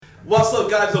What's up,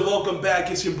 guys, and welcome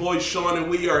back. It's your boy Sean, and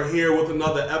we are here with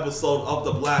another episode of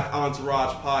the Black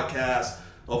Entourage Podcast.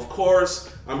 Of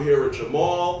course, I'm here with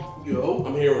Jamal. Yo.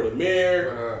 I'm here with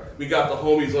Amir. We got the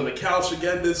homies on the couch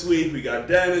again this week. We got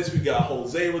Dennis. We got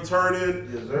Jose returning.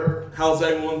 Yes, sir. How's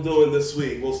everyone doing this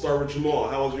week? We'll start with Jamal.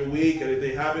 How was your week?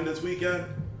 Anything happen this weekend?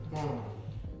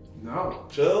 No.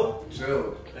 Chill?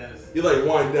 Chill. You like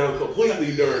wind down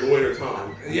completely during winter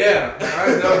time. Yeah. I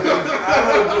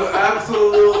don't do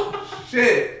absolute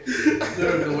shit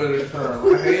during the winter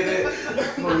time. I hate it.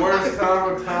 It's the worst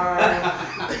time of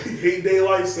time. You hate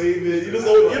daylight saving. You just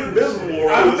don't get miserable.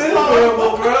 I'm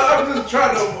miserable, bro. I'm just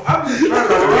trying to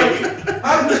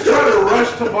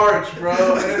rush to March, bro.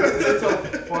 It's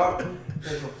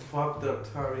a fucked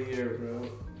up time of year, bro.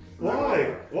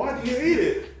 Why? Why do you hate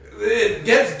it? It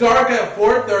gets dark at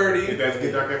 4:30. It does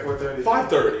get dark at 4:30?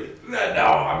 5:30. No,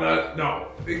 I'm not. No,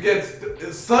 it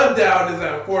gets sundown is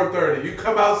at 4:30. You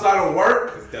come outside of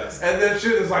work, It's dusk. and then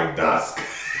shit is like dusk.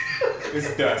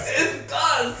 It's dusk. It's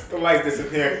dusk. The lights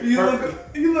disappear. You look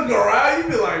around, you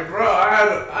be like, bro,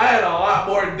 I had a lot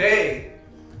more day.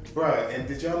 Bruh, and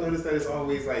did y'all notice that it's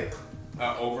always like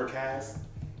overcast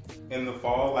in the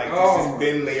fall? Like Oh. there's this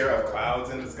thin layer of clouds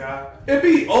in the sky. It'd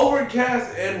be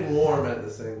overcast and warm at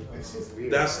the same time. It's just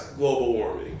weird. That's global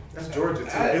warming. That's Georgia too.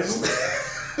 That's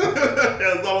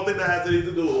the only thing that has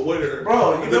anything to do with winter.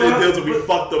 Bro, you and know then it what? deals with we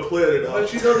fucked the planet up.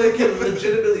 But you know they can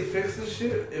legitimately fix this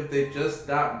shit if they just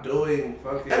stop doing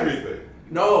fucking Everything.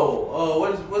 No,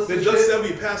 what's They the just shit? said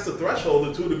we passed the threshold,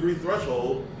 the 2-degree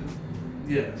threshold.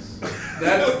 Yes,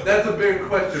 that's a big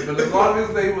question. But as long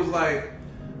as they was like,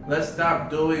 let's stop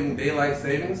doing daylight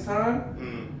savings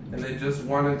time, and they just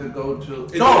wanted to go to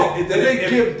if they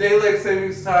give daylight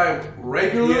savings time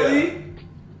regularly,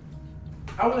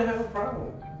 I wouldn't have a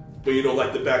problem. But you don't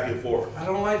like the back and forth. I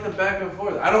don't like the back and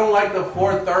forth. I don't like the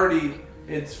 4:30.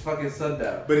 It's fucking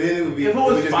sundown. But then it would be. If it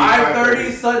was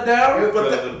 5:30 sundown, But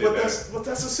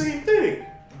that's the same thing.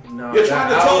 no, You're trying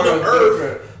to that tell hour the is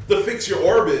Earth to fix your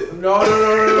orbit.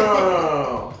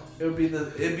 No. It'd be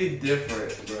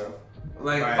different, bro.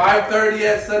 Like Right. 5:30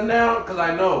 at sundown, because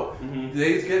I know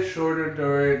days get shorter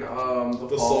during the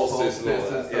fall solstice and all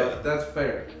and that, stuff. yeah. That's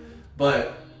fair.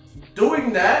 But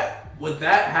doing that, with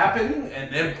that happening,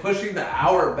 and then pushing the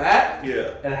hour back,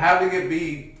 Yeah. and having it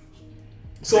be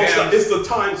So it's the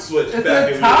time switch. It's back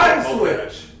a in time winter.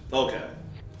 switch. Okay.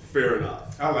 Fair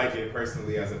enough. I like it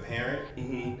personally as a parent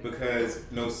Mm-hmm. because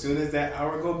no sooner as that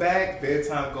hour go back,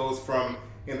 bedtime goes from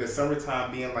in the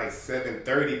summertime being like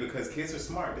 7:30 because kids are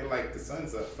smart. They're like, the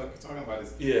sun's up. Fuck you talking about?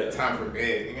 It's time for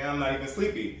bed. And I'm not even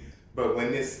sleepy. But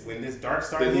when this dark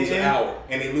starts They lose hitting an hour.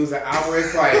 and they lose an hour,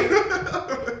 it's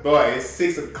like, boy, it's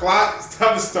 6 o'clock. It's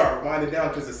time to start winding down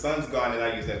because the sun's gone, and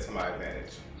I use that to my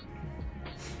advantage.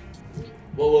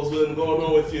 What was been going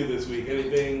on with you this week?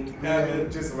 Anything happen?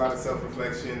 Just a lot of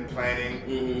self-reflection, planning.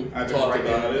 Mm-hmm. I've been Talked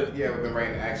writing, about it. Yeah, we've been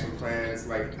writing action plans.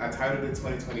 Like I titled it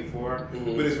 2024,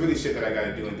 Mhm. but it's really shit that I got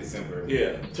to do in December.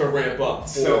 Yeah, to ramp up.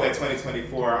 So that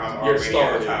 2024, I'm you're already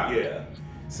starting. at the top. Yeah.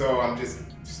 So I'm just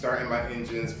starting my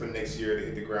engines for next year to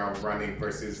hit the ground running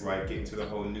versus like getting to the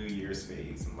whole New Year's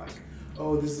phase. I'm like,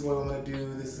 oh, this is what I'm gonna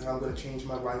do. This is how I'm gonna change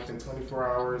my life in 24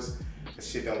 hours. That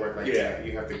shit don't work like that.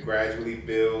 You have to gradually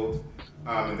build,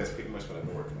 and that's pretty much what I've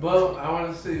been working on. Well, I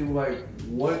want to see, like,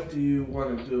 what do you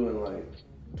want to do in, like,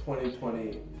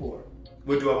 2024?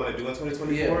 What do I want to do in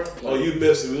 2024? Yeah. Oh, you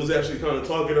missed it. We was actually kind of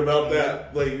talking about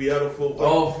that. Like we had a full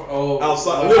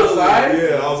outside. Outside?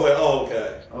 Yeah, I was like, oh,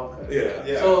 okay. Okay.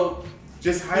 Yeah. So,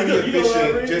 Just highly You can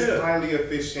elaborate, efficient. yeah. Highly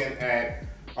efficient at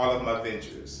all of my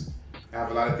ventures. I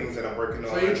have a lot of things that I'm working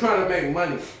on. so you're trying to make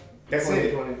money. That's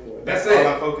it. 2024. That's it.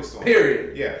 all I'm focused on.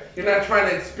 Period. Yeah. You're not trying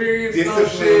to experience no Discipline.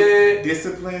 shit.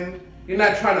 Discipline. You're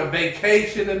not trying to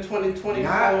vacation in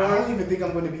 2024. I don't even think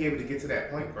I'm going to be able to get to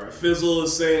that point, bro. Fizzle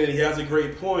is saying, and he has a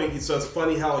great point. He says,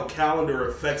 funny how a calendar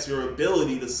affects your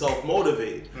ability to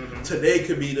self-motivate. Mm-hmm. Today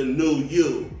could be the new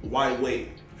you. Why wait?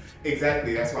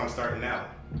 Exactly. That's why I'm starting now.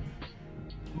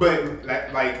 But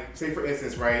like, say for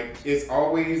instance, right? It's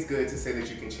always good to say that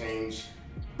you can change,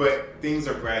 but things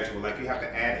are gradual. Like you have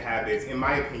to add habits. In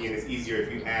my opinion, it's easier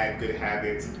if you add good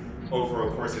habits over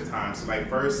a course of time. So like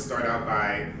first start out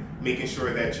by making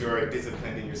sure that you're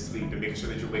disciplined in your sleep and making sure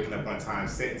that you're waking up on time,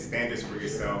 setting standards for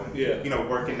yourself, Yeah. you know,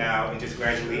 working out and just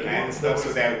gradually adding stuff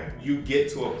so that you get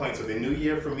to a point. So the new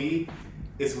year for me,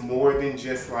 it's more than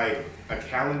just like a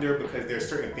calendar because there's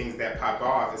certain things that pop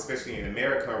off, especially in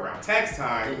America around tax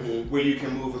time, where you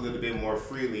can move a little bit more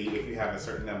freely if you have a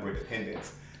certain number of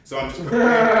dependents. So I'm just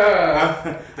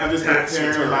preparing, I'm just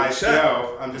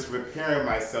preparing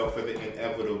myself for the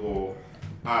inevitable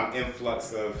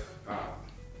influx of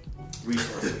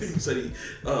resources. He said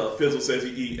Fizzle says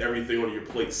you eat everything on your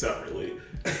plate separately.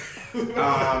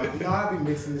 I'd be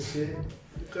mixing the shit.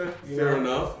 Okay, fair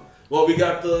enough. Well, we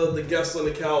got the guest on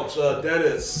the couch,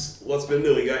 Dennis. What's been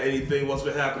new? You got anything? What's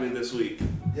been happening this week?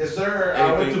 Yes, sir.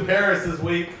 I went to Paris this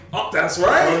week. Oh, that's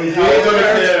right. Oh,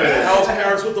 yeah. How's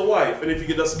Paris with the wife? And if you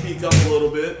could just peek up a little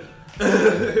bit.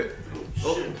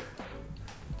 Oh.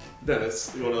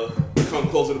 Dennis, you want to come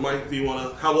closer to the mic? Do you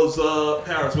want to? How was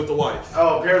Paris with the wife?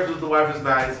 Oh, Paris with the wife is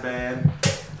nice, man.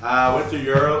 I went to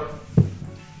Europe.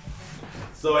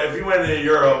 So if you went to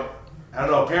Europe, I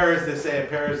don't know, Paris, they say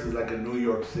Paris is like a New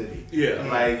York City. Yeah.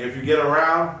 Like if you get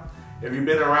around, if you've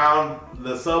been around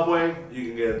the subway, you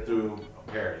can get through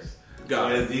Paris.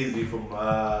 Got it. It's easy from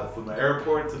the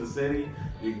airport to the city.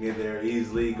 You can get there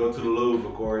easily. Go to the Louvre,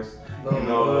 of course. The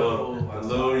Louvre,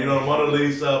 the Mona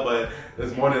Lisa, but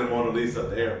there's more than the Mona Lisa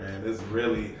there, man. There's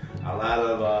really a lot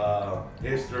of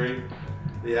history.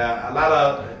 Yeah, a lot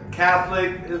of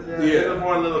Catholic. It's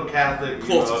more a little Catholic.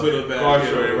 Close to the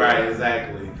culture, right?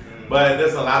 Exactly. But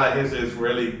there's a lot of history. It's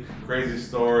really crazy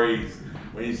stories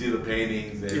when you see the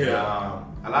paintings and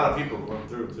a lot of people going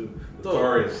through too. The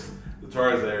tourists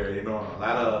area, a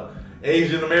lot of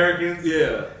Asian Americans.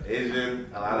 Yeah.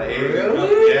 A lot of Asian.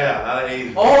 Really? Yeah, a lot of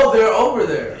Asian. Oh, they're over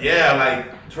there. Yeah,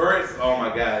 like tourists. Oh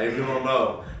my God! If you don't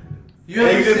know,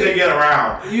 Asians they get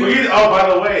around.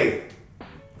 By the way,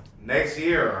 next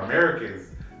year Americans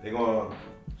they're gonna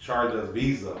charge us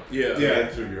visa. To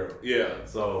get to Europe. Yeah.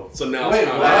 So now right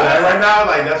now,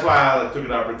 like that's why I took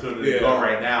an opportunity to go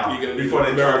right now. You're gonna before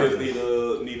they charge us.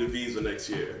 Need a visa next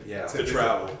year. Yeah. To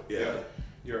travel. Yeah.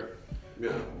 Europe.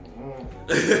 Yeah.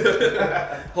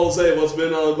 Jose, what's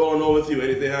been going on with you?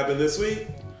 Anything happened this week?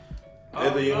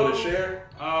 Anything you want to share?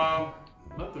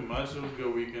 Nothing much. It was a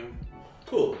good weekend.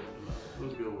 Cool. It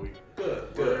was a good week.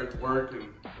 Good. Work and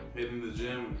hitting the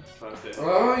gym and try to stay.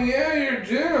 Oh yeah, your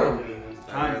gym.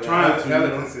 I'm trying to.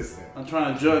 Consistent. I'm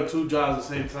trying to juggle 2 jobs at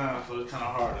the same time, so it's kind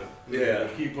of hard to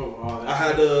keep up with all that. I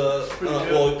had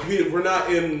we're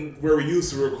not in where we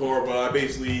used to record, but I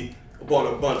basically bought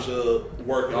a bunch of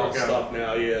workout stuff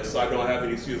now. Yeah, so I don't have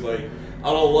any excuse. Like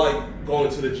I don't like going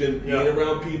to the gym, being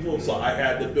around people, so I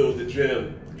had to build the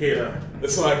gym here.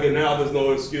 It's like, and now there's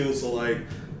no excuse. So like,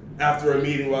 after a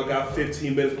meeting where I got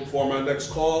 15 minutes before my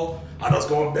next call, I just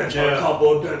go and bench a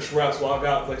couple of bench reps while I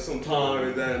got like some time,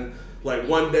 and then like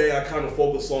one day I kind of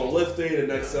focus on lifting, the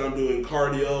next day I'm doing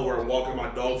cardio where I'm walking my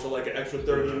dog for like an extra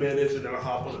 30 minutes, and then I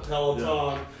hop on the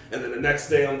Peloton, and then the next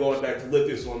day I'm going back to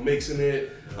lifting, so I'm mixing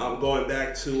it. I'm going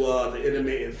back to the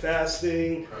intermittent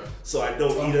fasting, so I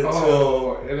don't eat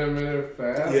until intermittent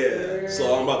fasting. Yeah,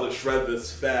 so I'm about to shred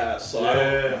this fast. So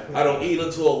I don't eat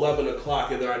until 11 o'clock,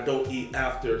 and then I don't eat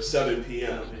after 7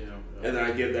 p.m. And then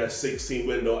I give that 16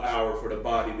 window hour for the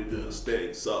body to do this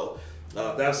thing. So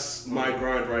that's my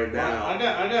grind right now. I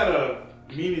got a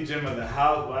mini gym at the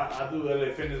house, but I do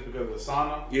LA Fitness because of the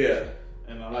sauna. Yeah.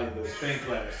 And I like the spin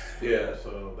class. Yeah.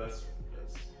 So that's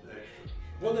extra.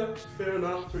 Well, then, fair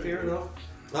enough.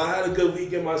 I had a good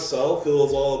weekend myself. It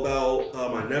was all about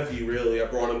my nephew, really. I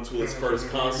brought him to his first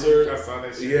concert. I saw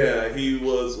that shit. Yeah, he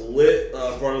was lit.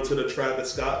 Brought him to the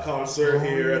Travis Scott concert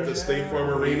here at the State Farm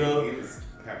Arena. He was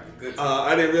having a good time.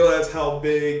 I didn't realize how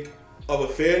big of a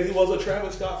fan he was of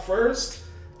Travis Scott first,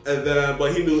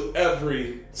 but he knew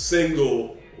every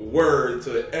single word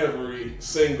to every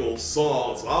single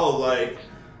song. So I was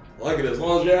like as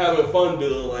long as you're having fun,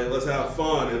 dude, like let's have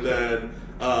fun. And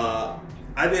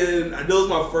then it was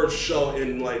my first show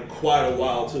in like quite a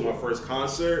while too, my first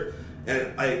concert.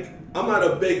 And like I'm not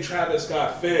a big Travis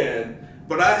Scott fan,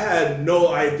 but I had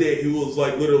no idea he was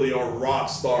like literally on rock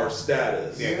star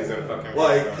status. Yeah, he's a fucking rock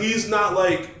like star. he's not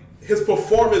like, his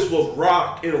performance was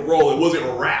rock and roll. It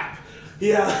wasn't rap. He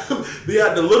had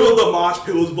the little mosh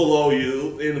pit was below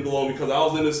me because I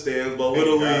was in the stands, but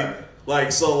literally like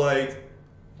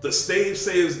the stage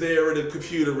stays there where the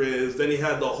computer is. Then he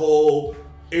had the whole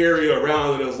area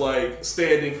around it as like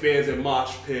standing fans and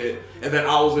mosh pit, and then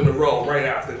I was in the row right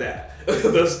after that,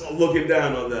 just looking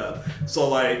down on them. So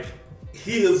like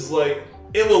he is like,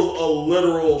 it was a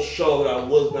literal show that I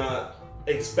was not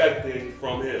expecting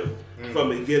from him from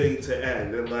beginning to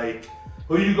end. And like,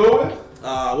 who you go with?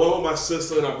 I went with my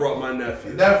sister and I brought my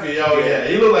nephew. He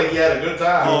looked like he had a good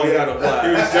time. Oh, he had a blast.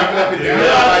 He was jumping up and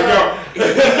down. He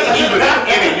was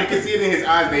in it. You can see it in his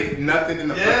eyes. Nothing in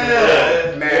the fucking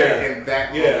world mattered in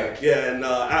that moment. Yeah, and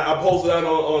I posted that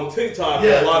on TikTok.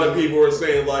 And a lot of people were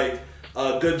saying like,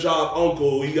 good job,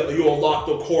 Uncle. You unlocked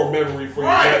the core memory for your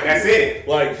nephew. That's it.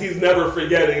 Like, he's never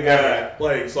forgetting that.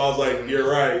 Like, so I was like, you're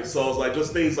right. So I was like,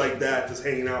 just things like that, just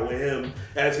hanging out with him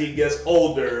as he gets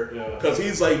older. Because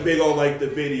he's like big on like the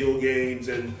video games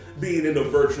and being in the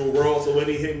virtual world. So when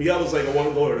he hit me up, I was like, I want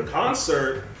to go to the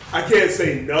concert. I can't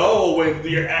say no when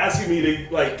you're asking me to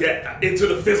like get into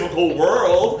the physical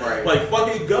world. Right. Like,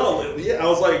 fucking go. Yeah, I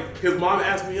was like, his mom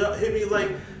asked me up, hit me like,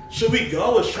 should we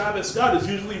go? It's Travis Scott. It's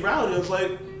usually rowdy. I was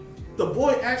like, the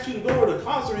boy asked you to go to the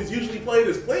concert. He's usually playing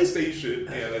his PlayStation.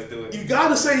 Yeah, let's do it. You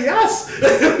gotta say yes.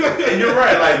 And you're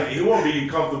right, like, he won't be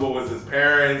comfortable with his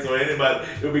parents or anybody.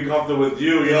 He'll be comfortable with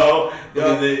you, you know? You're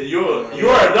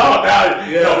an adult now.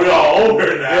 You know, we're all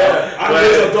older now. Yeah, I'm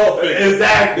his adult figure.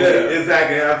 Exactly,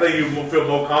 exactly. And I think you will feel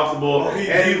more comfortable.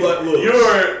 He let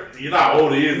loose. You're not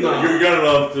older either. No. You're young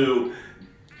enough to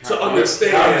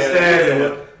understand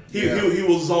it. He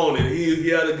was zoning. He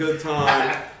had a good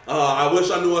time. I wish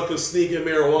I knew I could sneak in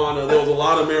marijuana. There was a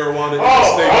lot of marijuana in the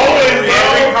state.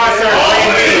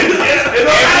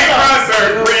 Every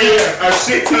concert brings a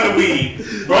shit ton of weed.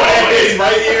 Bro, that bitch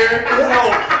right here.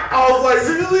 I was like,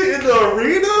 really? In the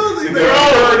arena? They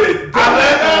all heard it.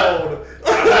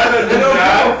 They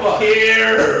don't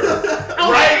care.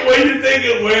 Right when you think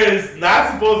it where it's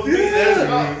not supposed to be.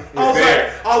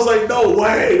 I was like, no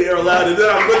way they're allowed to. Then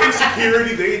I looked at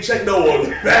security. They didn't check no one's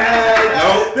bag.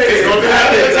 No, they didn't don't have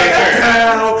have it. it. Take it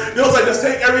down. It was like, let's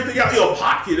take everything out of your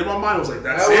pocket. In my mind, I was like,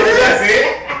 that's it. That's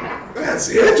it. That's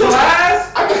it. Just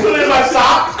I can put it in my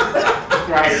sock.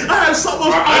 Right. I had so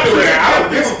much underwear. I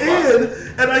don't this give a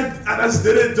in, and I just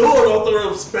didn't do it off the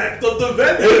respect of the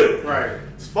venue. Right.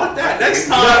 Fuck that. Next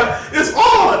time, it's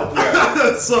on.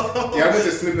 Yeah. So, Yeah, I went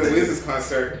to Snoop and Wiz's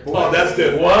concert. Boy, oh, that's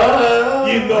different.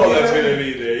 What? You know that's gonna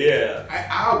be there, yeah.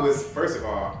 I was, first of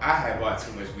all, I had bought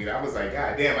too much weed. I was like,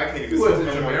 God damn, I can't even Was smoke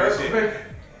it no more of this shit. Jamaica?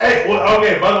 Hey, well,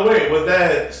 okay, by the way, was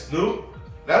that Snoop?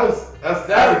 That's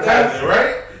advertising,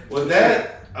 right? Was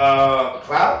that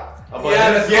Clout?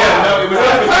 Yeah, that's Yeah, no, it was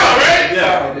Clout, right?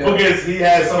 Yeah. Because he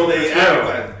had something Smoking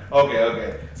advertising.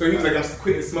 Okay. So he was like, I'm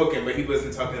quitting smoking, but he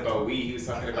wasn't talking about weed. He was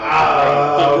talking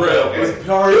about The grill. Okay. It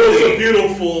was a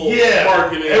beautiful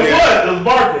marketing. It was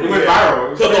marketing. It went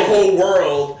viral. To the whole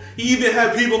world. He even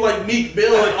had people like Meek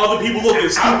Mill and other people looking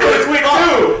stupid gonna quit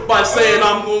too. by saying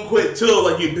I'm gonna quit too,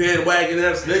 like you bandwagon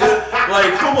ass nigga.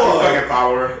 Like, come Fucking on.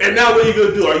 power. And now what are you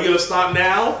gonna do? Are you gonna stop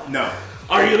now? No.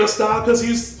 Are you gonna stop because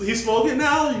he's smoking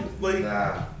now? Like,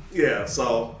 Nah, yeah.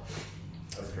 So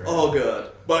that's crazy. all good.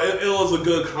 But it was a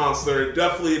good concert.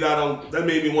 Definitely that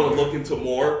made me want to look into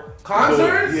more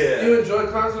Concerts? Yeah. You enjoy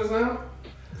concerts now?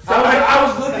 I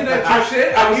was looking at your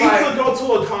shit. I I was need like, to go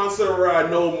to a concert where I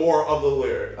know more of the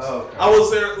lyrics. Oh, okay. I was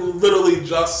there literally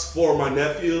just for my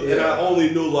nephew, and Yeah. I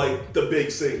only knew like the big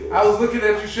singles. I was looking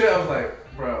at your shit. I was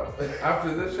like, bro,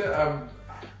 after this shit,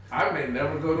 I may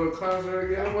never go to a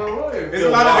concert again in my life. There's a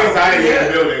lot of anxiety in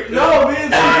the building. No,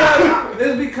 man,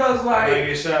 it's because like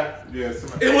Get shot. Yes.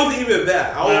 It wasn't even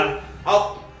that.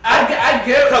 I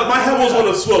get Because my head was on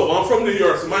a swivel. I'm from New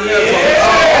York, so my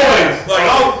head was on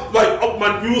a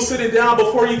swivel. We were sitting down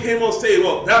before you came on stage.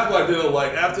 Well, that's what I didn't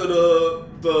like. After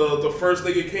the first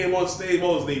nigga came on stage,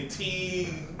 what was the T?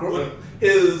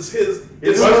 His West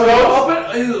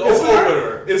Coast?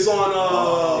 opener. It's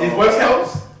on. He's West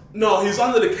Coast? No, he's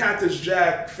under the Cactus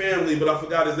Jack family, but I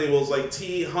forgot his name. It was like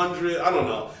T100. I don't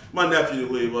know. My nephew knew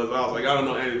who he was. I was like, I don't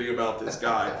know anything about this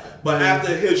guy. But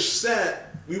after his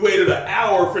set, we waited an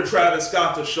hour for Travis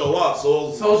Scott to show up.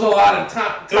 So it was a lot of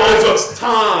time. It was just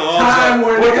time.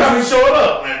 What time he showed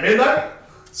up? At midnight?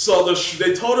 So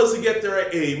they told us to get there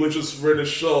at 8, which was for the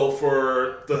show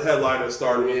for the headliner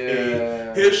started with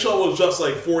 8. His show was just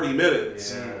like 40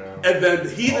 minutes. Yeah. And then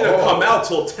he didn't come out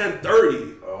till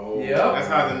 10:30. Yep. That's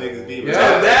how the niggas be.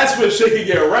 Yeah. And that's when shit could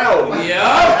get rowdy.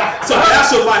 Yeah. So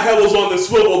that's when my head was on the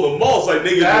swivel the most. Like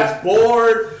niggas was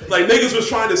bored. Like niggas was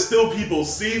trying to steal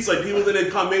people's seats. Like people didn't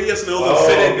come in yet, so they was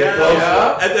sitting down.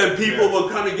 Yeah. And then people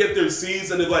would come and get their seats,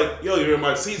 and they're like, "Yo, you're in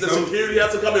my seats." And security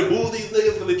has to come and boo these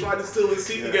niggas when they tried to steal his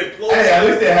seat to get close. Hey, at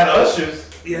least they had ushers.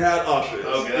 He had ushers.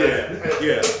 Okay.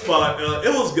 Yeah. But it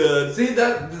was good. See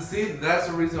that's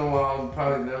the reason why I'll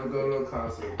probably never go to a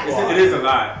concert. It is a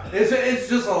lot. It's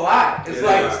just a lot. It's It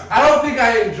like is. I don't think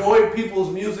I enjoy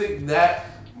people's music that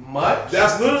much.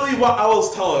 That's literally what I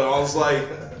was telling her. I was like,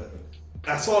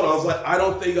 I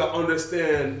don't think I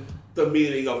understand the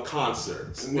meaning of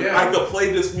concerts. When Yeah. I could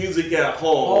play this music at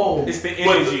home. It's the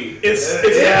but energy. It's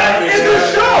It's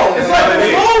a show. It's like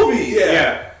a movie.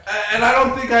 Yeah. And I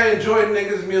don't think I enjoy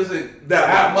niggas' music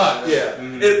that much. Yeah.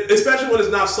 Especially when it's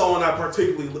not someone I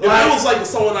particularly. If Like- it was like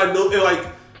someone I know, like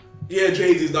yeah,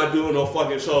 Jay-Z's not doing no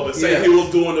fucking show, but say he was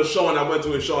doing the show and I went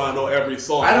to his show and I know every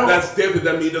song. That's different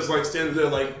than me just like standing there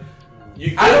like,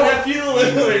 you get that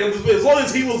feeling? Like, as long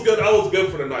as he was good, I was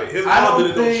good for the night. His mom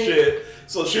didn't know shit,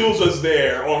 so she was just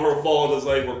there on her phone just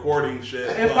like recording shit.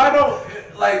 If I don't,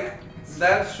 like,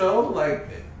 that show, like,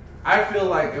 I feel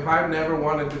like if I never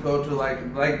wanted to go to like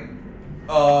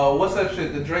what's that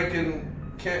shit? The drinking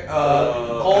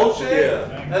cold shit.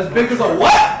 Yeah. As big as a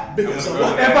what? Big as a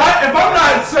what? If I'm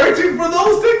not searching for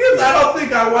those tickets, I don't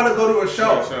think I want to go to a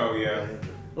show. Yeah.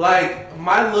 Like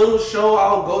my little show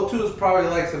I'll go to is probably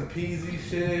like some peasy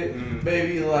shit.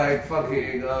 Maybe like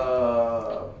fucking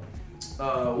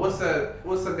what's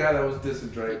the guy that was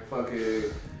dissing Drake?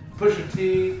 Fucking Pusha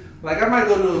T. Like I might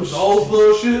go to those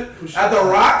little shit at the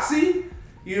Roxy.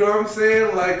 You know what I'm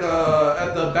saying? Like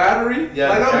at the Battery. Yeah,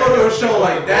 like I'll go to a show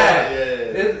like that. Yeah.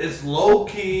 It's low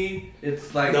key.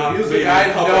 It's like not music I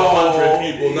know.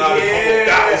 People, not a couple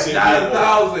thousand not people.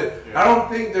 1,000. Yeah. I don't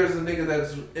think there's a nigga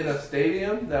that's in a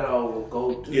stadium that I will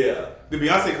go to. Yeah. The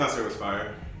Beyonce concert was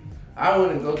fire. I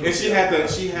wouldn't go to. And she had the.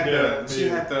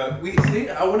 We see.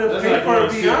 I wouldn't pay for a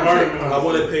Beyonce. I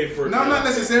wouldn't pay for. No, not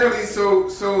necessarily. So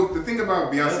the thing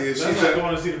about Beyonce is that's she's like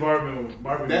going to see the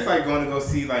Barbie. That's like going to go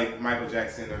see like Michael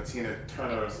Jackson or Tina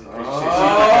Turner or something.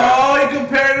 Oh, he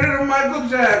compared her to Michael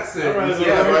Jackson.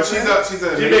 Yeah, but she's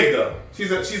big though. She's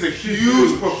a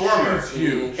huge performer. She's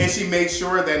huge. And she makes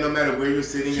sure that no matter where you're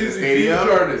sitting in the She's stadium,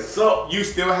 so you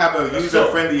still have a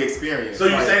user-friendly experience. So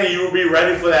you're saying you will be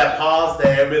ready for that pause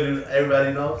that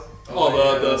everybody knows? Oh,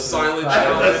 the silent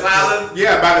The silence?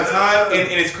 Yeah, by the time,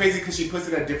 and it's crazy because she puts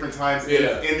it at different times in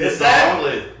the song.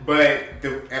 But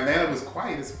Atlanta was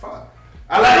quiet as fuck.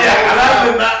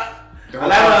 Atlanta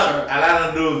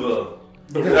knew though.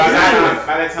 By the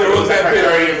time there was that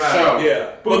very show.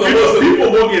 Yeah, but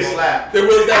people will get slapped. There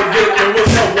was that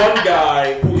one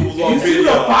guy who was on You see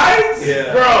video. the fights?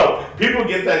 Yeah, bro. People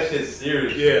get that shit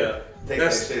serious. Yeah.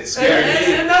 That's that shit scary.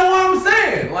 And that's what I'm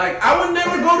saying. Like, I would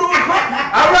never go to a concert.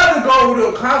 I'd rather go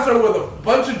to a concert with a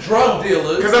bunch of drug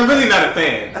dealers. Because I'm really not a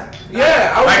fan.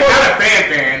 Yeah, I would not a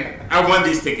fan. I won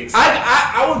these tickets.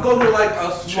 I would go to like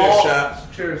a small.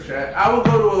 Cheers, chat. I would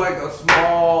go to like a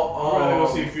small. I'm gonna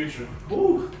go see Future.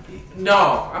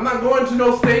 No, I'm not going to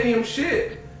no stadium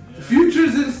shit.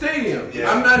 Future's in stadiums. Yeah.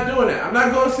 I'm not doing it. I'm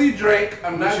not going to see Drake.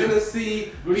 I'm not going to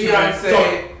see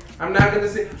Beyonce. I'm not gonna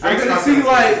see. I'm gonna see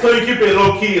like. So you keep it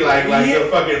low key, like the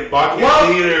fucking Bucket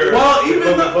Theater. Well, even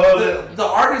the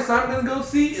artist I'm gonna go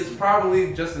see is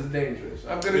probably just as dangerous.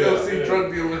 I'm gonna go see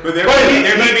drug dealers. But there may be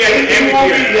at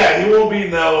the he won't be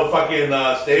no fucking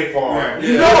State Farm.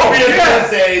 No, he'll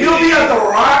be at the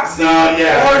Roxy. Or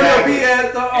he'll be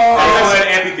at the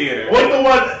amphitheater. What the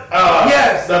one?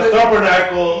 Yes, the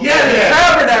Tabernacle. Yeah, the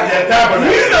Tabernacle. Yeah,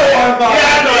 Tabernacle. You know what I'm talking about.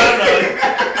 Yeah, I know.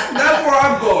 That's where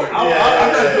I'm going. I'm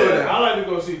not doing that. I like to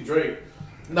go see Drake.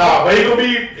 Nah, but he gonna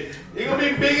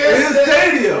be big in the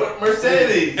stadium.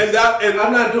 Mercedes. And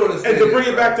I'm not doing this. And to bring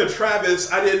it back to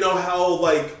Travis, I didn't know how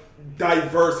like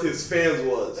diverse his fans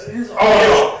was. It was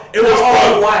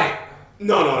all white.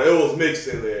 No, it was mixed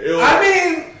in there. It was, I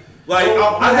mean. Like,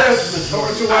 I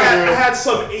had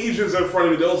some Asians in front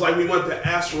of me that was like, we went to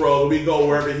Astro and we go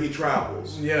wherever he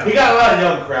travels. Yeah. He got a lot of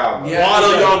young crowd. Yeah, a lot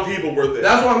of young people were there.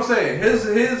 That's what I'm saying. His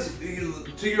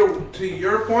to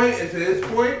your point and to his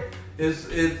point is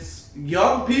it's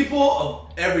young people of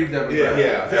every demographic.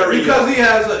 Yeah. Because he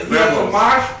has a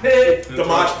mosh pit. The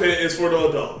mosh pit is for the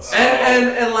adults.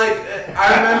 And like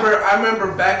I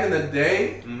remember back in the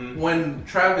day when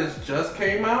Travis just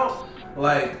came out.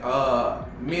 Like,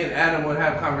 me and Adam would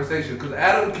have conversations because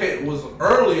Adam was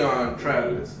early on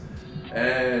Travis,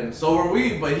 and so were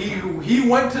we. But he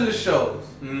went to the shows,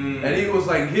 and he was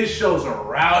like, his shows are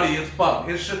rowdy as fuck.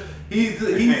 He's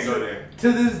can't go there.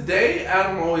 To this day,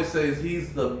 Adam always says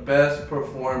he's the best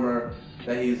performer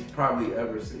that he's probably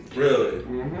ever seen. Really?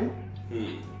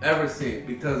 Ever seen,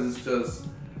 because it's just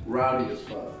rowdy as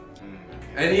fuck,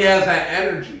 and he has that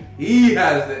energy. He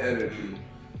has the energy.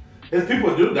 His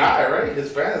people do die, right?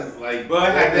 His fans, like,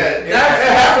 but like that. It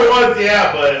happened once,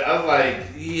 yeah, but I was like...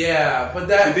 Yeah, but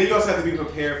then you also have to be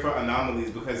prepared for anomalies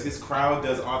because his crowd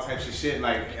does all types of shit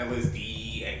like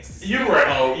LSD, ecstasy. You're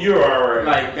right. You are right.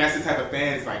 Like, that's the type of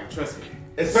fans, like, trust me.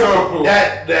 Especially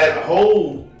that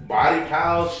whole body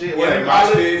pile shit. Yeah,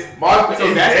 mosh pits.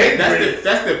 So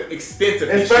that's the extent of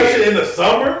it. Especially in the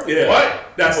summer? Yeah. What?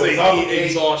 That's the heat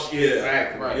exhaust. Yeah,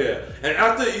 exactly. Right. Yeah, and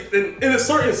after in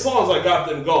certain songs, I got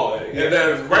them going, and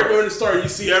then right when it started, you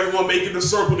see everyone making the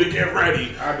circle to get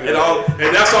ready, and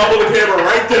that's all on the camera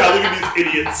right there. Look at these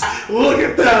idiots. Look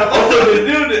at them. Oh, they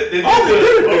did it. They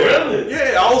did it. Really?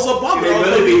 Yeah, I was above it.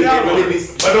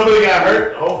 But nobody got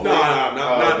hurt. No,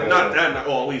 not that.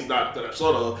 Well, at least not that I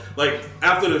saw. Like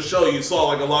after the show, you saw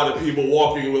like a lot of people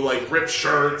walking with like ripped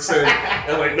shirts and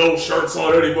like no shirts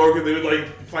on anymore because they were like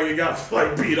fucking got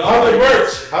like beat up.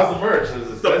 How's the merch? Is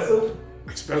it expensive?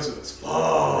 Expensive as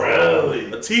fuck.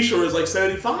 Really? A t-shirt is like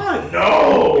 $75.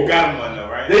 No. You got them on though,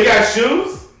 right? They got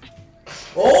shoes?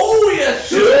 Oh yeah,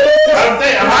 shoes. I'm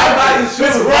saying, I'm buying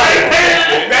shoes right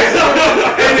there.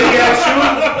 And they got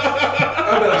shoes.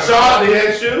 Sean, he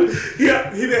had shoes?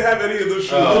 Yeah, he didn't have any of those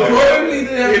shoes. He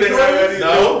didn't have any.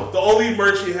 No. The only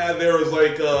merch he had there was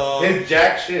like his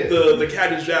Jack shit. The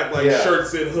Cactus Jack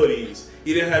shirts and hoodies.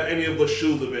 He didn't have any of the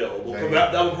shoes available. So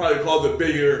that would probably cause a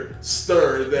bigger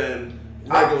stir than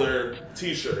regular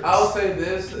t-shirts. I'll say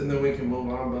this, and then we can move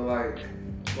on. But like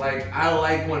I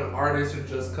like when artists are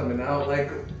just coming out.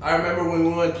 Like I remember when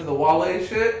we went to the Wale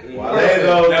shit.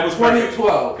 That was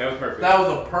 2012. That was perfect. That was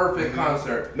a perfect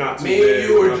concert. Not too Me bad, and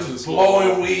you were not just too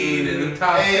blowing slow. weed in the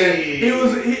top set.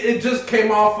 It just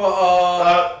came off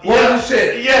of what was the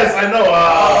shit? Yes, I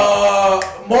know.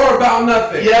 More About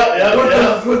Nothing.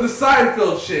 With the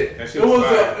Seinfeld shit. That shit was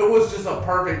fire. It was just a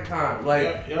perfect time.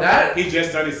 Like that. He just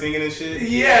started singing and shit.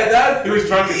 Yeah, that. He was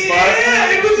drunk as fuck.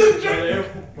 Yeah, he was a drunk.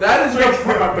 That is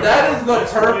the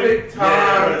perfect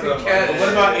time to catch. What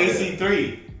about AC3?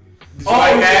 Did you Oh,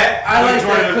 like that? I like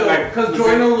that too. Because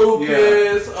Jordan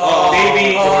Lucas,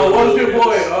 Davies. What's your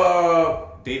boy?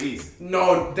 Davies.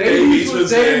 No, Davies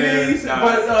was Davies, there.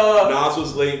 but Nas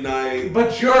was late night.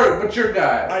 but your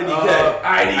guy,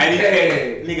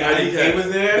 IDK. Nigga, IDK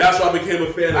was there. That's why I became a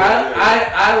fan of it.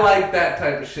 I like that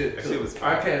type of shit That too. shit was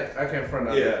fire. I can't front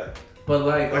of it. Yeah. But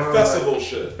like Festival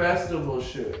shit. Festival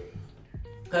shit.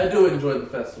 I do enjoy the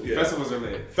festival. Yeah. Festivals are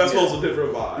lit. Festival's a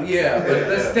different vibe. Yeah, but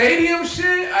the stadium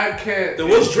shit, I can't. There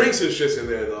was drinks and shits in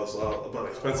there though, so but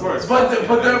expensive. But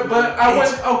I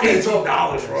went okay. So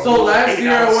 $18, bro. So last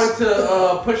year I $8. went to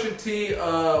Pusha T.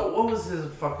 What was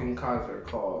his fucking concert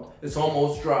called? It's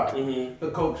Almost Dry.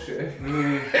 The Coke shit.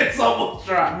 It's Almost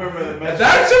Dry. Remember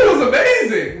That shit was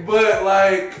amazing, but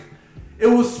like it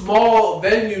was small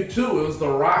venue too. It was the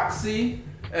Roxy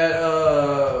at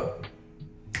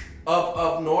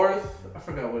up north. I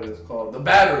forgot what it's called. The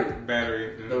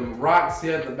Battery. The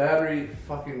Roxy at the Battery.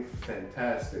 Fucking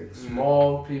fantastic.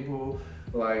 Small people.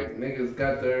 Like niggas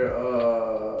got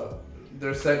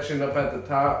their section up at the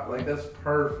top. Like that's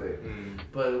perfect.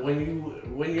 But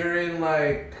when you're in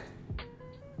like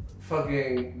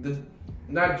fucking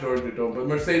not Georgia Dome, but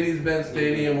Mercedes-Benz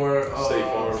Stadium or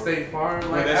State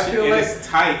Farm. Like I feel like it's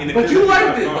tight. And but you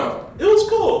liked it though. It was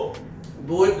cool.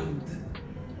 But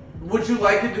would you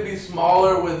like it to be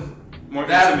smaller with More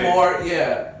that intimate. more?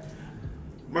 Yeah.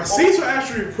 My seats are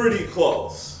actually pretty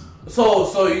close.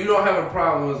 So you don't have a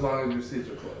problem as long as your seats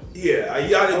are close. Yeah, I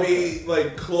gotta be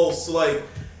like close to like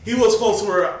he was close to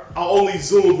where I only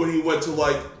zoomed when he went to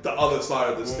like the other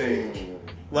side of the stage.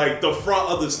 Like the front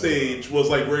of the stage was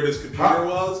like where this computer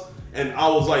was, and I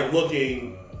was like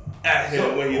looking at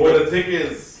him when he Were went.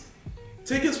 the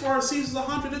Tickets for our seats is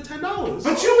 $110.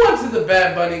 But you went to the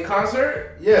Bad Bunny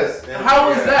concert. Yes. How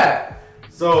was that?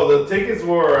 So the tickets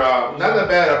were not that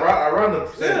bad. Around the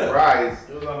same price.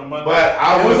 It was on a Monday. But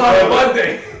I It was on a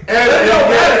Monday.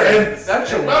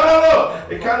 That's no.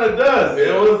 It kind of does.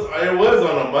 It was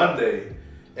on a Monday,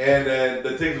 and then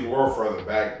the tickets were further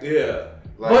back. Yeah.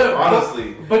 Like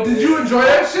honestly. But did you enjoy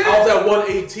that shit? I was at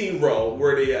 118 row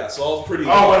where they at, so I was pretty.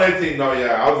 Oh, 118. No,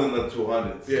 yeah, I was in the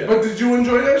 200s. Yeah. But did you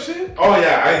enjoy that shit? Oh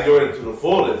yeah, I enjoyed it to the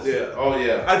fullest. Yeah. Oh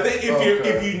yeah. I think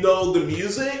if you know the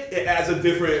music, it adds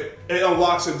it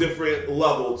unlocks a different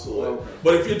level to it. Okay.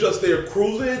 But if you're just there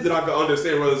cruising, then I can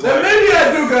understand whether it's Then like. maybe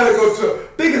I do gotta go to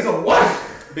Biggest of what?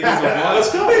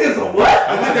 Let's go. Biggest of what?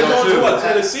 I think they're going to what,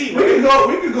 Tennessee, right?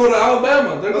 We could go to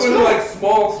Alabama. They're going to like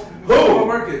small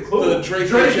markets. The Drake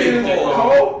and J.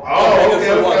 Cole. Oh,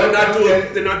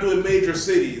 okay. They're not doing major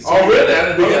cities. Oh, really? I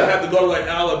We're didn't know gonna that. have to go to like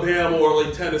Alabama or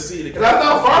like Tennessee to. That's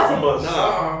not far from us.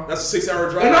 Nah, that's a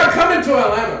 6-hour drive. They're not coming to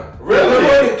Atlanta. Really?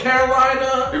 They're going to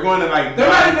Carolina. They're going to like They're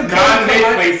not even coming to non-hit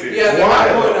like, places. Yeah, they're Why?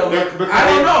 not going to. I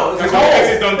don't know. It's Because cold.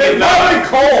 places don't get It's probably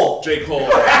cold. J. Cole.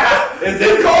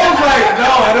 J. Cole's like, no,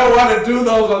 I don't want to do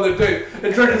those other things. And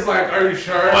Drake is like, are you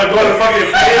sure? Like go to fucking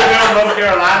Fayetteville, North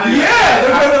Carolina. Yeah,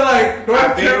 they're going to like.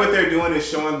 I think what they're doing is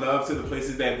showing love to the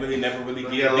places that really never really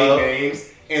get big love.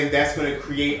 names and that's going to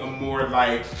create a more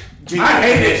like. I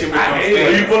hate it.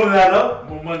 Are you pulling that up?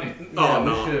 More money. Oh,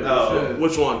 no. We should.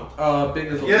 Which one? Big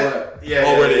as a what? Yeah.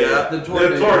 Already at? The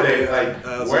tour days. Like,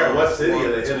 what city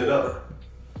are they hitting up?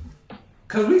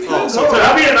 Cause we couldn't so go.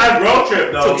 That'd be a nice road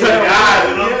trip, though.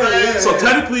 So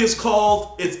technically, it's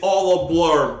called "It's All a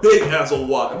Blur." Big as a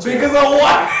what? Big as a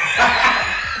what?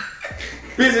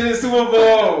 Bitch in the Super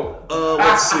Bowl.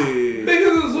 Let's see. Big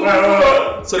as a Super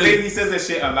Bowl. So he says that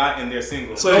shit a lot in their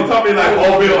singles. So don't tell me like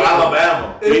Mobile,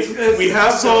 Alabama. We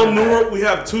have some we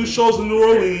have 2 shows in New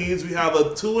Orleans. We have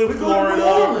 2 in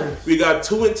Florida. We got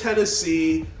 2 in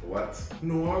Tennessee. What?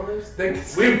 New Orleans?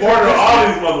 We border all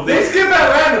these motherfuckers. They skip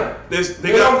Atlanta.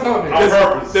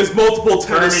 There's multiple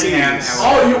Tennessees.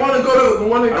 Oh, you want to go to the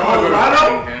one in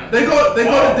Colorado? They go to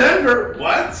Denver.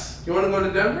 What? You want to go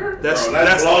to Denver? That's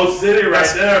Low City right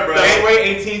there, bro.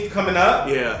 January 18th coming up.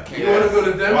 Yeah. You want to go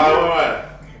to Denver?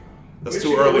 Why? That's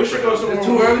too early for him. It's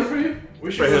too early for you?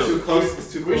 We should go too close.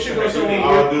 It's too close. We should go somewhere.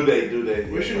 Oh, do they?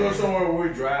 We should go somewhere where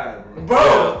we drive, bro.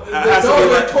 Bro,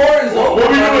 the tour is over. What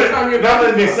we doing? Nothing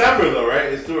in December though, right?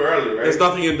 It's too early, right? There's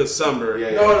nothing in December.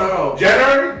 Yeah. No.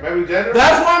 January? Maybe January?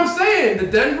 That's what I'm saying. The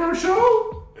Denver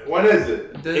show? When is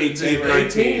it? 18th,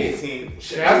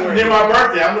 19th. That's near my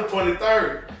birthday. I'm the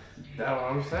 23rd. That's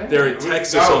what I'm saying. They're in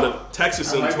Texas on the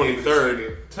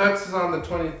 23rd. Texas on the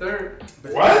 23rd.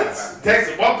 What?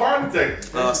 Texas? What part of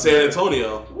Texas? San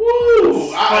Antonio.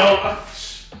 Woo!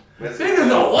 Big as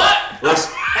a what?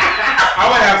 I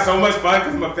would have so much fun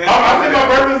because my family. I think my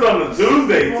birthday's on the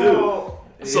Tuesday too.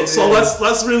 So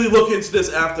let's really look into this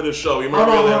after the show. You might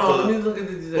really have to. Let me look at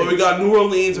these days. Well, we got New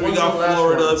Orleans, and we got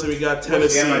Florida, and we got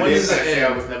Tennessee. When is that?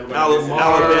 Alabama.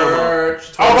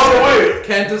 Oh, by the way,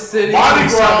 Kansas City. Mardi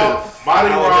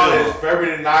Gras is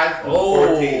February 9th to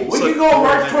 14th. We can go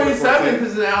March 27th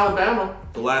because it's in Alabama.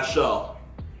 The last show.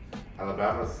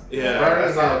 Alabama's? Yeah.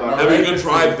 That's Alabama. And we can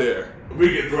drive there.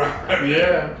 We can drive.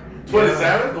 Yeah.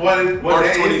 27th? What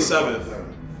March day 27th.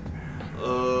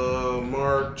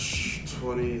 March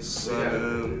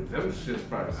 27th. Them shit's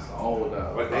probably sold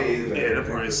out. What day is that? Yeah, they're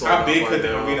probably sold How out big right could the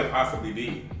now. arena possibly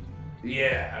be?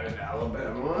 Yeah, in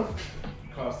Alabama.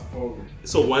 Claustrophobic.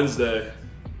 It's a Wednesday.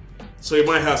 So you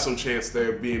might have some chance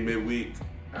there being midweek.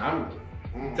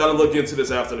 Gotta look into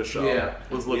this after the show. Yeah.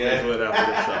 Let's look into it after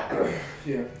the show.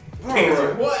 Yeah.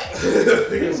 What?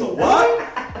 So what?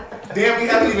 Damn, we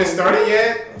haven't even started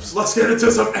yet. So let's get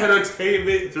into some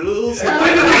entertainment news. I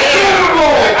just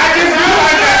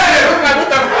realized that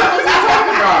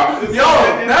shit. Yo,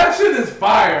 that shit is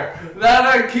fire. That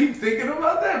I keep thinking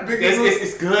about that because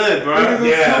It's good, bro. because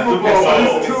the Super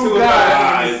Bowl. These two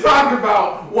guys talking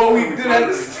about what we did at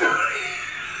the studio.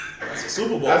 It's a Super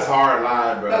Bowl. That's a hard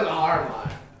line, bro. That's a hard line.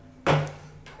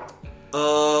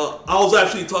 I was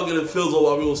actually talking to Fizzle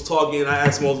while we was talking. I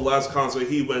asked him what was the last concert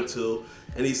he went to,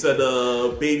 and he said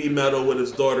Baby Metal with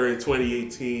his daughter in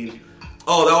 2018.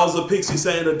 Oh, that was the Pixie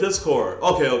set in the Discord.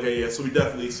 Okay, yeah. So we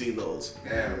definitely seen those.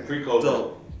 Yeah,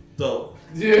 pre-COVID. Dope.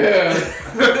 Yeah.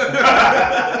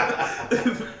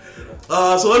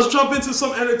 So let's jump into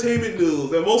some entertainment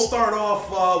news, and we'll start off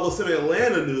with some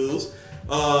Atlanta news.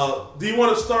 Do you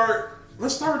want to start?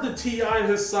 Let's start with the T.I. and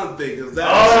his son thing, because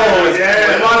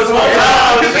that's might as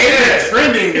well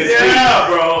Trending this week. Yeah,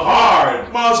 bro,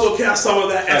 hard. Might as well cast some of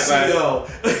that SEO.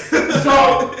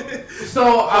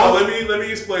 So let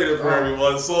me explain it for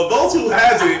everyone. So those who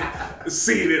hasn't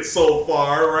seen it so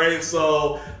far, right?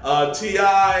 So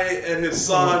T.I. and his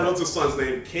son, what's his son's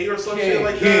name? King or some shit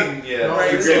like that? King, yeah.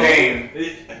 Right, It's a good name.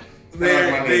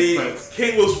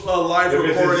 King was live If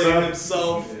it's his recording son?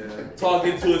 himself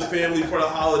talking to his family for the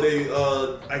holiday,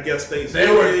 I guess Thanksgiving.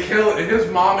 they were killing his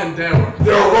mom and dad were.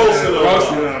 They were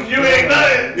roasting him. You ain't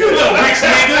nothing. You little rich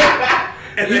nigga.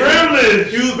 And then Privilege.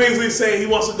 he was basically saying he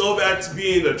wants to go back to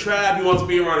being a trap. He wants to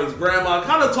be around his grandma.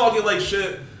 Kind of talking like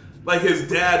shit, like his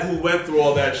dad who went through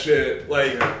all that shit.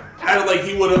 Like, acted like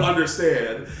he wouldn't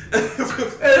understand. And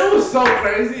it was so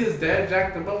crazy. His dad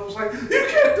jacked him up. Was like, "You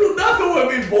can't do nothing with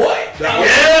me, boy."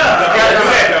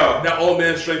 That old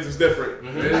man's strength is different.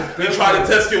 You try to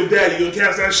test your dad, you gonna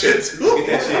cast that shit too. Get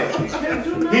that shit. You can't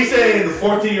do nothing. He's saying the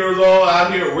 14 years old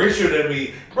out here richer than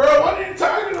me. Bro, what are you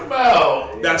talking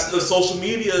about? That's the social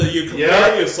media. You're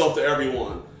comparing yourself to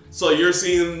everyone. So you're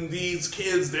seeing these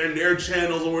kids, their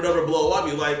channels or whatever blow up.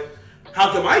 You're like,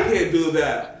 how come I can't do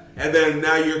that? And then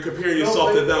now you're comparing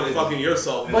yourself to them, fucking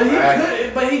yourself. But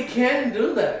he can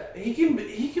do that. He can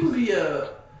be a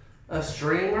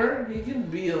streamer. He can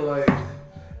be a like.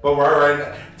 But why right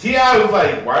now? T.I. was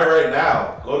like, why right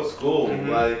now? Go to school.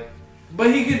 Like,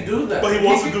 But he can do that. But he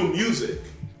wants to do music.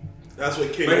 That's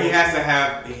what King. But he has to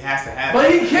have.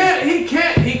 But he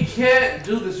can't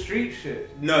do the street shit.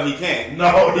 No, he can't. No.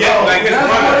 Like his that's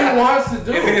brother. what he wants to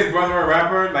do. Isn't his brother a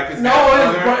rapper? Like his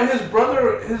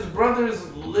his brother's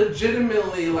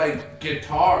legitimately like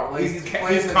guitar. Like he's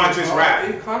conscious rap.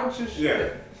 He's conscious shit. Yeah.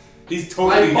 He's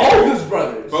totally like both his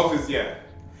brothers.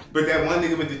 But that one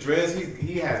nigga with the dreads,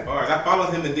 he has bars. I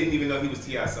followed him and didn't even know he was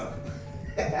T.I.'s son.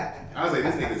 I was like,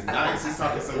 this nigga's nice. He's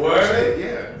talking some real shit.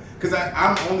 Yeah. Because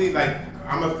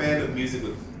I'm a fan of music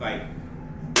with like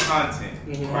content,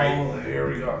 right? Oh, here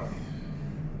we go.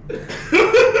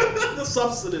 The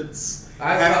substance.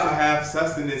 I have to have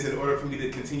sustenance in order for me to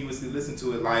continuously listen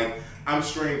to it. Like, I'm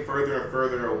straying further and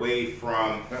further away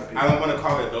from, I don't want to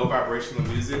call it low vibrational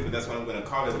music, but that's what I'm going to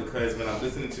call it, because when I'm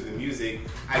listening to the music,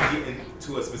 I get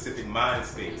into a specific mind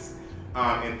space.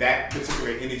 And that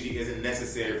particular energy isn't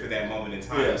necessary for that moment in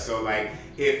time. Yeah. So like,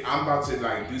 if I'm about to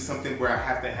like do something where I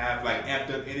have to have like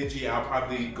amped up energy, I'll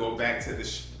probably go back to the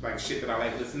shit that I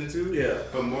like listening to. Yeah.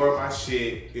 But more of my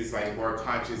shit is like more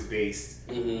conscious based,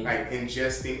 like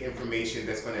ingesting information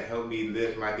that's going to help me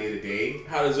live my day to day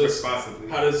responsibly.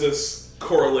 How does this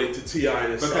correlate to T.I.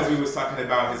 and his son? We was talking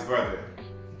about his brother.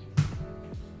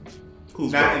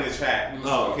 Who's not brother? In the chat.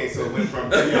 Okay, so it went from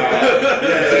T.I.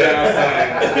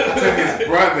 to his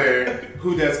brother,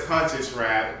 who does conscious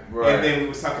rap, and then we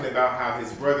was talking about how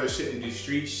his brother shouldn't do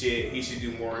street shit. He should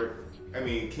do more. I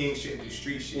mean, King shouldn't do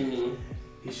street shit.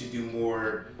 He should do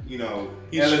more,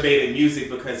 elevated music,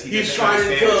 because he's trying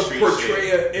to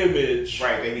portray an image,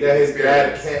 right? That his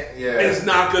dad can't. It's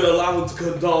not gonna allow him to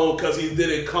condone because he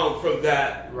didn't come from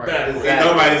that background. Exactly.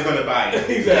 Nobody's gonna buy it.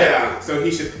 Exactly. Yeah. So he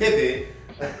should pivot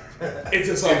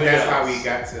into something. And that's how we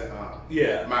got to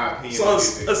my opinion. So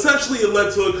essentially, it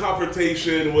led to a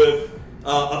confrontation with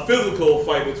a physical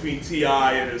fight between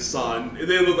T.I. and his son. It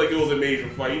didn't look like it was a major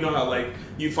fight. You know how like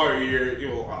you fight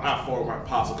I fought with my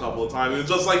pops a couple of times. It's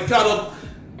just like kind of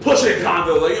pushing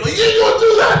content, like you gonna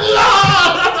do that?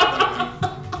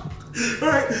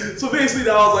 Right. So basically,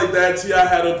 that was like that. T.I.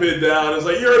 had him pinned down. It's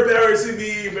like, you're embarrassing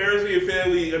me, embarrassing your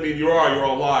family. I mean, you're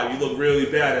on live. You look really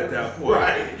bad at that point.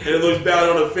 Right. And it looks bad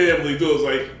on the family too. It's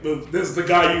like, this is the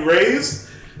guy you raised.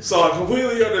 So I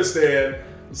completely understand.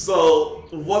 So,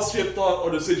 what's your thought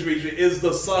on the situation? Is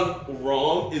the son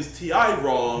wrong? Is T.I.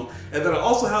 wrong? And then I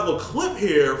also have a clip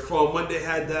here from when they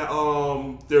had that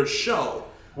their show.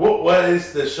 What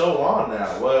is the show on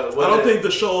now? What I don't think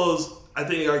the show is. I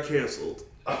think it got canceled.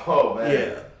 Oh man.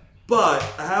 Yeah, but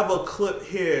I have a clip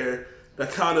here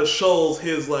that kind of shows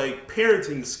his like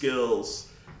parenting skills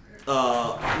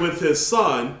with his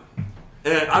son.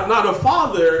 And I'm not a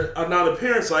father, I'm not a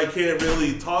parent, so I can't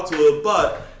really talk to it.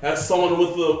 But as someone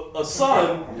with a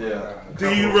son,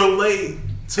 do you relate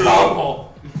to?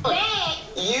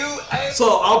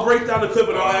 So I'll break down the clip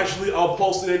and I'll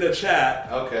post it in the chat.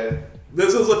 Okay.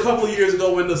 This is a couple of years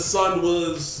ago when the son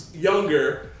was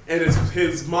younger, and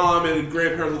his mom and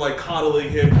grandparents were like coddling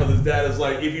him because his dad is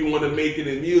like, if you want to make it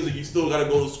in music, you still got to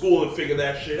go to school and figure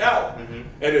that shit out. And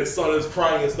his son is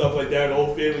crying and stuff like that. And the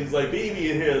whole family's like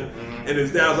babying him, and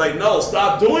his dad's like, no,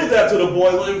 stop doing that to the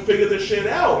boy. Let him figure this shit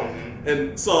out.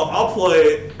 And so I'll play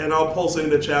it and I'll post it in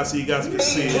the chat so you guys can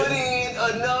see it. Put in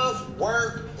enough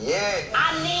work yet.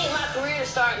 I need my career to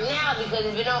start now, because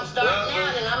if it don't start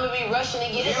now, then I'm gonna be rushing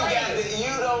to get it later.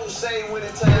 You don't say when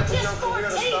it's time for your career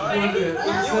to start.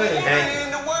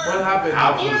 What happened?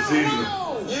 Out for the season.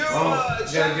 You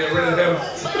gotta get rid of him.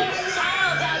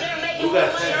 Who got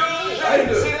that? I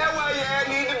do. See, that's why your ass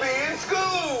need to be in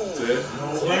school.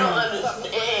 You don't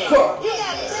understand. Fuck.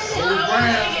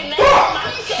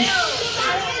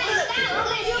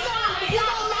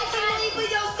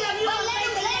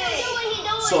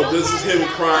 So this is him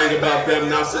crying about them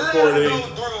not supporting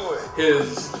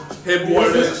him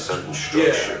wanting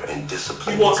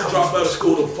he wants to drop out of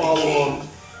school to follow on.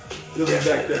 This is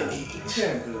back then.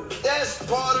 That's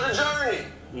part of the journey.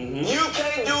 You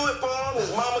can't do it for him,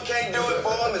 his mama can't do it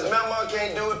for him, his mama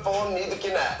can't do it for him, neither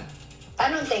can I. I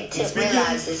don't think Tip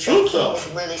realizes that King is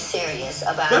really serious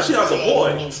about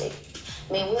creating music.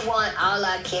 I mean, we want all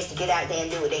our kids to get out there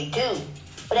and do what they do.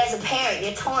 But as a parent,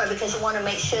 you're torn because you want to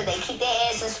make sure they keep their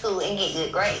ass in school and get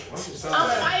good grades. I'm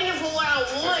fighting for what I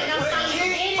want, and I'm trying to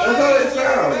get it. That's how it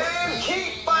sounds.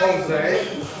 Keep fighting. Jose.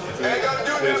 Ain't gonna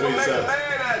do this to make a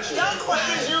man at you. What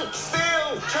is you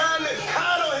still trying to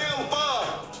coddle him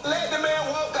for? Let the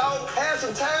man walk out, have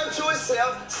some time to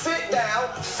himself, sit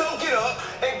down, soak it up,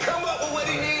 and come up with what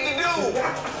he need to do.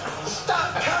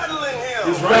 Stop coddling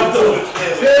him. He's right though.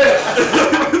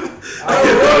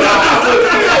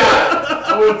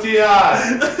 I'm with T.I.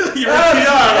 You're with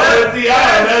T.I. I'm with T.I.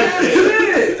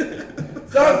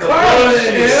 Stop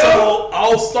calling him. So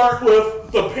I'll start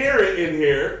with the parent in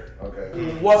here.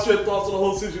 Okay. What's your thoughts on the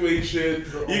whole situation?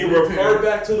 You can refer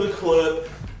back to the clip.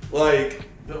 Like,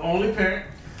 the only parent.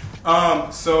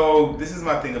 So this is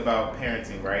my thing about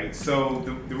parenting, right? So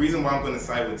the reason why I'm going to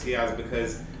side with T.I. is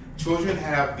because children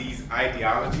have these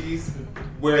ideologies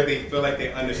where they feel like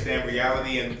they understand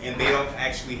reality and they don't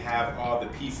actually have all the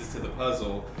pieces to the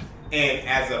puzzle. And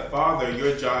as a father,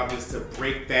 your job is to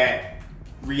break that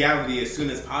reality as soon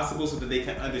as possible so that they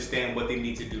can understand what they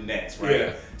need to do next, right?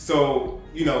 Yeah. So,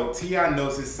 T.I.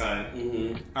 knows his son.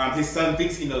 Mm-hmm. His son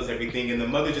thinks he knows everything, and the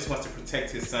mother just wants to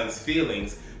protect his son's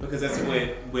feelings because that's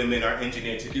what women are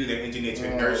engineered to do. They're engineered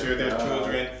to nurture their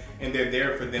children, and they're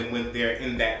there for them when they're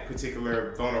in that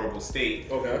particular vulnerable state.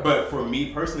 Okay. But for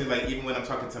me personally, like even when I'm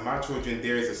talking to my children,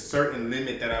 there is a certain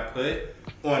limit that I put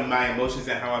on my emotions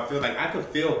and how I feel. Like I could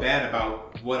feel bad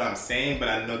about what I'm saying, but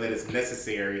I know that it's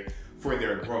necessary for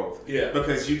their growth. Yeah.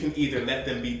 Because you can either let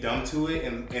them be dumb to it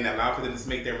and allow for them to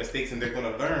make their mistakes and they're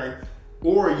going to learn,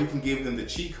 or you can give them the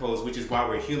cheat codes, which is why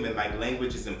we're human. Like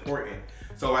language is important.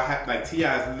 So I have, like,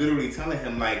 T.I. is literally telling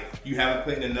him, like, you haven't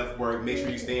put in enough work, make sure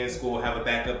you stay in school, have a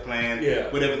backup plan,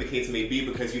 whatever the case may be,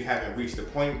 because you haven't reached the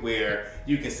point where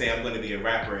you can say, I'm going to be a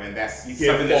rapper, and that's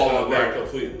something that's going to work.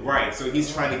 Completely. Right, so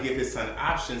he's trying to give his son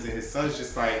options, and his son's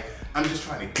just like, I'm just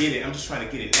trying to get it, I'm just trying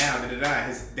to get it now,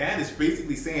 His dad is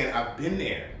basically saying, I've been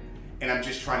there, and I'm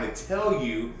just trying to tell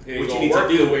you what you need to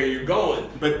do. Where you're going.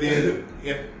 But then,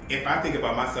 if I think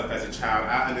about myself as a child,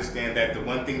 I understand that the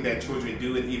one thing that children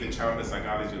do, and even childhood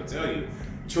psychology will tell you,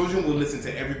 children will listen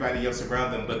to everybody else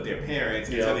around them but their parents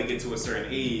until they get to a certain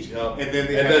age. And then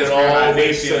they have this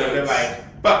realization where they're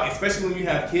like, fuck, especially when you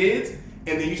have kids,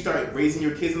 and then you start raising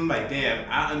your kids, and I'm like, damn,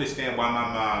 I understand why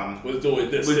my mom was doing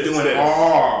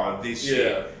all this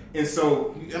shit. And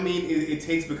so, I mean, it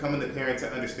takes becoming a parent to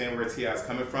understand where T.I. is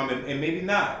coming from, and maybe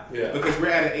not. Yeah. Because we're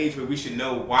at an age where we should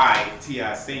know why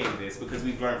T.I. is saying this, because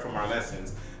we've learned from our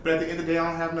lessons. But at the end of the day, I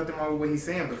don't have nothing wrong with what he's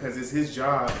saying, because it's his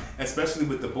job, especially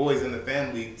with the boys in the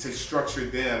family, to structure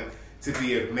them to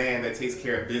be a man that takes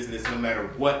care of business no matter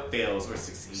what fails or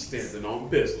succeeds. Standing on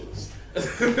business. I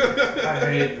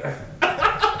hate that.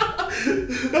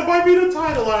 That might be the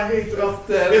title. I hate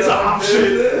that. It's an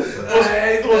option.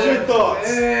 What's your thoughts?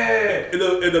 Hey. And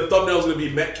the thumbnail's gonna be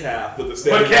Metcalf with the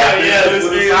stand.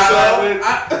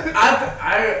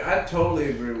 I totally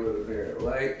agree with him here.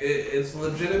 Like it's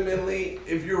legitimately,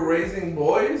 if you're raising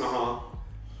boys,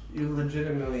 you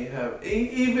legitimately have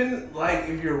even like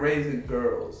if you're raising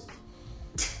girls,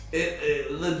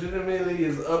 it legitimately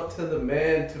is up to the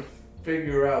man to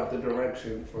figure out the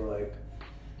direction for like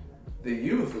the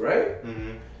youth, right?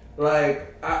 Mm-hmm.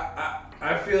 Like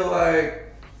I feel like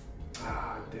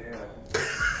damn.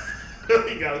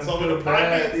 You got something to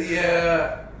buy.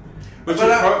 Yeah. But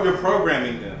you're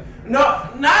programming them. No,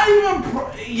 not even.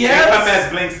 Yes. They come as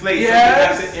blank slates.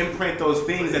 Yes. So you have to imprint those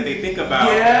things that they think about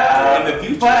in the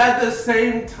future. But at the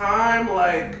same time,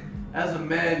 like as a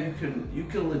man, you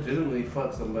can legitimately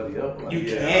fuck somebody up. Like, you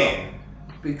can.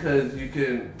 Because you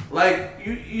can, like,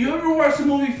 you ever watch the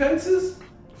movie Fences?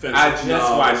 I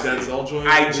just watched it.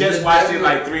 I just watched it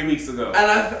like 3 weeks ago. And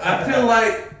I feel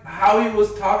like how he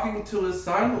was talking to his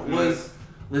son was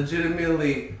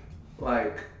legitimately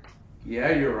like,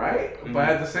 yeah, you're right. But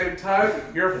at the same time,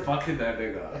 you're fucking that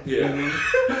nigga. Yeah.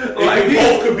 Like,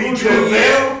 both could be true.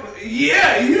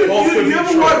 Yeah, you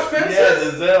ever watch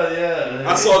Fences? Yeah.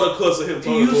 I saw the clips of him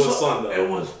talking to his son, though. It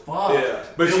was fucked. Yeah.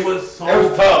 But it was so it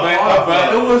was tough.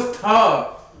 It was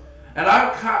tough. And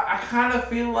I kind of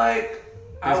feel like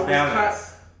I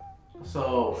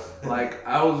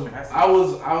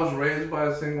was raised by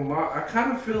a single mom. I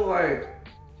kind of feel like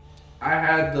I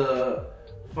had the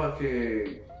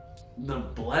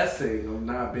blessing of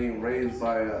not being raised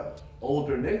by a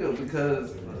older nigga,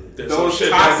 because those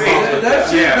shit that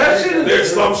shit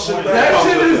is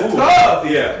tough.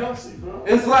 Yeah.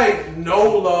 It's like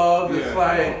no love. It's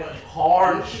like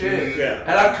hard shit. Yeah.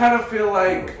 And I kind of feel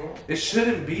like it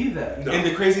shouldn't be that. No. And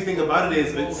the crazy thing about it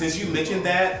is, but since you mentioned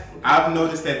that, I've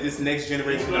noticed that this next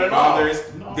generation of fathers,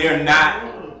 they're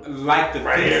not like the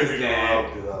Fences dad,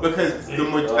 because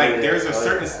there's a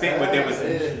certain extent where there was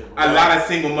a lot of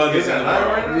single mothers in the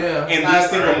world, and these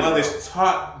single mothers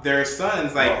taught their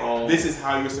sons like, this is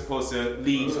how you're supposed to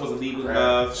lead. You're supposed to lead with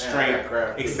love, strength,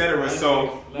 etc.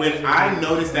 So when I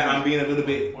notice that I'm being a little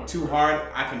bit too hard,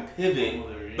 I can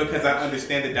pivot, because I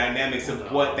understand the dynamics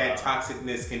of what that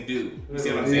toxicness can do. You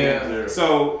see what I'm saying? Yeah.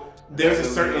 So there's a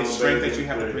certain strength that you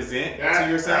have to present to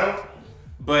yourself,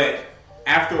 but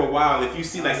after a while, if you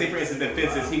see, like, say for instance in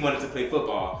Fences, he wanted to play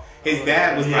football. His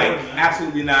dad was like,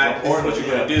 absolutely not, this is what you're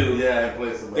going to do. Yeah, and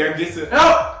play some. There gets a...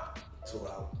 Help! Too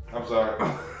loud. I'm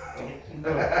sorry.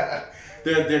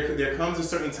 There comes a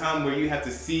certain time where you have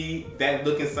to see that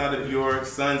look inside of your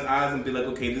son's eyes and be like,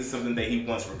 okay, this is something that he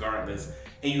wants regardless.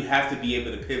 And you have to be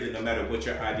able to pivot no matter what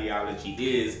your ideology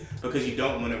is, because you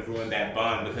don't want to ruin that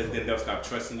bond, because then they'll stop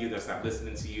trusting you, they'll stop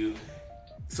listening to you.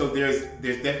 So there's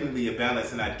definitely a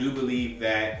balance, and I do believe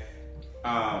that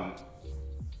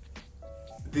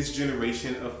this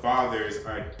generation of fathers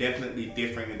are definitely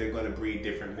different, and they're going to breed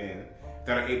different men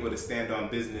that are able to stand on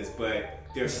business, but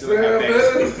they still have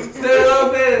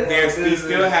that. They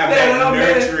still have that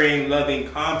nurturing, loving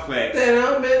complex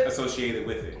associated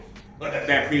with it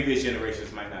that previous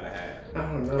generations might not have had. I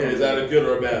don't know. Is that a good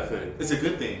or a bad thing? It's a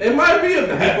good thing. It might be a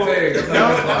bad thing.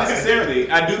 No, not necessarily.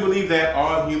 I do believe that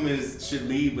all humans should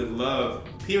lead with love.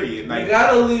 Period. Like, you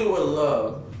gotta lead with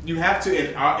love. You have to.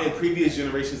 In previous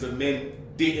generations of men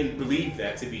didn't believe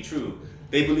that to be true.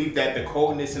 They believed that the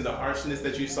coldness and the harshness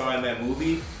that you saw in that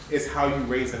movie is how you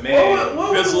raise a man.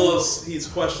 Fizzle he's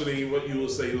questioning what you will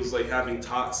say. He was like, having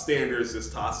standards is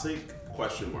toxic?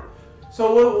 Question mark.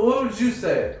 So what would you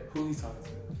say? Who he's talking to?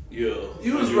 Yeah.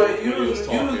 You was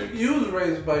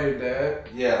raised by your dad.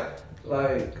 Yeah.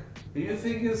 Like, do you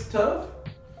think it's tough?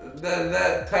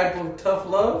 That type of tough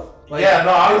love? Like, yeah,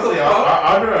 no, honestly,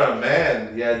 under a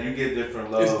man, yeah, you get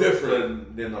different love. It's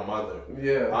different than a mother.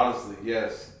 Yeah. Honestly,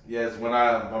 yes. When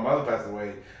my mother passed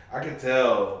away, I can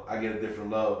tell I get a different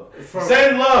love.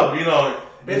 Same love,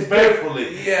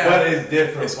 respectfully. Yeah. But it's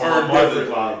different It's from a mother's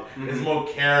love. Mm-hmm. It's more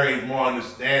caring, more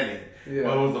understanding. Yeah.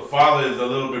 But with the father, it's a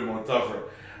little bit more tougher.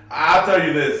 I'll tell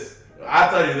you this.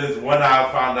 When I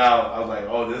found out, I was like,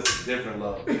 oh, this is different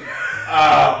love.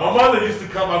 My mother used to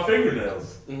cut my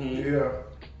fingernails. Mm-hmm. Yeah.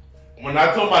 When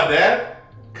I told my dad,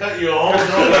 cut your own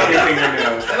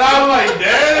fingernails. And I was like,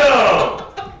 damn.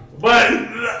 But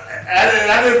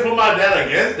I didn't put my dad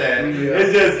against that. Yeah.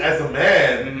 It's just, as a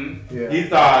man, he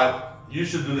thought, you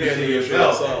should do this shit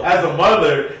yourself. As a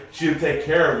mother, she would take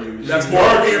care of you. That's more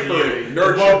pampering.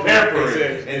 More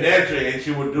pampering and nurturing, and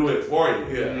she would do it for you.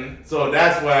 Yeah. Mm-hmm. So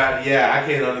that's why, I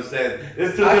can't understand.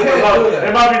 It's too different love.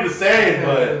 It might be the same,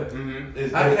 but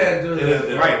I can't do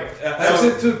that. Right. That's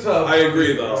it too tough. I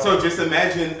agree, though. So just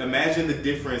imagine the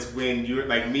difference when you're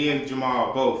like me and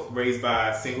Jamal, both raised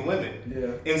by single women.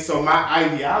 Yeah. And so my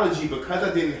ideology, because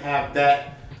I didn't have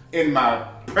that in my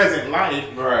present life,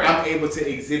 I'm able to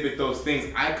exhibit those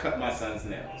things. I cut my son's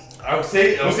nails. You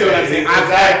see what I'm saying?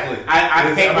 Exactly.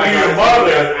 I paint my your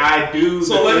mother. I do.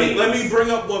 So let me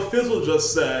bring up what Fizzle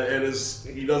just said, and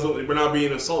he doesn't. We're not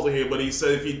being insulted here, but he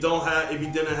said if you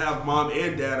didn't have mom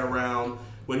and dad around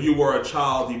when you were a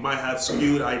child, you might have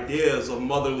skewed ideas of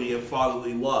motherly and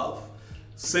fatherly love.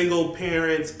 Single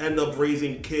parents end up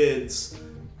raising kids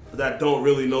that don't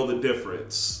really know the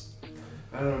difference.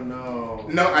 I don't know.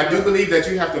 No, I do believe that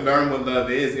you have to learn what love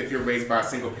is if you're raised by a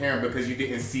single parent, because you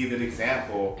didn't see that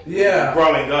example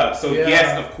growing up. So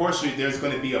yes, of course there's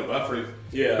going to be a buffer.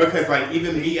 Yeah. Because like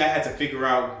even me, I had to figure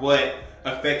out what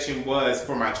affection was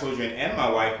for my children and my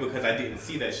wife because I didn't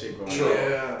see that shit growing up.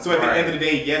 Yeah. So at the end of the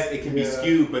day, yes, it can be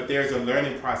skewed, but there's a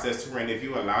learning process to it. And if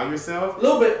you allow yourself, a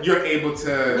little bit, you're able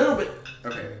to. A little bit.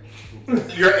 Okay.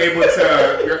 You're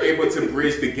able to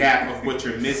bridge the gap of what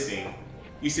you're missing.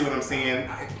 You see what I'm saying?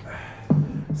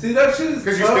 See, that shit is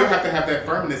because you still have to have that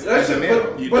firmness as a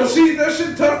male. But see, that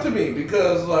shit tough to me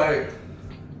because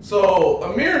so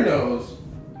Amir knows,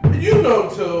 you know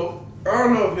too. I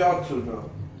don't know if y'all two know,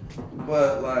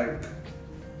 but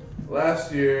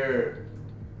last year,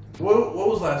 what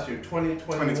was last year?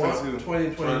 2021,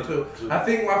 2022. I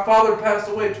think my father passed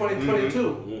away 2022.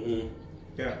 Mm-hmm.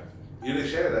 Yeah. You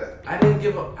didn't share that. I didn't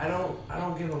give a. I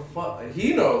don't give a fuck.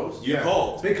 He knows. You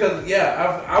called because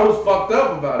I was fucked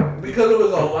up about it because there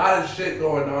was a lot of shit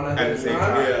going on at the same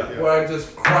time where I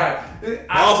just cried.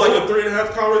 I was like a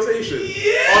 3.5 conversation.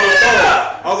 Yeah. On the phone.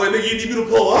 I was like, nigga, you need me to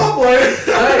pull up,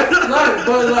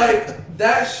 but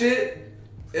that shit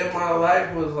in my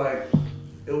life was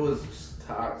it was just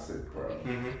toxic, bro.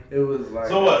 Mm-hmm. It was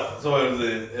so what? So it was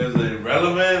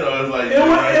irrelevant, or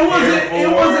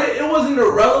it wasn't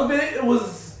irrelevant. It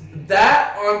was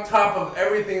that on top of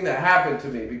everything that happened to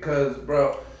me because,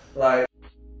 bro,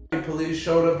 police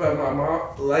showed up at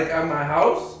at my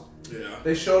house. Yeah.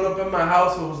 They showed up at my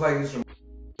house and was like, "It's your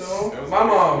my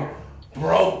mom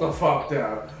broke the fuck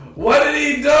down." What did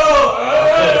he do?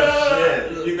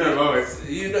 Shit. You know Lois.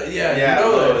 You know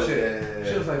that shit.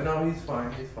 Yeah. She was like, "No, he's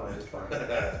fine.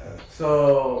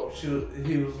 So she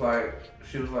was like,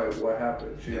 "What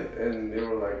happened?" And they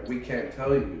were like, "We can't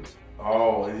tell you."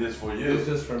 Oh, it's just for you. It's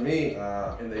just for me.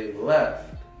 And they left.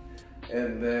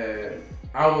 And then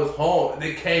I was home.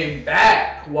 They came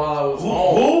back while I was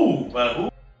home.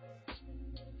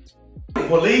 Who?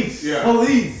 Police. Yeah.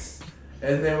 Police.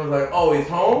 And they were like, oh, he's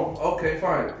home? Okay,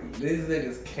 fine. These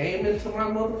niggas came into my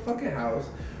motherfucking house,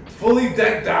 fully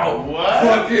decked out. What?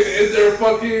 Fucking in their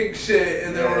fucking shit.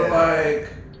 And they were like,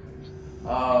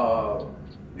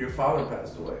 your father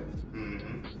passed away.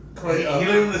 He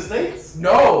lived in the States?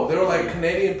 No, they were like,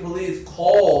 Canadian police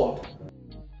called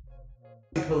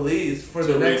police for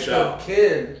the next of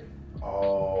kin.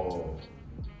 Oh.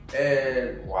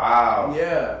 And wow.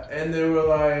 Yeah, and they were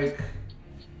like,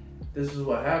 this is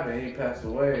what happened. He passed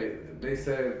away. They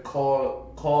said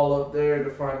call up there to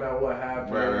find out what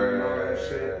happened and all that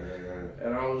shit.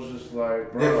 And I was just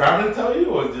like, bro. Did family tell you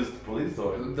or just the police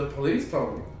told you? The police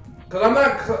told me. Cause I'm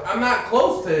not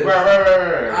close to him.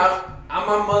 Right. I'm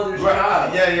my mother's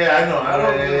child. Yeah, I know.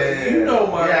 You know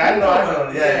my. Yeah, I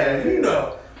know. Yeah, you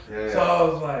know. Yeah. So I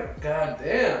was like, God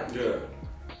damn. Yeah.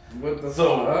 What the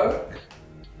fuck?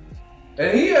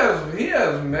 And he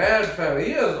has mad family.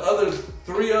 He has 4 other.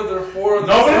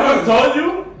 Nobody ever told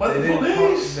you? But they the didn't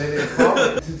police. They didn't call me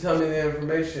to tell me the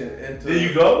information. And Did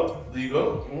you go?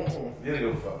 Mm-mm. You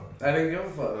didn't give a fuck. I didn't give a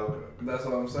fuck. Okay. That's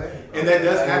what I'm saying. And that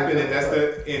does happen, and that's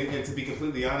and to be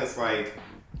completely honest, like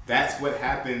that's what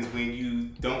happens when you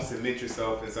don't submit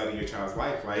yourself inside of your child's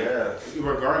life. Like,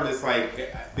 regardless, like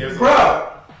there's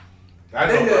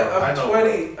I'm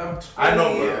 20. I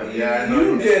know, bro. Yeah, I know.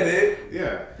 You did it.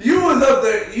 Yeah. You was up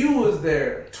there. You was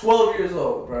there. 12 years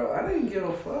old, bro. I didn't give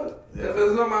a fuck. Yeah. If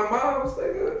it's not my mom's,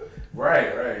 nigga.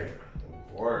 Right.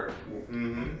 Word.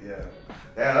 Mm-hmm. Yeah.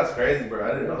 Damn, that's crazy, bro.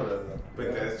 I didn't know that.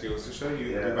 But that's just to show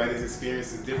you, everybody's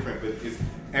experience is different. But it's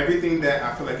everything that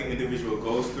I feel like an individual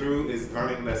goes through is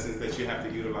learning lessons that you have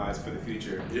to utilize for the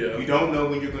future. Yeah. You don't know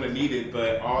when you're going to need it,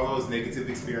 but all those negative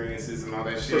experiences and all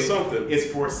that shit,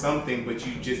 it's for something, but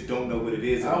you just don't know what it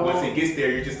is. And once it gets there,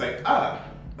 you're just like, I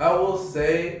will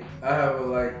say I have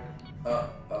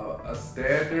a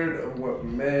standard of what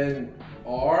men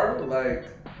are. Like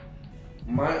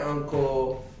my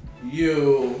uncle.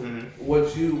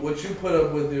 What you put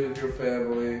up with your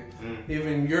family,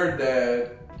 even your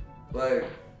dad, like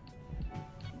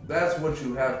that's what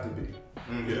you have to be.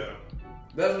 Yeah,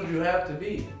 that's what you have to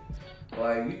be.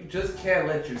 Like you just can't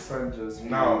let your son just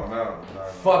no.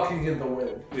 fucking in the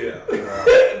wind. Yeah,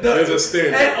 there's a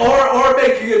standard, or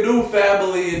making a new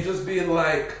family and just being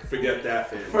like, forget that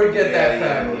family,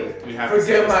 family,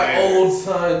 forget my old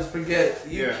sons, forget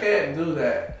you can't do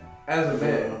that. As a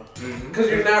man, because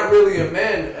you're not really a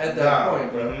man at that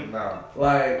point, bro. No.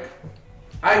 Like,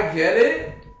 I get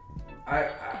it.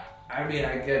 I mean,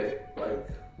 I get it. Like,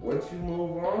 once you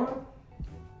move on,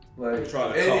 like,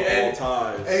 try to cut all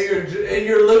ties, and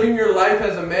you're living your life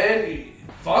as a man.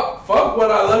 Fuck what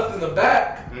I left in the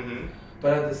back.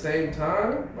 But at the same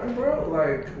time, my bro,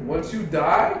 like, once you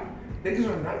die, niggas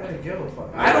are not gonna give a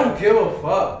fuck. I don't give a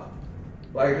fuck.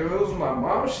 Like, if it was my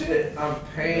mom's shit, I'm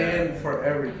paying for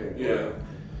everything. Yeah.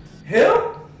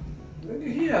 Him?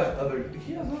 Nigga, he has other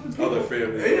people. Other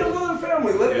family. He has other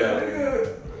family. Let that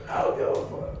nigga, I don't give a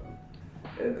fuck.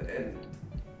 And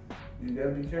you gotta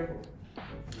be careful.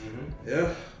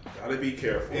 Yeah. Gotta be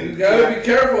careful. And you gotta be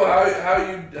careful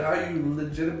how you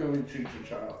legitimately treat your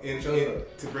child. And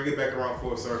to bring it back around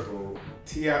full circle,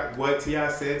 what T.I.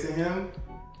 said to him,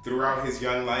 throughout his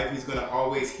young life, he's gonna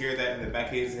always hear that in the back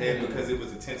of his head because it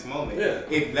was a tense moment. Yeah.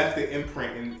 It left an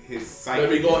imprint in his psyche.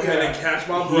 Let me go ahead and catch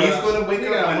my breath. He's gonna wake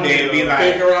up one day and be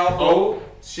like, figure out, oh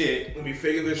shit. Let me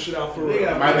figure this shit out for real.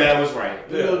 My dad was right.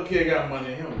 The little kid got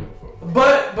money in him.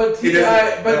 But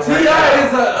T.I.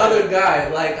 is the other guy.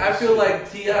 Like, I feel like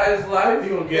T.I.'s life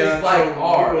is like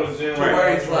ours.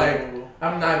 Where he's like,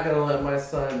 I'm not gonna let my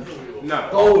son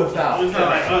go without.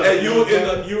 And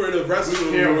you were in the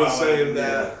restroom. You were saying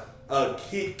that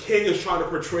King is trying to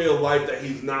portray a life that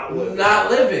he's not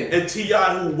living. And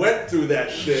T.I., who went through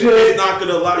that shit, is not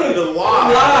gonna allow you to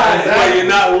lie. While you're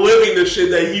not living the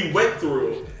shit that he went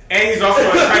through. And he's also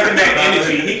attracting that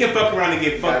energy. He can fuck around and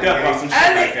get fucked up off some shit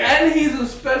like that. And he's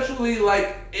especially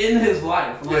like in his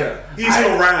life. Like, he's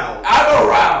around. I'm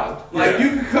around. Like you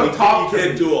can come talk to me. He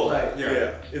can't do all that.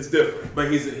 Yeah, it's different. But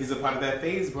he's a part of that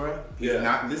phase, bro. He's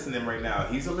not listening right now.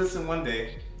 He's a listen one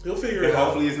day. He'll figure it out.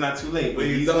 Hopefully it's not too late. But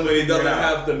he doesn't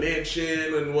have the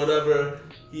mansion and whatever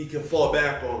he can fall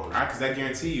back on. Because I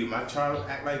guarantee you, my child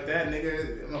act like that,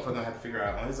 nigga, I'm gonna have to figure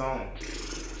out on his own.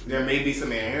 There may be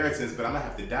some inheritance, but I'm gonna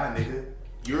have to die, nigga.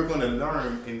 You're gonna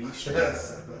learn in these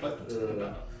streets.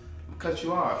 Cut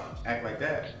you off. Act like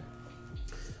that.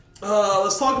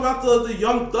 Let's talk about the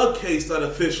Young Thug case that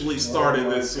officially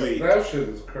started this week. That shit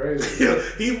is crazy.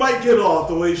 He might get off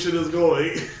the way shit is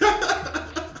going.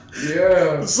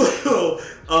 Yeah. So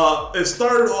it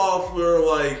started off where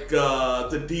like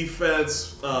the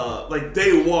defense, like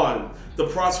day one,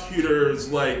 the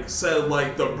prosecutors like said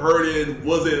like the burden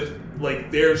wasn't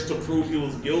like theirs to prove he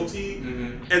was guilty,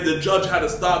 and the judge had to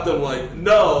stop them. Like,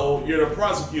 no, you're the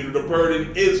prosecutor. The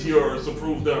burden is yours to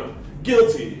prove them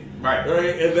guilty. Right.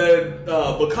 And then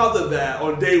because of that,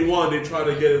 on day one they try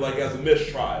to get it like as a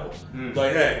mistrial.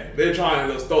 Like, hey, they're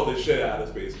trying to throw this shit at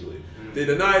us basically. They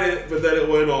denied it, but then it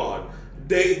went on.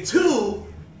 Day two,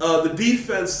 the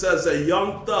defense says that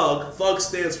Young Thug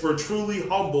stands for truly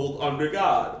humbled under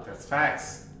God. That's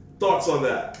facts. Thoughts on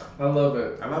that? I love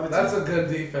it. I love it. That's too. a good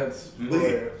defense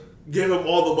lawyer. Give him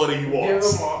all the money he Give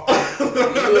wants. him all. You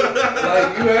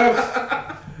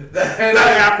have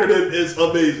that acronym is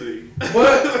amazing.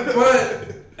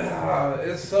 But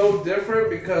it's so different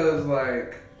because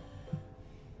like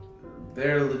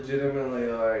they're legitimately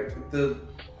like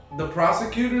the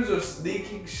prosecutors are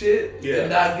sneaking shit and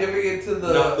not giving it to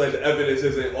the. Not like the evidence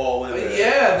isn't all in there.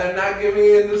 Yeah, they're not giving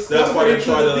it the That's why they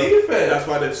try to the defense. That's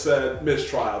why they said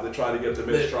mistrial. They try to get the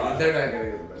mistrial. They're not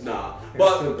getting the mistrial. Nah,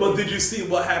 but did you see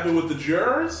what happened with the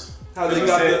jurors? How they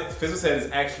Fizzle said it's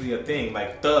actually a thing.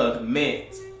 Like Thug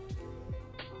meant.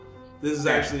 This is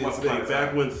actually a thing.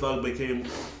 Back when Thug became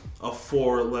a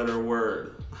 4-letter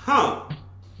word. Huh.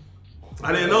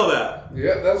 I didn't know that.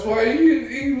 Yeah, that's why he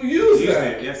used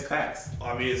that. It. Yes, facts.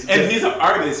 I mean, he's an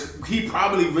artist. He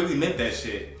probably really meant that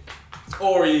shit.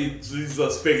 Or he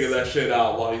just figured that shit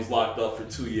out while he's locked up for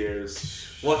 2 years.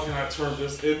 What can I turn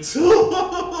this into?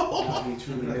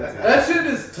 That shit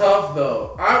is tough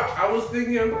though. I was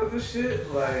thinking about this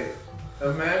shit. Like,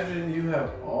 imagine you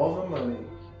have all the money,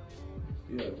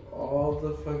 you have all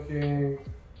the fucking.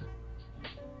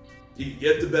 You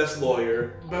get the best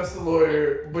lawyer,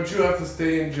 but you have to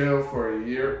stay in jail for a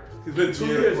year. It's been 2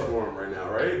 years for him right now,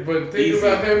 right? But think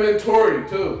about him and Tory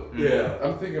too. Yeah,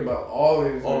 I'm thinking about all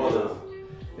these. All of them.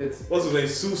 What's his name?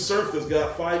 Sue Surf has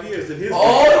got 5 years. And his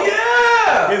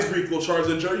his RICO charge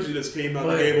in Jersey just came out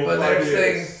and gave him 5 years. But they're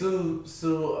saying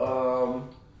Sue,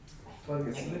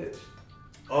 fucking snitch.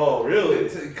 Oh, really?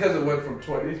 Because it went from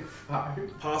 20 to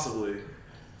 5. Possibly.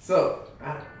 So,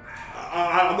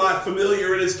 I'm not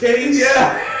familiar in his case.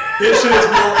 Yeah. His shit is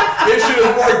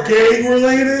more gang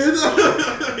related.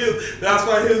 That's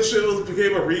why his shit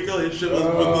became a RICO. His shit was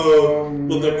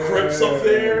with the Crips up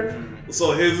there.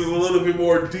 So his is a little bit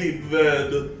more deep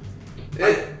than.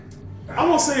 I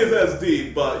won't say it's as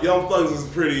deep, but Young Thug's is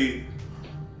pretty.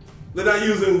 They're not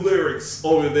using lyrics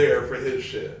over there for his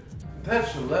shit.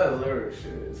 That lyric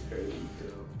shit is crazy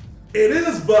too. It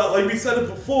is, but like we said it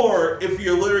before, if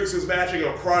your lyrics is matching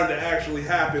a crime that actually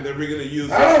happened, then we're gonna use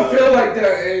it. I don't feel like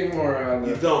that anymore.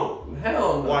 You don't?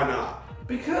 Hell no. Why not?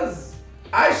 Because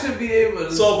I should be able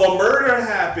to. So if a murder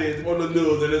happened on the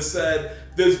news and it said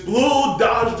this blue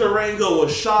Dodge Durango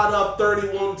was shot up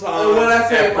 31 times, and when I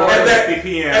say and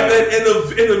then in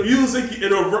the music,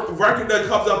 in a record that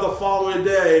comes out the following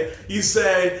day, you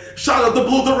say shot up the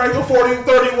blue Durango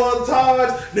 31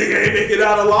 times, nigga ain't make it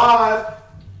out alive.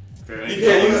 You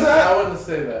can't use that. I wouldn't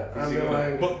say that. I mean,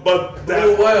 like, but that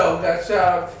Blue Whale got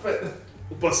shot up.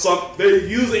 But they're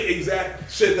using exact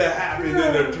shit that happened in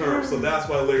their terms, so that's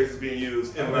why lyrics is being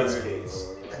used in this case.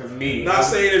 Not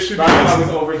saying it should be used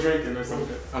over drinking or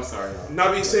something. I'm sorry.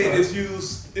 Not me saying it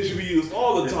should be used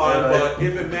all the time, but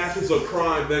if it matches a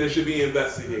crime, then it should be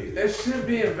investigated. It should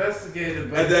be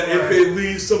investigated. But and then if it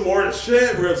leads to more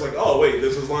shit, where it's like, oh wait,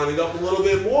 this is lining up a little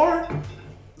bit more.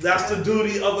 That's the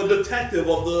duty of a detective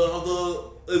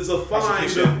is to find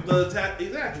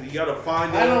exactly. You gotta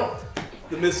find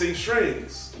the missing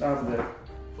strings.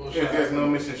 If there's no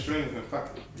missing strings, then fuck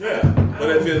it. Yeah, but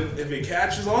if it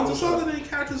catches on to something, then it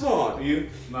catches on. I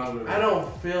don't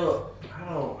fucking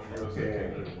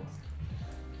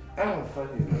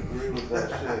agree with that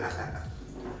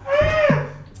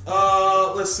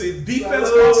shit. Let's see. Defense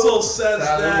also says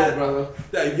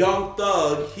that Young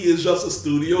Thug, he is just a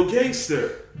studio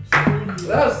gangster.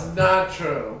 That's not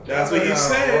true. That's what he's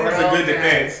saying. That's a good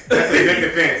defense. That's a good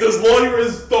defense. This lawyer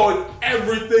is throwing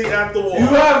everything at the wall. You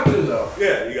have to though.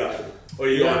 Yeah, you got it. Or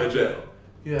you're going to jail.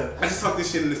 Yeah. I just talk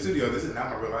this shit in the studio. This is not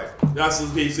my real life. That's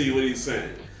basically what he's saying.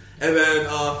 And then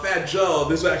Fat Joe,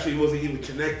 this actually wasn't even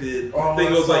connected. I think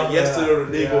it was like yesterday or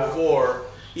the day before.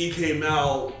 He came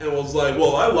out and was like,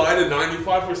 well, I lied in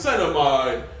 95% of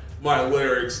my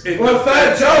lyrics. Well,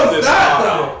 Fat Joe's not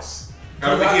though. I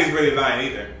don't think he's really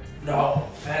lying either. No,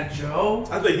 Fat Joe?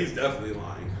 I think he's definitely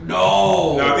lying.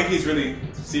 No, I think he's really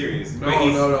serious. No.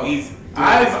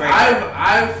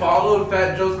 I've followed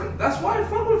Fat Joe's. That's why I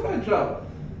followed Fat Joe.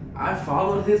 I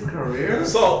followed his career.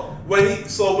 So when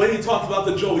he talked about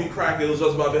the Joey crack, it was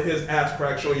just about his ass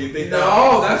crack. Showing you think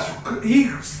he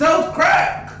sells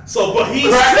crack. So, but he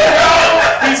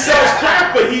sells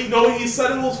crack, but he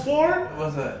said it was for?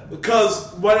 What's that?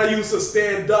 Because when I used to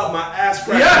stand up, my ass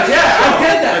crack. Yeah, I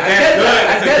get that.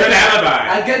 That's a good alibi.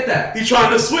 I get that. He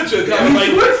trying to switch it. He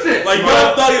switched it. Like,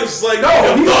 Young Thug is like,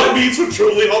 Young Thug meets with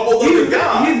truly humble loving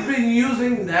God. He's been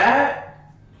using that.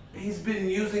 He's been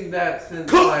using that since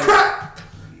Cook like, crack.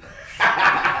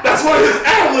 That's one of his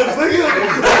ad-libs, nigga.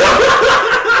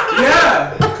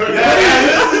 Yeah.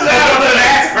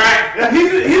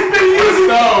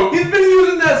 He's been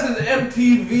using that since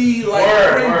MTV, like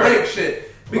spring break shit.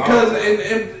 Because in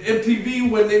MTV,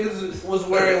 when niggas was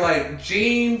wearing like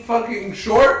jean fucking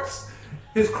shorts,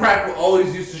 his crack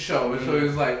always used to show. And so he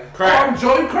was like, crack. I'm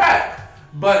Joey Crack.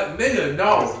 But nigga,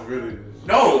 no,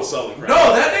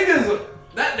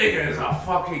 that nigga is a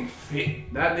fucking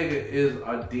fit. That nigga is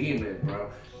a demon, bro.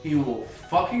 He will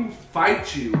fucking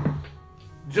fight you.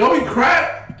 Joey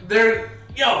Crack,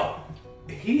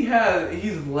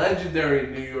 he's legendary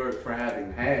in New York for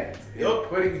having hands. Yep.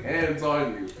 Putting hands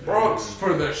on you. Bronx.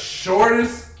 For the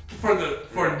shortest, for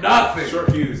nothing.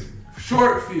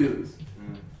 Short fuse.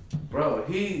 Bro,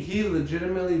 he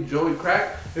legitimately Joey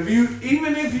Crack. If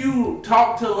you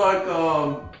talk to like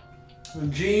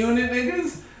G-Unit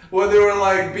niggas where they were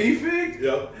like beefing,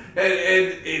 yep.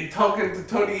 and talking to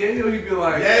Tony Yayo, he'd be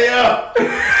like, yeah.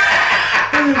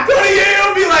 Tony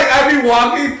Yayo be like, I be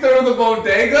walking through the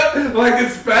bodega like in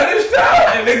Spanish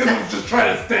Town, and niggas was just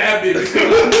trying to stab me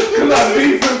because I'm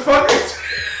beefing fucking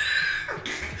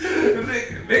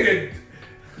nigga.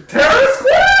 Terror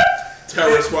Squad?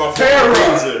 Terror Squad.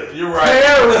 Terror. You're right.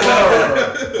 Terror.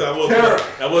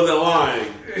 I wasn't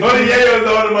lying. Tony Yayo is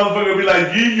the other motherfucker be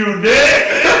like, you dick.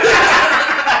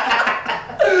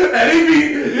 And he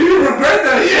regret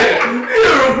that shit. He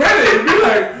regret it. He'd be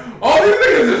like, all these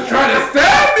niggas is trying to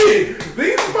stab me.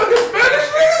 These fucking Spanish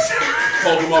niggas.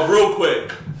 Hold him up real quick.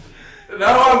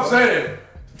 That's what I'm saying.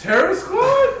 Terror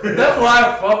Squad? That's why I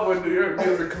fuck with New York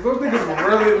music, because those niggas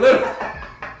really live.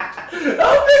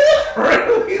 Those niggas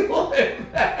really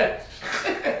live that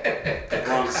shit.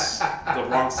 The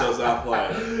Bronx does not play.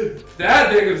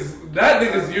 That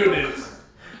nigga's units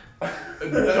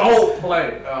don't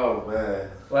play. Oh man.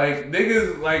 Like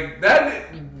niggas, like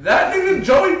that nigga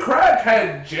Joey Crack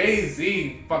had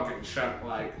Jay-Z fucking shot.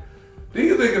 Like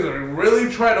these niggas are really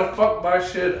trying to fuck my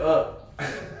shit up.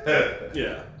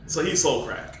 Yeah, so he sold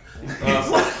crack.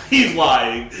 He's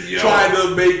lying, trying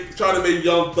to make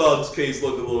Young Thug's case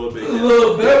look a little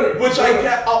better. Which I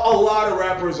get. A lot of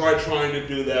rappers are trying to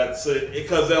do that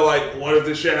because they're like, "What if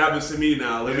this shit happens to me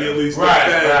now? Let me at least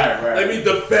defend. Let me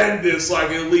defend this, so I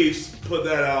can at least put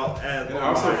that out." And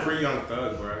also free Young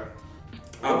Thug, bro.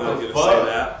 I'm not gonna say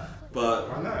that, but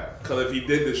why not? Because if he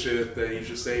did this shit, then he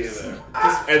should stay in there,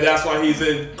 and that's why he's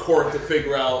in court to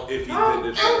figure out if he did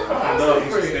this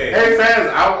shit. Hey fans,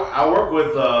 I work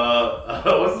with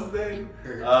what's his name?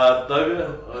 Thugger?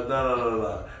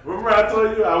 No. Remember I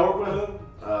told you I work with him?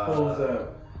 What was that?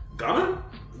 Gunna?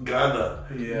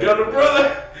 Yeah. Gunna brother.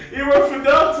 He worked for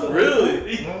Delta.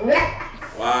 Really?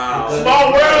 Wow.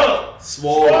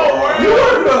 Small world. You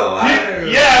work with a lot.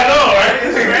 Yeah, I know, right?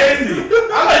 It's crazy.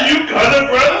 I'm like, you Gunna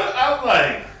brother? I'm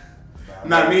like,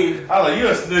 not me. I'm like, you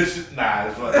a snitch? Nah,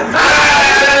 it's funny. I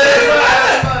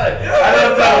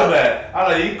don't tell him that. I'm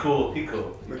like, he cool.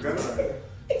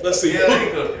 Let's see. Yeah, he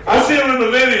cool. I see him in the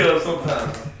video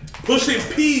sometimes. Pushing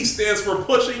P stands for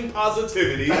pushing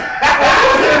positivity.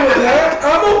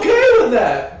 I'm okay with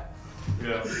that.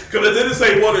 Yeah. Because it didn't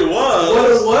say what it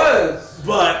was.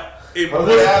 But it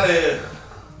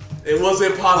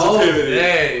wasn't positivity.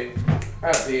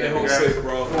 They won't say,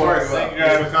 bro. Thanks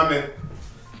for coming.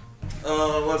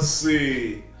 Let's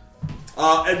see.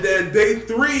 And then day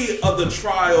 3 of the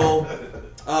trial,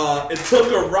 it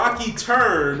took a rocky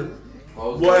turn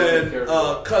when,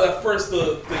 because at first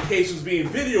the case was being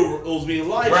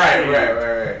live streamed.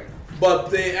 Right. But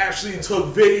they actually took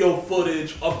video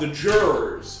footage of the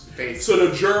jurors. So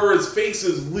the jurors'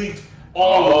 faces leaked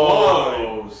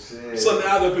online. Shit. So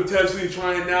now they're potentially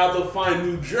trying now to find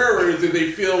new jurors and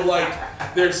they feel like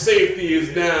their safety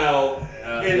is now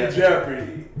in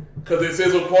jeopardy. Because it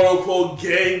says a quote-unquote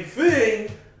gang thing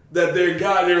that their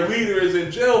leader is in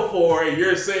jail for, and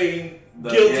you're saying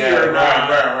guilty or not.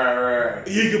 Right.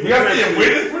 You could have to get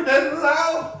witness protection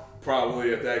now?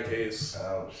 Probably at that case.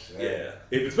 Oh, shit.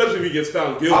 Yeah. Especially if he gets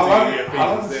found guilty.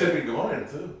 How long does it be going,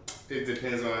 too? It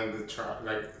depends on the trial.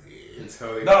 Like,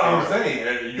 until they... No, I'm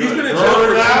saying, he's been in jail for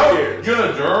 2 years. You're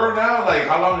a juror now? Like,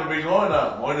 how long have you been going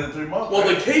now? More than 3 months? Well,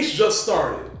 the case just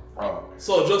started. Oh.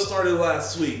 So it just started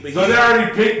last week. But so they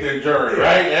already picked the jury,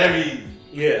 right? Every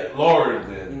lawyer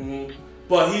then. Mm-hmm.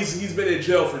 But he's been in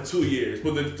jail for 2 years.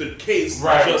 But the case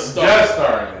just started.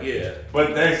 started. Yeah.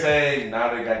 But they're saying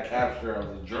now they got capture of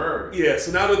the jury. Yeah,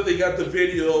 so now that they got the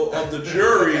video of the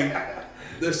jury,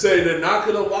 they're saying they're not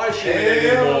going to live stream it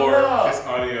anymore. It's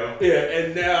audio. Yeah,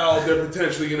 and now they're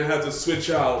potentially going to have to switch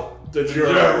out the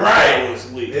jury. Right.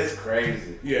 Leaked. It's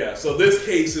crazy. Yeah, so this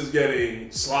case is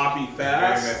getting sloppy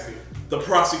fast. The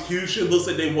prosecution looks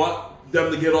like they want them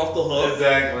to get off the hook.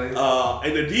 Exactly.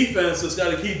 And the defense has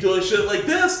got to keep doing shit like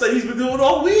this that he's been doing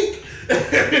all week.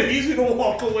 And he's going to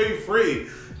walk away free.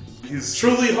 He's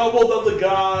truly humbled under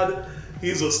God.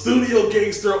 He's a studio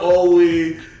gangster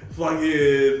only.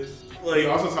 Fucking, like... He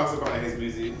also talks about in his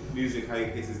music how he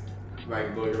pays his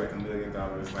lawyer like $1 million.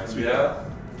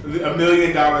 $1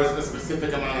 million a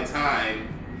specific amount of time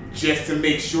just to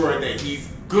make sure that he's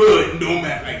good, no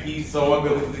matter, like he's so what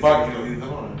the fuck is he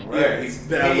doing? Right. Yeah, he's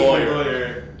bad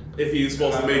lawyer. If he's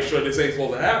supposed to make sure this ain't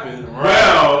supposed to happen.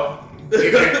 Well,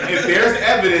 if there's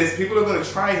evidence, people are going to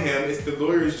try him. It's the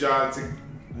lawyer's job to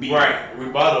beat it.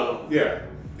 Rebuttal. Yeah.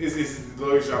 It's the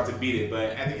lawyer's job to beat it. But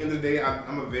at the end of the day,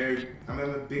 I'm a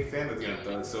big fan of Young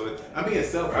Thug. So I'm being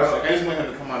selfish. Like, I just want him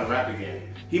to come out and rap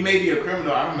again. He may be a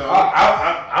criminal. I don't know.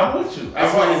 I'm with you.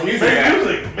 That's why his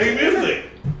music. Make music.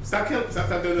 Stop doing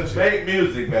that shit. Make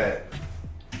music back.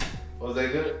 Was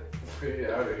that good?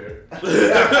 Get out of here.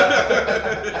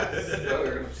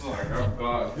 It's like, I'm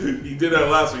gone. He did that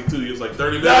last week too. He was like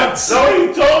 30 minutes. So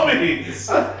you told me. He was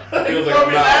told me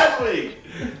nah. last week.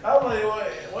 I'm like,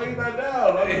 why you not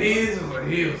down? And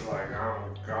he was like,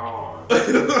 I'm gone.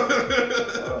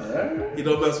 You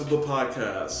don't mess with the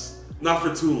podcast. Not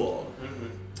for too long.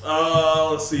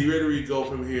 Let's see. Where do we go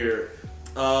from here?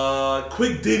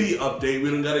 Quick Diddy update. We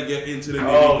don't gotta get into the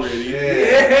nitty gritty.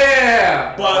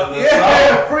 Yeah! But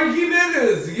freaky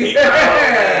niggas!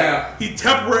 Yeah! He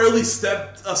temporarily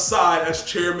stepped aside as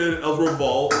chairman of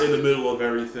Revolt in the middle of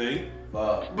everything.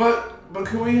 But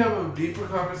can we have a deeper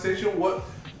conversation?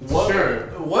 Sure.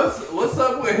 What's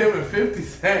up with him and 50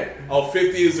 Cent? Oh,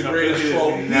 50 is the greatest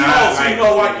troll. You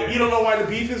don't know why the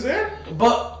beef is there?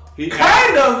 But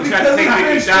kind of, because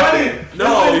it's been 20.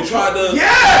 No, he tried to.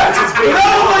 Yeah!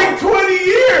 That was like 20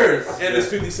 years! And it's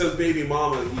 50 Cent's baby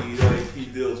mama he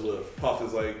deals with. Puff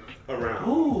is like around.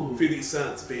 Ooh. 50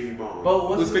 Cent's baby mama. But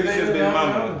what's 50 Cent's baby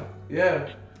mama? Yeah.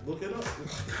 Look it up.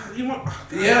 God, you want?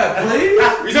 Yeah, please.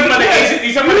 You talking about the Asian?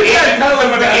 You talking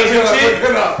about the Asian chick? Look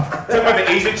it up. Talking about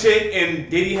the Asian chick and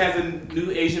Diddy has a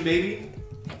new Asian baby?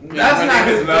 That's not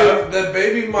his love. The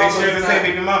baby mama. They share the same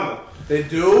baby mama. They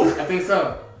do? I think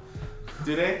so.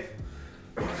 Do they?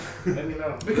 Let me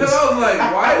know. Because I was like,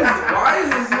 why is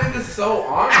this nigga so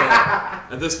on that?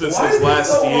 And this been since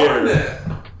last year.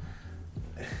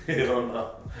 I don't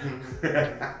know.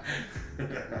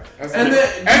 And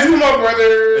then Eskimo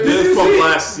brother. And this from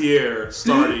last year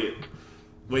started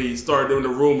when he started doing the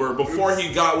rumor before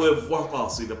he got with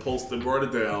see the post and brought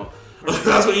it down.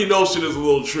 That's when you know shit is a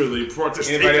little true.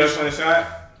 Anybody else want a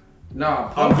shot?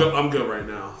 Nah, I'm good right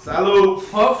now. Salud.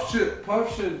 Puff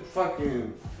should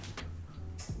fucking.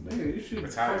 Nigga, you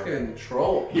should fucking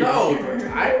troll.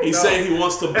 He's saying he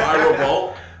wants to buy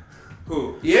Revolt.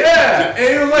 Who? Yeah, and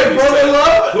he was like, Brother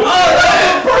Love. Oh,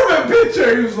 that was a perfect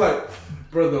picture. He was like,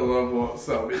 Brother Love won't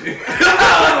sell me. I was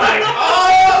like,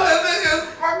 oh, that nigga's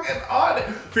fucking on it.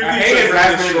 50 I hate his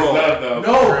last name is Love though.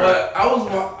 No, but I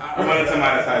wanted to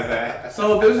monetize that.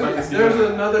 So there's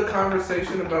another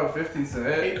conversation about 50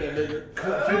 Cent.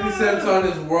 50 Cent's on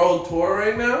his world tour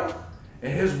right now,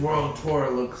 and his world tour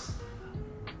looks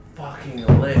fucking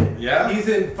lit. Yeah, he's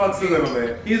in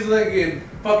fucking. He's like in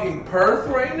fucking Perth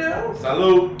right now.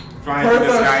 Salud. Perth,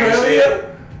 Australia.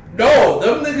 No,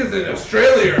 them niggas in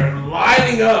Australia are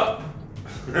lining up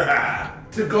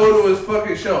to go to his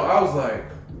fucking show. I was like,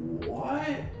 what?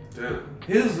 Damn.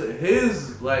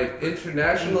 His like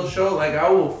international show, like I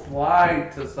will fly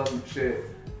to some shit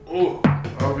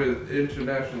of his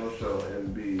international show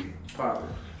and be popping.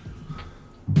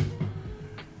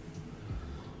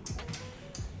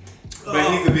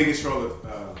 But he's the biggest troll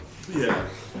of. Yeah.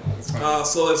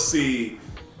 So let's see.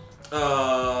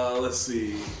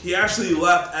 He actually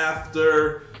left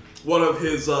after one of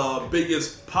his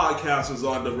biggest podcasters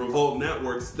on the Revolt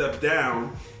Network stepped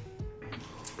down,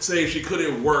 saying she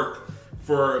couldn't work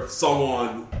for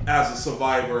someone as a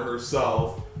survivor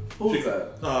herself. Who's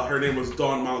that? Her name was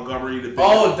Dawn Montgomery.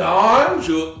 Dawn?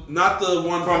 Not the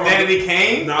one from Danity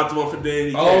Kane? Not the one from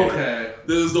Danity Kane. Okay.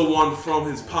 This is the one from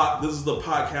his This is the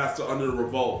podcaster under the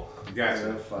Revolt.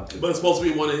 Gotcha. But it's supposed to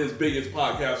be one of his biggest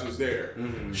podcasters there.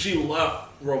 Mm-hmm. She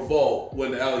left Revolt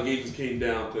when the allegations came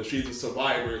down because she's a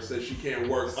survivor and says she can't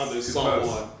work under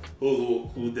someone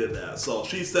who did that. So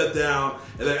she stepped down,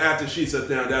 and then after she stepped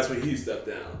down, that's when he stepped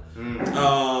down.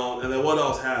 And then what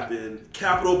else happened?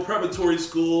 Capital Preparatory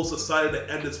Schools decided to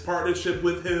end its partnership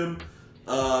with him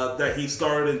that he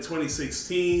started in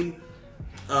 2016.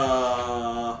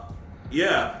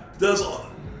 Does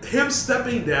him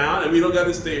stepping down, and we don't got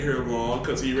to stay here long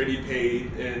because he already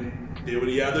paid and did what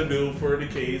he had to do for the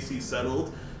case. He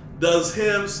settled. Does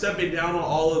him stepping down on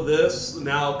all of this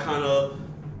now kind of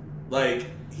like,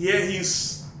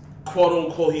 he's quote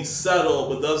unquote he's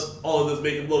settled, but does all of this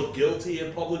make him look guilty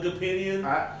in public opinion?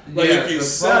 If you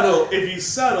settle,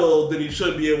 then you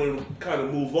should be able to kind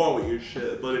of move on with your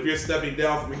shit. But if you're stepping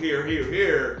down from here,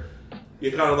 you're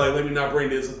kind of like, let me not bring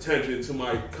this attention to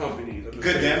my company.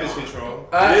 Good damage control.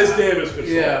 It is damage control.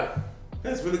 Yeah.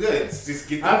 That's really good. It's just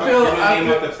get the name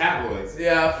out the tabloids.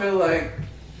 Yeah, I feel like...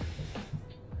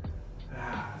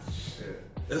 shit.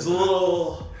 It's a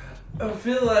little... I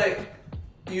feel like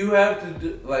you have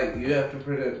to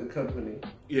protect the company.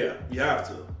 Yeah, you have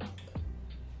to.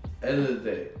 End of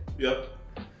the day. Yep.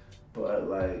 But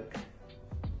like,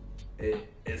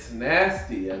 it's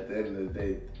nasty at the end of the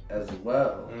day as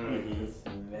well. It's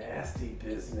nasty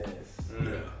business.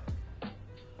 Yeah.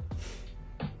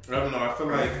 I don't know. I feel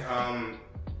like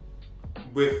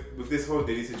with this whole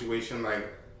Diddy situation, like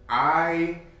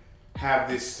I have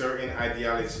this certain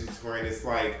ideology where it's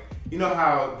like, you know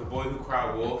how the boy who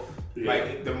cried wolf,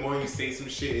 like the more you say some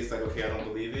shit, it's like, okay, I don't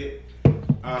believe it.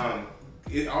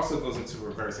 It also goes into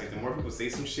reverse. Like the more people say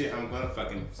some shit, I'm gonna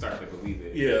fucking start to believe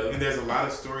it. Yeah. And there's a lot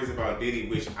of stories about Diddy,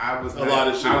 which I wasn't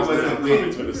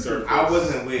coming to the surface. I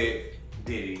wasn't with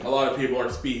Diddy. A lot of people are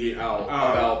speaking out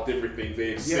about different things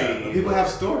they've seen. People have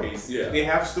stories. Yeah. They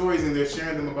have stories and they're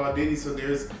sharing them about Diddy. So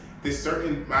there's this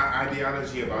certain, my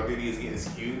ideology about Diddy is getting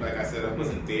skewed. Like I said, I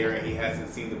wasn't there and he hasn't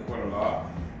seen the court of law.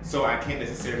 So I can't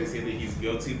necessarily say that he's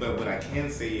guilty. But what I can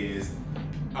say is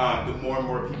the more and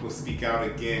more people speak out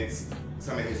against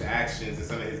some of his actions and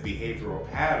some of his behavioral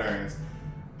patterns,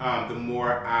 the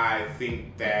more I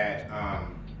think that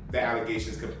the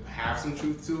allegations could have some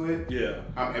truth to it. Yeah.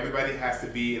 Everybody has to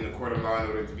be in the court of law in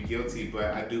order to be guilty,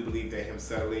 but I do believe that him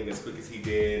settling as quick as he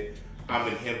did,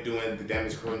 and him doing the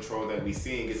damage control that we're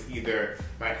seeing is either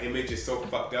my image is so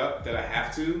fucked up that I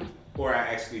have to, or I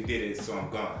actually did it, so I'm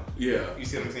gone. Yeah. You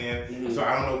see what I'm saying? So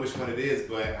I don't know which one it is,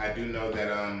 but I do know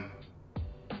that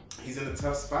he's in a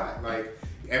tough spot. Like,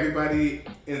 everybody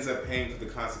ends up paying for the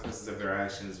consequences of their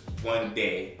actions one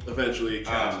day. Eventually it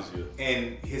catches you.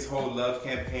 And his whole love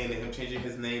campaign and him changing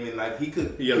his name, and like he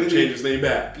could... He got to change his name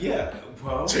back. Yeah.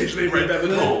 Well, change his name right back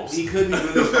to Holmes. He could be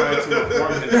really trying to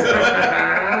reform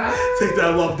himself. Take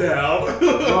that love down.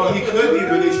 Well, he could be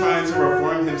really trying to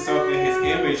reform himself in his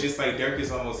image, just like Dirk is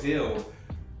almost healed.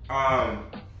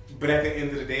 But at the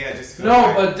end of the day, I just feel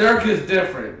but Dirk is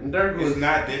different. Dirk was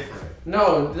not different.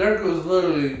 No, Dirk was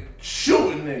literally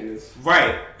shooting niggas.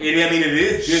 Right. I mean, it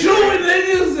is different. Shooting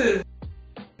niggas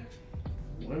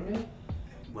and women?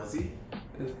 Was he?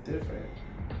 It's different.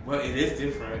 Well, it is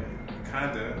different.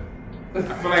 Kinda. I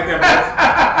feel like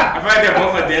they're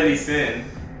both a deadly sin.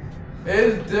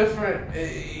 It's different.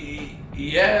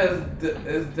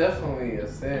 It's definitely a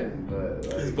sin, but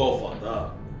like, it's both fucked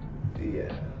up.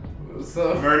 Yeah.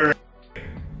 So murder.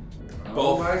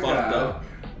 Both fucked up.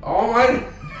 Oh my.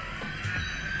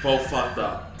 Both fucked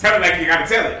up. Tell it like you gotta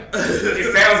tell it.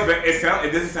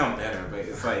 It doesn't sound better, but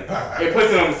it's like it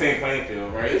puts it on the same playing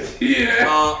field, right? Yeah.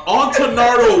 On to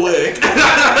Nardo-Wick.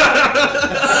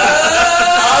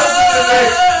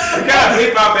 You gotta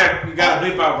bleep out that. You gotta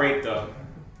bleep out rape though.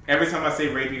 Every time I say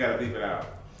rape, you gotta bleep it out.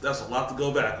 That's a lot to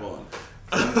go back on.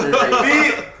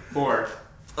 4.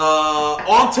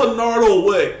 On to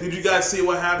Nardo-Wick. Did you guys see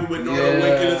what happened with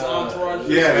Nardo-Wick and his entourage?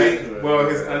 Yeah. Well,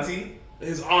 his auntie.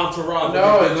 His entourage.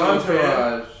 No, his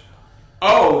entourage.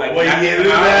 Oh, like when you do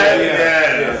that?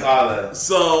 Yeah, I saw that.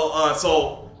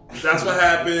 So that's what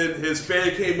happened. His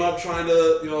fan came up trying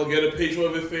to, get a picture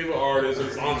of his favorite artist, and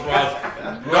his entourage.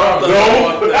 No.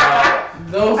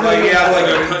 Like he had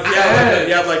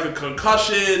like a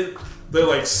concussion. They're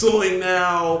like suing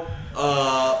now.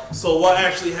 So what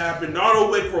actually happened?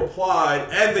 Nardo-Wick replied,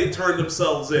 and they turned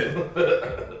themselves in.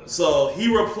 So he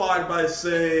replied by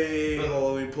saying,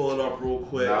 let me pull it up real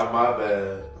quick. Not my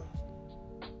bad.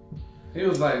 He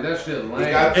was like, that shit lame. He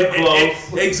got too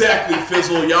close. Exactly,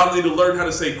 Fizzle. Y'all need to learn how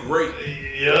to say great.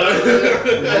 Yeah.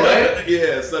 What?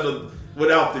 Yeah, instead of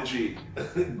without the G.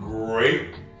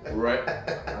 Great. Right.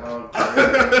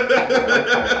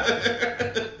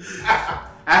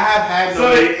 I have had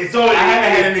so I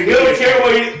haven't had any. You don't care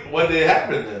what did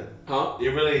happen then? Huh?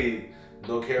 You really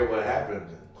don't care what happened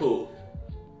then? Who?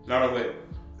 Nardo-Wick.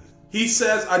 He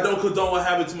says, I don't condone what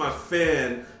happened to my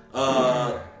fan.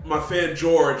 My fan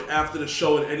George, after the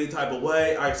show in any type of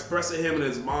way, I expressed to him and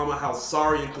his mama how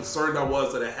sorry and concerned I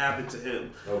was that it happened to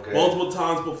him. Okay. Multiple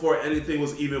times before anything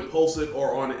was even posted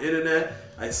or on the internet,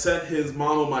 I sent his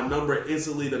mama my number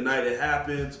instantly the night it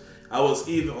happened. I was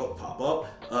even I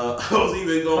was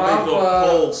even gonna make a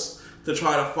post to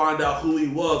try to find out who he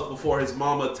was before his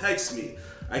mama texts me.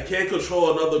 I can't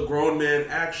control another grown man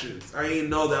actions. I ain't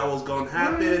know that was gonna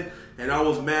happen, and I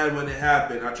was mad when it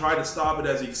happened. I tried to stop it,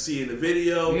 as you can see in the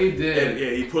video. He did. And,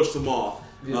 yeah, he pushed him off.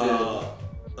 He did. I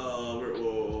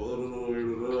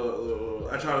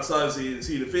tried to stop to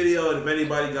see the video, and if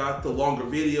anybody got the longer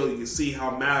video, you can see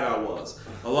how mad I was.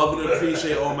 I love and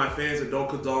appreciate all my fans and don't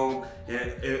condone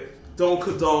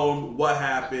what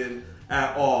happened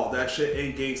at all. That shit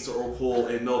ain't gangster or cool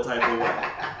in no type of way.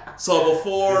 So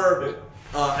before,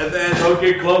 and then don't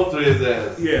get close to his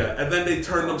ass. Yeah, and then they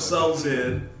turned themselves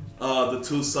in. The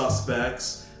two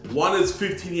suspects. One is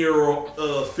 15-year-old.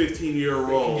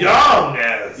 Young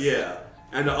ass. Yeah.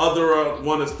 And the other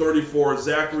one is 34,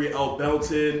 Zachary L.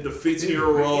 Belton, the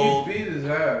 15-year-old. He beat his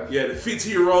ass. Yeah, the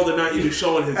 15-year-old, they're not even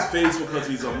showing his face because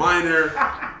he's a minor.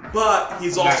 But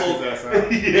he's also...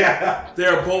 Yeah.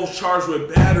 They're both charged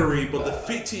with battery, but the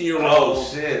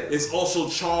 15-year-old is also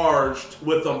charged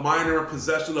with a minor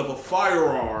possession of a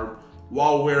firearm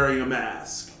while wearing a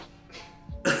mask.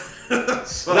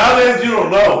 So, nowadays you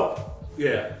don't know.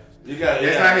 Yeah. You got.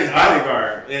 It's not his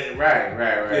bodyguard. Right.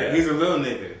 Yeah. He's a little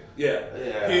nigga.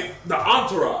 Yeah. He, the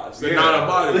entourage. They're not a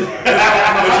bodyguard.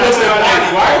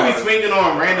 Why are we swinging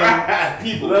on random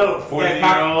people? Little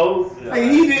 40-year-olds. Like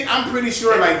he did. I'm pretty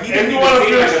sure. Like he didn't. If you want to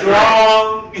feel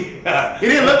strong, he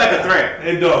didn't look like a threat.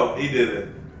 He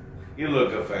didn't. He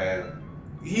looked a fan.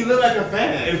 He looked like a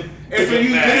fan. And so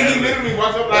he literally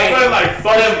walked up like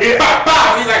fuck him. He's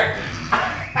like.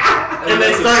 And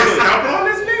they started stomping on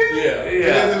this nigga? Yeah.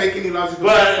 It doesn't make any logical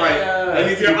sense.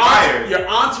 Like, your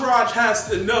entourage has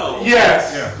to know.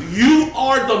 Yes. Yeah. You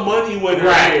are the money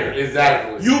winner here.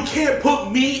 Exactly. You can't put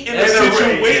me in a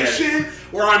situation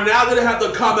where I'm now going to have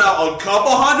to come out a couple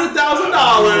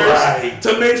 $100,000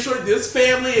 to make sure this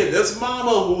family and this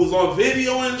mama who's on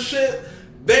video and shit,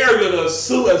 they are going to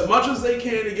sue as much as they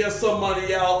can to get some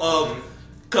money out of.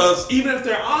 Because even if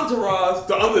they're entourage,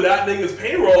 they're under that nigga's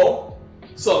payroll.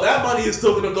 So that money is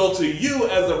still going to go to you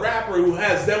as a rapper who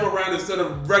has them around instead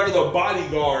of regular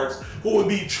bodyguards who would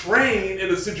be trained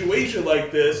in a situation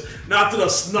like this not to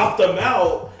snuff them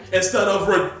out instead of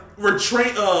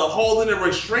holding and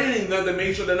restraining them to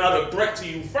make sure they're not a threat to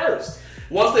you first.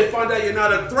 Once they find out you're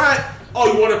not a threat,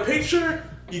 oh, you want a picture?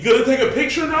 You gonna take a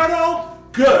picture, Nardo?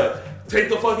 Good. Take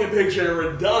the fucking picture and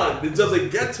we're done. It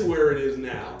doesn't get to where it is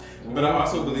now. But I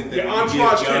also believe that your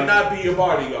entourage cannot be your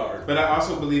bodyguard. But I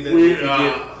also believe that if you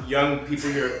give young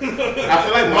people here, I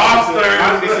feel like monsters.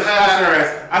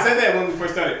 I said that when we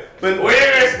first started. But we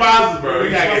ain't get sponsors, bro.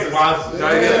 We gotta get sponsors. We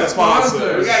gotta get a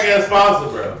sponsor,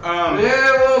 bro.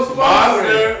 Little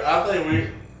sponsor. I think we.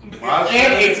 And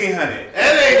 1800.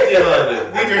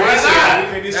 And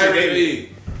 1800. We this shit, baby.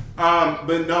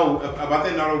 But no, about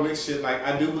that Nardo Wick shit, like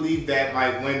I do believe that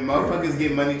like when motherfuckers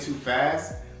get money too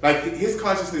fast. Like his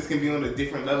consciousness can be on a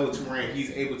different level to where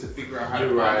he's able to figure out how to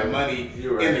find the money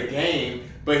in the game.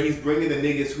 But he's bringing the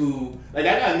niggas who, like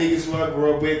I got niggas who I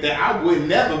grew up with that I would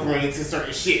never bring to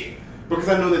certain shit because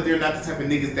I know that they're not the type of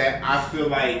niggas that I feel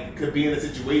like could be in a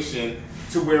situation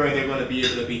to where they're going to be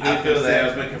able to behave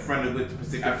themselves when confronted with the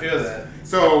particular. I feel that.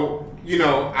 So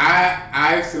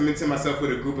I've cemented myself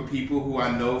with a group of people who I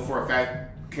know for a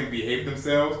fact can behave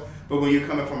themselves. But when you're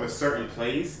coming from a certain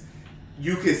place.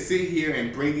 You could sit here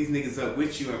and bring these niggas up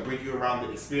with you and bring you around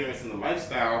the experience and the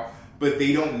lifestyle, but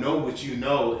they don't know what you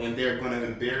know, and they're going to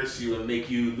embarrass you and make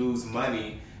you lose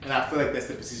money. And I feel like that's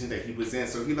the position that he was in.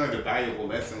 So he learned a valuable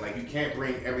lesson. Like, you can't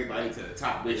bring everybody to the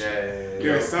top with you.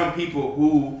 There are some people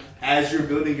who, as you're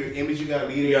building your image, you got to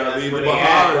lead them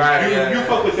behind. You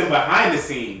fuck with them behind the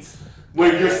scenes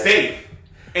where you're safe.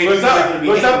 And but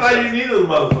sometimes you need those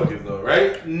motherfuckers though,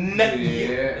 right? And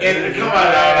come on,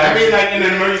 I mean, like in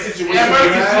an emergency situation.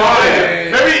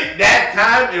 Maybe that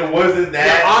time it wasn't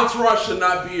that. Your entourage should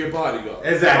not be your bodyguard.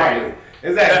 Exactly.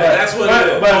 That's what it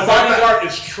is. But bodyguard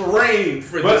is trained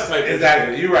for this type of thing.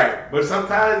 Exactly. You're right. But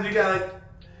sometimes you got like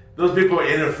those people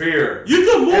interfere. You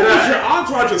can move with your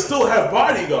entourage and still have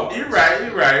bodyguards. You're right.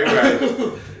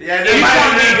 Yeah,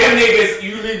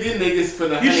 you leave them niggas for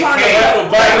the you trying to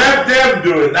let them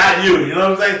do it, not you. You know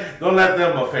what I'm saying? Don't let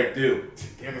them affect you.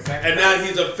 And now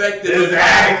he's affected.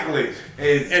 Exactly.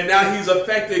 And now he's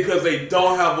affected because they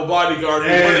don't have a bodyguard who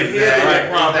want to handle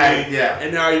it properly. Yeah.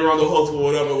 And now you're on the hook for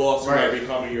whatever loss might be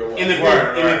coming your way. And if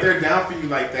they're down for you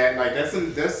like that, like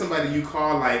that's somebody you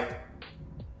call like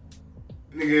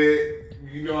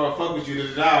nigga, you know I fuck with you,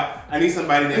 I need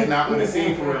somebody that's not on the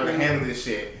scene for real to handle this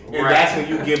shit. And that's when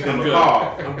you give them a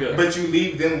call. I'm good. But you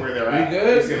leave them where they're at. You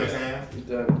good? You see what I'm saying? You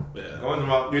done.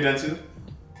 Yeah. You're done too?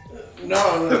 No.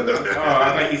 Oh,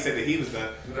 I thought he said that he was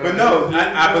done. But no,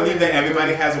 I believe that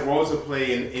everybody has a role to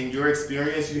play. In your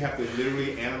experience, you have to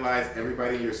literally analyze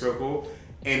everybody in your circle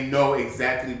and know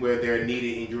exactly where they're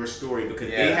needed in your story because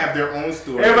they have their own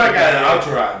story. Everybody got an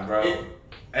entourage, bro.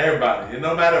 Everybody.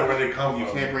 No matter where they come from.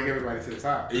 You can't bring everybody to the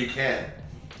top. You can.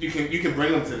 You can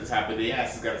bring them to the top, but their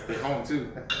ass has got to stay home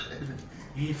too.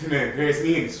 You finna embarrass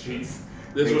me in the streets.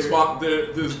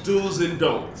 There's do's and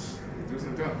don'ts.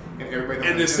 And everybody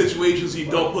and there's situations you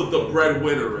don't put the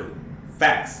breadwinner in.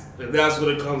 Facts. And that's what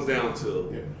it comes down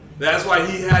to. Yeah. That's why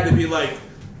he had to be like,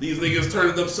 these niggas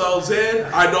turning themselves in.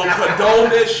 I don't condone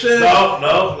this shit.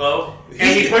 No.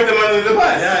 And he put them under the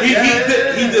bus. He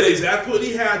did exactly what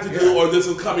he had to do, or this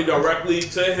is coming directly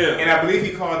to him. And I believe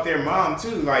he called their mom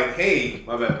too, like, hey,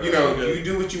 my bad, you know, you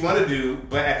do what you want to do,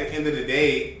 but at the end of the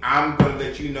day, I'm going to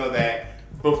let you know that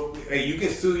hey, you can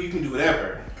sue, you can do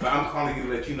whatever, but I'm calling you to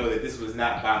let you know that this was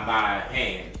not by my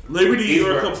hand. Liberty, you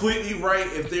are completely right.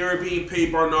 If they are being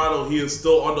paid Barnado, he is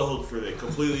still on the hook for it.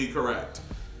 Completely correct.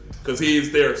 Because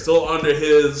they're still under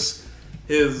his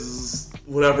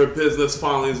whatever business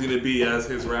filing is going to be as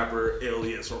his rapper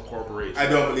alias or corporation. I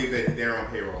don't believe that they're on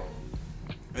payroll.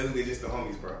 I think they're just the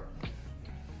homies, bro.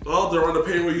 Well, they're on the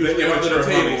payroll usually under the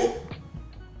table.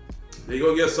 They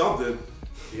gonna get something.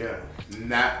 Yeah,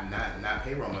 not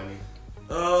payroll money.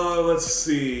 Let's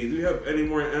see. Do we have any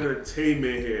more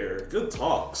entertainment here? Good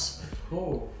talks.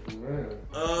 Oh man.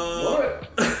 What?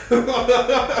 I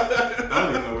don't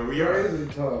even know where we are. Crazy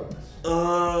talks.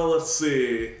 Let's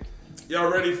see. Y'all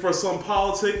ready for some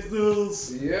politics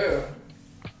news? Yeah.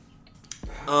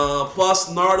 Plus,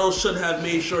 Nardo should have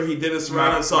made sure he didn't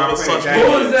surround himself with such. Who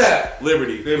was that?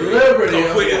 Liberty,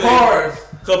 of course.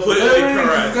 Completely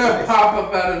correct. Just gonna pop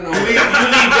up out of nowhere. You leave them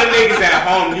niggas at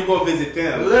home, you go visit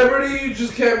them. Liberty, you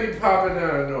just can't be popping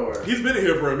out of nowhere. He's been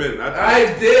here for a minute.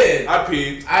 I did. I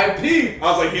peeped. I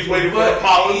was like, he's waiting for the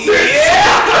politics. Yeah.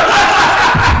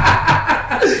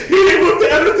 He didn't want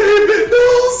the entertainment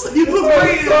news. He was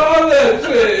waiting on that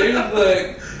shit. He was like,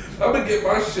 I'm gonna get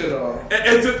my shit off.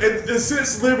 And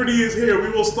since Liberty is here, we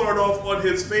will start off on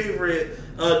his favorite,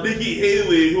 Nikki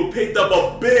Haley, who picked up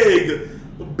a big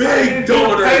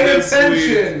donor this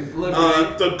week.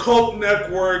 The Coke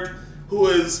Network, who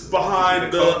is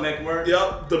behind the Coke Network.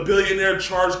 Yep, the billionaire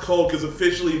Charles Koch is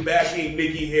officially backing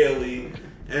Nikki Haley,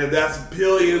 and that's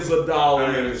billions of dollars.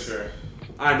 I'm not even sure.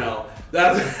 I know.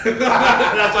 That's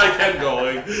why I kept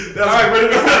going. That's why we're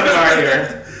talking about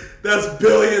here. That's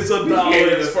billions of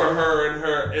dollars for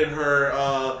her in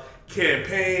her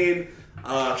campaign.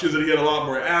 She's gonna get a lot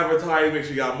more advertising.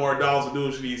 She got more dollars to do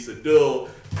what she needs to do.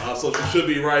 So she should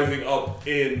be rising up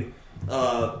in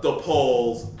the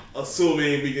polls,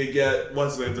 assuming we can get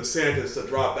DeSantis to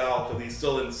drop out because he's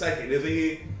still in second, isn't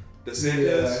he? DeSantis.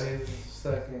 Yeah, he's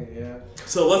second. Yeah.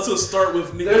 So let's just start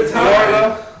with Nikki. Here's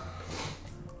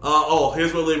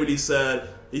what Liberty said.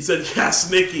 He said, yes,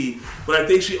 Nikki, but I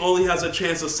think she only has a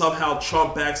chance if somehow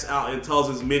Trump backs out and tells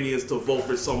his minions to vote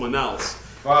for someone else.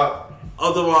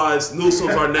 Otherwise,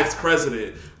 Newsom's our next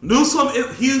president. Newsom,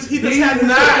 he just had his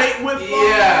debate with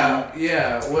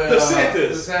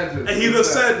DeSantis. And he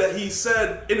just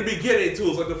said in the beginning, too, it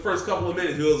was like the first couple of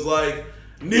minutes, he was like,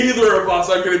 neither of us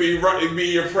are going to be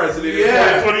your president in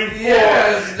 2024.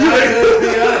 Yeah, it's not going to be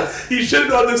us. He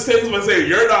shouldn't understand by saying,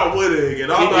 you're not winning,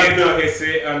 and I'm not doing it.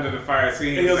 Sit under the fire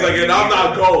scene. And he was like, and I'm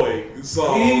not going.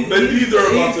 So, neither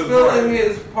of us is right. He's filling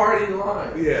his party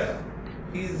line. Yeah.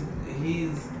 He's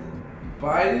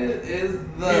Biden is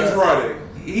the... He's running.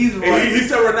 He's running. He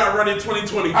said we're not running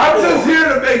 2024. I'm just here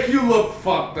to make you look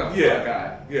fucked up,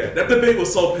 guy. Yeah, that debate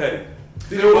was so petty.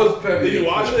 It was petty. Did you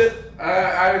watch it?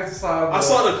 I saw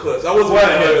the clips. I wasn't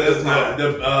watching it at the time.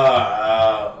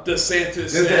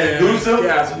 DeSantis and Newsom?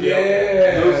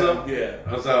 Yeah. Newsom?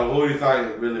 Yeah. So who do you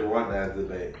think really won that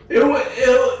debate? They were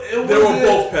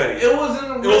both petty. It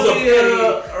wasn't really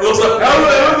it was a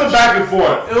back and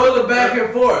forth. It was a back and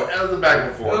forth. It was a back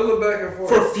and forth. It was a back and forth.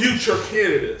 For future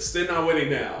candidates. They're not winning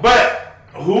now. But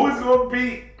who is going to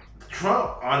beat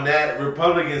Trump on that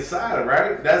Republican side,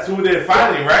 right? That's who they're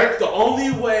fighting, right? The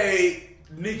only way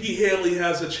Nikki Haley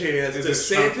has a chance,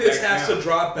 DeSantis has to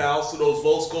drop out so those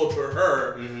votes go to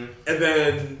her, and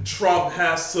then Trump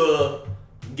has to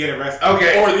get arrested.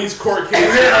 Okay. Or these court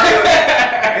cases.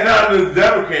 And on the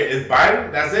Democrat is Biden.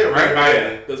 That's it, right?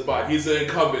 Biden. That's Biden. He's an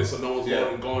incumbent, so no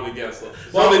one's going against him.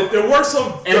 Well, there were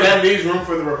some, and that leaves room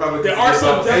for the Republicans. There are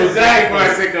some exactly when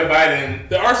I think of Biden.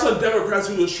 There are some Democrats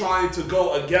who was trying to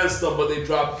go against them, but they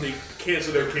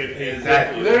canceled their campaign.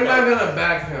 Exactly. They're not gonna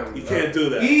back him. You can't do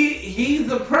that. He's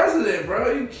the president,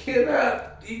 bro. You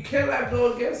cannot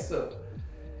go against him.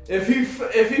 If he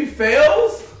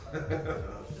fails,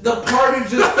 the party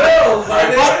just fails.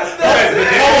 Like,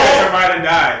 Biden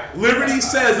died. Liberty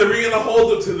says, and we're gonna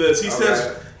hold him to this.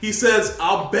 He says,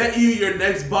 I'll bet you your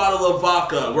next bottle of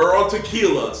vodka. We're on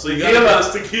tequila, so you gotta get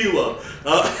us tequila.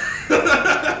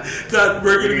 That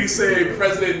we're gonna be saying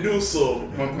President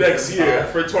Newsom next year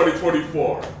for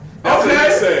 2024. That's what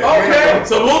he's saying. Okay.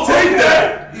 So we'll take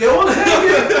that. Yeah, we'll take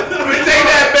it. We take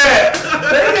that bet.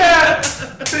 Take that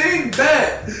big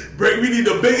bet. We need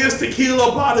the biggest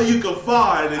tequila bottle you can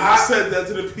find, and you send that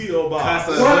to the P.O. box.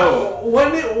 Mark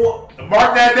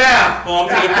that down. Oh, I'm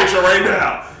taking a picture right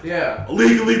now. Yeah.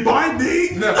 Legally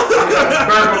binding. Verbal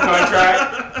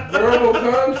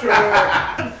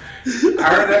contract. I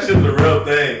heard that shit's a real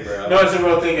thing, bro. No, it's a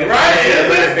real thing.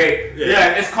 Right?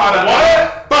 Yeah, it's called a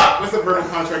what? Fuck. What's a verbal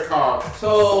contract called?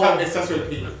 So it's such a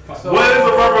P. What is a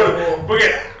verbal?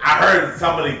 Forget. I heard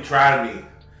somebody tried me.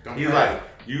 He's like,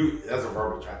 that's a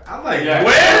verbal track. I'm like,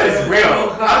 where? It's real.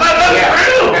 I'm like,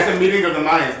 that's real. That's a meeting of the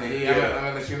minds, nigga. I'm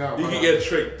gonna let you know. You can get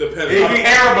tricked depending. It'd be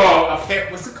terrible.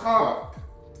 What's it called?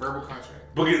 Verbal contract.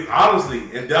 Because honestly,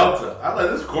 in Delta, I'm like,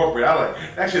 this is corporate. I'm like,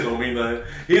 that shit don't mean nothing.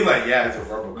 He's like, yeah, it's a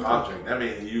verbal contract. That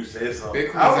means you say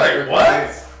something. I was like,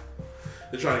 what?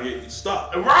 They're trying to get you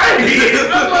stuck. Right.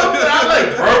 I'm like,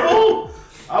 verbal?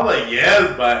 I'm like,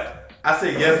 yes, but I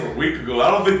said yes a week ago.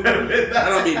 I don't think that meant that. That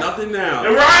don't mean nothing now.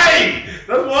 Right.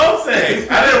 That's what I'm saying.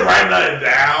 I didn't write nothing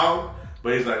down.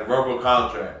 But he's like, verbal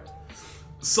contract.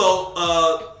 So,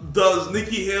 does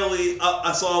Nikki Haley,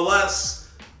 I saw less,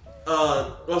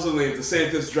 what's his name,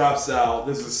 DeSantis drops out.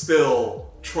 This is still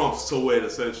Trump's to win,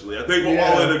 essentially. I think we're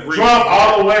all in agreement. Trump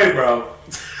all the way, bro.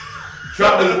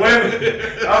 Trump is winning.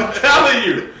 I'm telling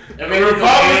you. I mean,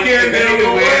 Republican, they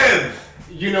will win.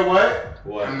 You know what?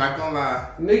 What? I'm not gonna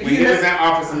lie. Nikki when he was in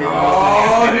office,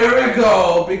 here we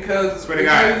go. Because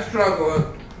he's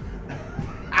struggling.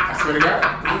 I swear to God.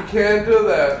 You can't do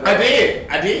that, bro. I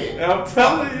did. I'm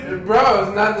telling you. Bro,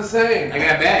 it's not the same. I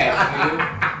got bad.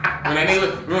 When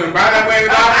Biden went in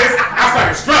office, I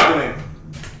started struggling.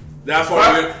 That's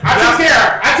why I took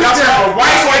care of a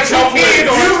wife and 2 kids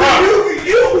on a truck.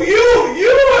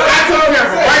 I took care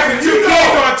of a wife and 2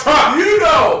 kids on a truck. You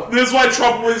know. This is why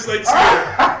Trump wins like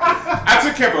I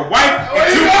took care of a wife and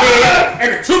 2 kids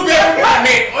and a 2-bedroom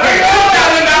apartment and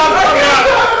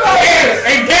 $2,000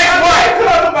 and guess what?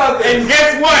 And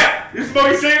guess what? You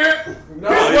smoking cigarette? No.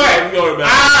 Guess what?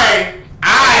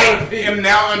 I am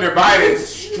now under Biden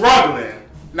struggling.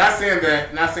 Not saying that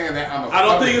I'm a I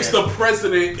don't think it's the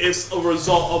president. It's a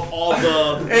result of all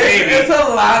the. It's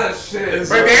a lot of shit.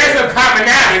 But there's some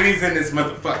commonalities in this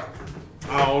motherfucker.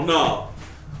 I don't know.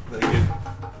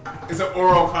 It's an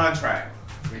oral contract.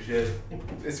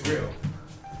 It's real.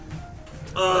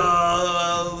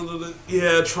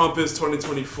 Yeah, Trump is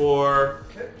 2024.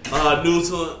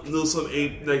 Newsom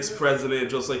ain't next president,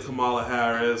 just like Kamala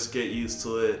Harris. Get used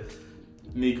to it.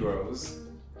 Negroes.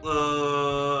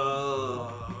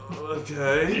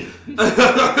 Okay.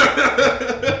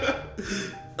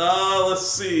 Let's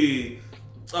see.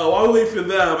 While we wait for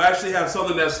them, I actually have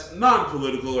something that's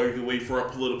non-political, or you can wait for a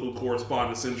political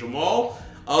correspondence in Jamal.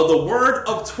 The word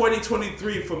of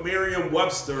 2023 for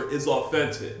Merriam-Webster is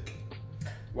authentic.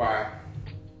 Why?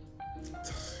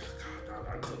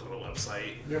 I clicked on the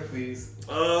website. Yeah, please.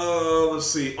 Let's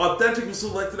see. Authentic was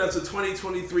selected as the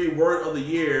 2023 Word of the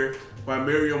Year by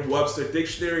Merriam-Webster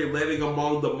Dictionary, landing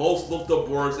among the most looked up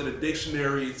words in the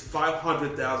dictionary's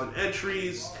 500,000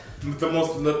 entries. The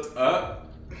most looked up?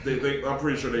 I'm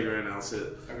pretty sure they're going to announce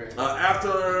it. Okay.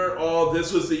 After all,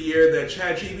 this was the year that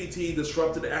ChatGPT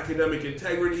disrupted academic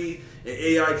integrity and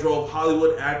AI drove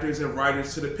Hollywood actors and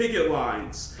writers to the picket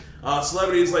lines.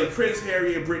 Celebrities like Prince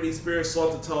Harry and Britney Spears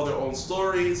sought to tell their own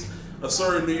stories. A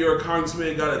certain New York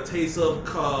congressman got a taste of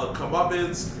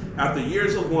comeuppance after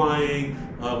years of lying.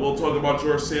 We'll talk about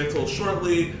George Santos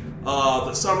shortly.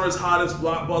 The summer's hottest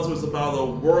blockbuster was about a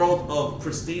world of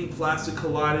pristine plastic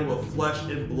colliding with flesh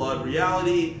and blood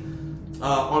reality.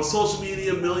 On social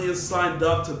media, millions signed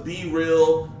up to Be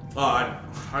Real. I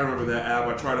remember that app.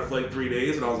 I tried it for like 3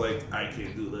 days and I was like, I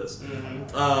can't do this.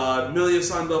 Millions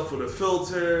signed up for the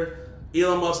filter.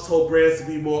 Elon Musk told brands to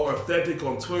be more authentic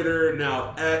on Twitter,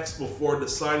 now X, before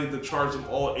deciding to charge them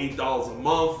all $8 a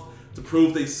month to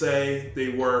prove they say they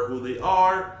were who they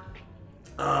are.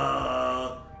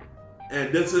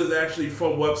 And this is actually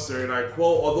from Webster, and I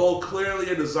quote, although clearly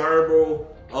a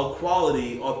desirable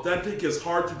quality, authentic is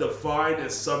hard to define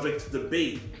and subject to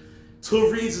debate.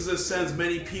 2 reasons it sends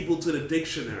many people to the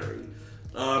dictionary.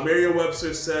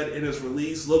 Merriam-Webster said in his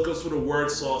release, lookups for the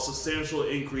word saw a substantial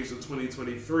increase in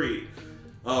 2023.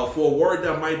 For a word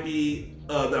that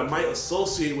might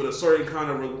associate with a certain kind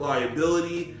of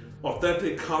reliability,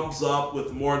 authentic comes up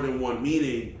with more than one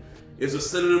meaning. Is a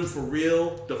synonym for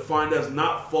real, defined as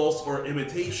not false or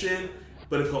imitation,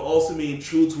 but it can also mean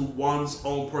true to one's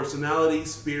own personality,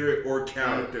 spirit, or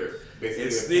character. And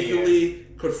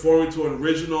sneakily conforming to an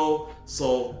original,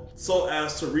 so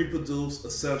as to reproduce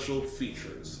essential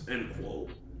features. End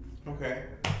quote. Okay.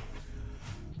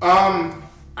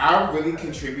 I really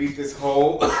contribute this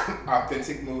whole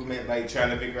authentic movement, like trying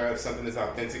to figure out if something is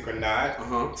authentic or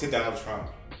not, to Donald Trump.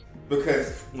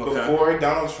 Because before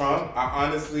Donald Trump, I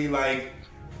honestly,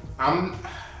 I'm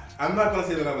not going to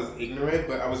say that I was ignorant,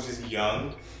 but I was just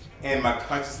young. And my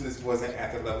consciousness wasn't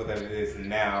at the level that it is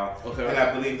now. Okay. And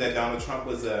I believe that Donald Trump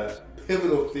was a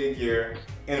pivotal figure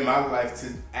in my life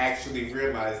to actually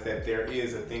realize that there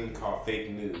is a thing called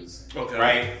fake news. Okay.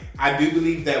 Right? I do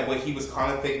believe that what he was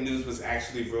calling fake news was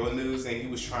actually real news, and he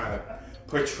was trying to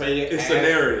portray it as... It's the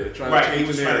narrative. He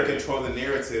was trying to control the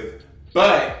narrative.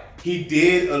 But he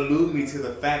did allude me to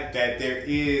the fact that there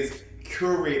is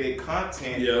curated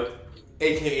content,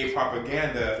 aka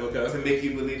propaganda, to make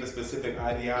you believe a specific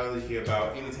ideology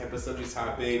about any type of subject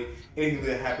topic, anything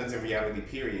that happens in reality,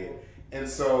 period. And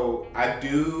so I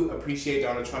do appreciate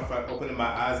Donald Trump for opening my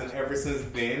eyes, and ever since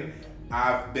then,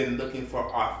 I've been looking for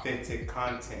authentic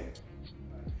content.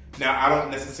 Now, I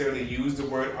don't necessarily use the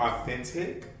word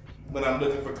authentic when I'm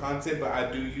looking for content, but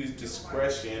I do use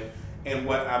discretion in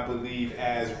what I believe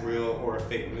as real or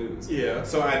fake news. Yeah.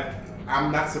 So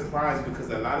I'm not surprised because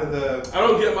a lot of I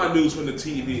don't get my news from the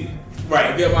TV.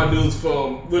 Right. I get my news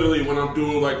from literally when I'm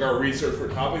doing our research for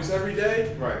topics every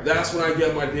day. Right. That's when I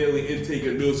get my daily intake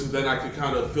of news, so then I can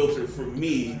kind of filter for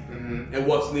me and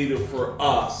what's needed for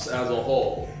us as a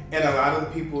whole. And a lot of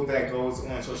the people that goes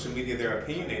on social media, they're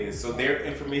opinionated, so their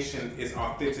information is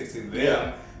authentic to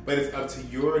them, but it's up to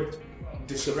your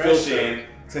discretion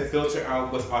to filter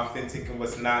out what's authentic and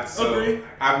what's not. So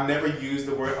I've never used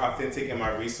the word authentic in my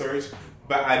research,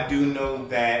 but I do know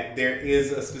that there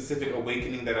is a specific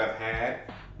awakening that I've had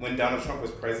when Donald Trump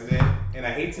was president. And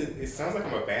I hate to, it sounds like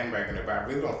I'm a bandwagoner, but I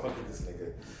really don't fuck with this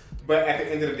nigga. But at the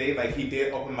end of the day, he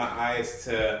did open my eyes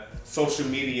to social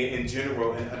media in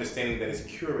general and understanding that it's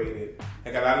curated.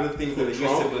 A lot of the things that I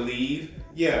used to believe,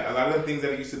 a lot of the things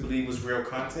that I used to believe was real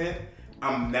content,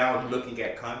 I'm now looking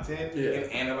at content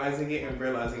and analyzing it and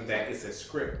realizing that it's a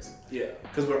script. Yeah.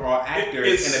 Because we're all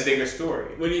actors in a bigger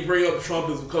story. When you bring up Trump,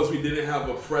 it's because we didn't have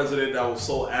a president that was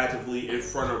so actively in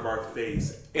front of our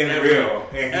face.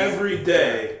 Every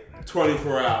day,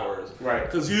 24 hours. Right.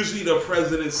 Because usually the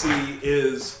presidency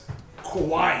is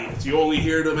quiet. You only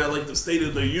hear them at the State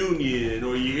of the Union,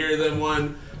 or you hear them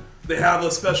when they have a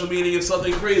special meeting if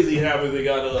something crazy happens they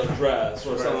got to address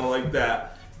or something like that.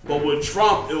 But with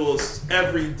Trump, it was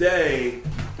every day.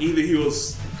 Either he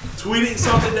was tweeting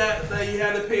something that you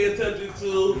had to pay attention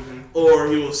to, or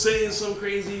he was saying some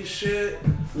crazy shit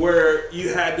where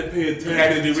you had to pay attention. You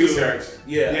had to do research.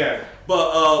 Yeah.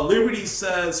 But Liberty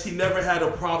says he never had a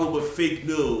problem with fake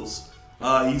news.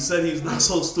 He said he's not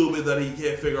so stupid that he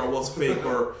can't figure out what's fake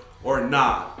or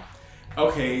not.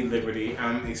 Okay, Liberty,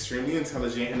 I'm extremely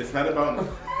intelligent, and it's not about...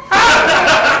 Cut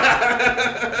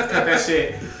that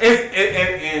shit.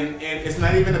 And it's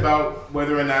not even about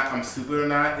whether or not I'm stupid or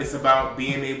not. It's about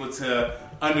being able to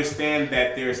understand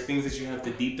that there's things that you have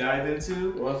to deep dive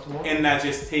into and not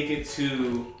just take it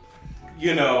to,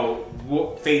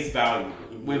 face value,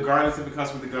 regardless if it comes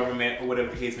from the government or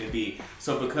whatever the case may be.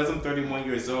 So because I'm 31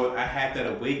 years old, I had that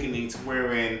awakening to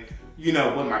wherein,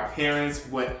 what my parents,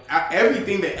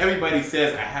 everything that everybody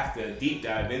says I have to deep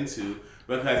dive into.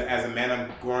 Because as a man,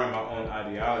 I'm growing my own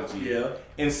ideology. Yeah.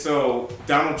 And so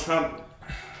Donald Trump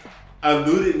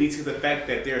alluded me to the fact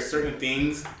that there are certain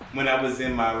things when I was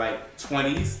in my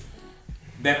 20s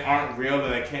that aren't real,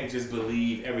 and I can't just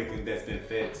believe everything that's been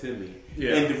fed to me.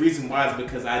 Yeah. And the reason why is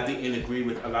because I didn't agree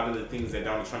with a lot of the things that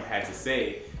Donald Trump had to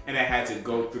say, and I had to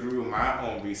go through my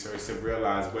own research to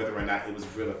realize whether or not it was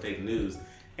real or fake news.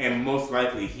 And most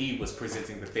likely he was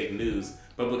presenting the fake news,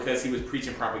 but because he was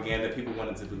preaching propaganda, people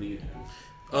wanted to believe him.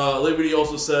 Liberty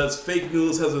also says, fake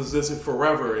news has existed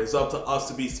forever. It's up to us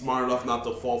to be smart enough not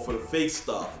to fall for the fake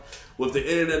stuff. With the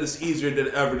internet, it's easier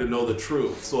than ever to know the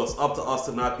truth. So it's up to us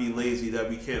to not be lazy that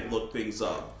we can't look things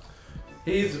up.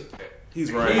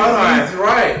 He's right. He's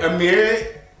right.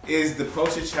 Amir is the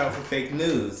poster child for fake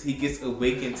news. He gets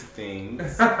awakened to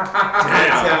things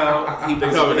until he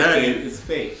becomes it's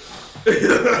fake.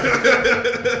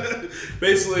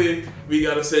 Basically, we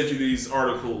gotta send you these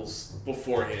articles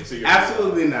beforehand. So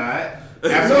Absolutely not.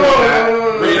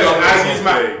 Absolutely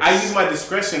not. I use my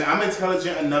discretion. I'm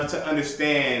intelligent enough to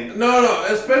understand. No,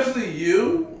 especially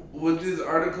you with these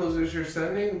articles that you're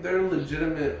sending. They're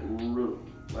legitimate,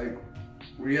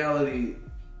 reality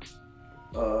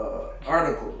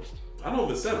articles. I don't know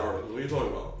if it's said articles. What are you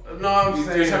talking about? No, I'm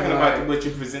saying you're talking about what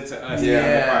you present to us on the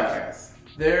podcast.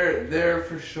 They're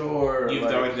for sure. You've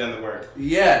already done the work.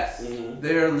 Yes,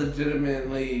 they're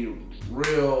legitimately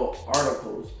real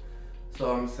articles.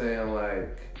 So I'm saying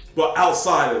but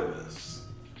outside of this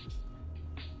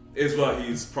is what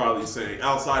he's probably saying.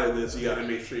 Outside of this, you got to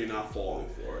make sure you're not falling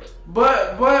for it.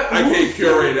 But I can't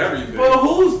curate everything. But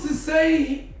who's to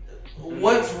say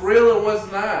what's real and what's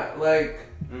not?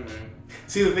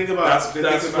 See, the thing about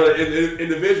that's for the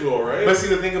individual, right? But see,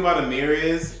 the thing about Amir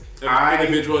is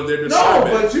individual in their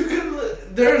discernment. No, but you can.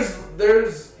 There's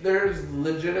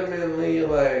legitimately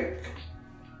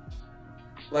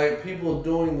like people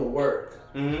doing the work.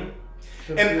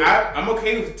 And I'm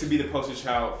okay to be the poster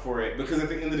child for it because at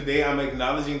the end of the day, I'm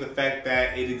acknowledging the fact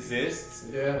that it exists.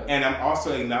 Yeah. And I'm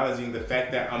also acknowledging the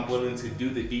fact that I'm willing to do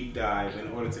the deep dive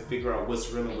in order to figure out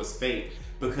what's real and what's fake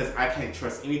because I can't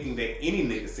trust anything that any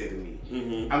nigga said to me.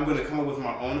 I'm going to come up with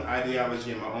my own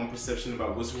ideology and my own perception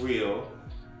about what's real.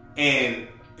 And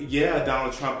yeah,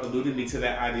 Donald Trump alluded me to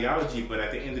that ideology, but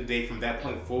at the end of the day, from that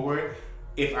point forward,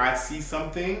 if I see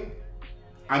something,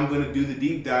 I'm going to do the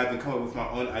deep dive and come up with my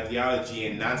own ideology,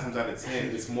 and 9 times out of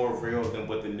 10, it's more real than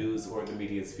what the news or the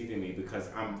media is feeding me because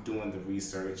I'm doing the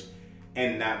research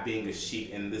and not being a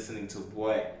sheep and listening to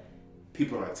what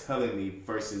people are telling me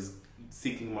versus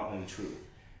seeking my own truth.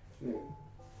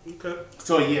 Okay.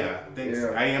 So yeah, thanks.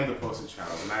 Yeah. I am the poster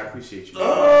child, and I appreciate you.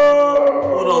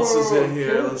 What else is in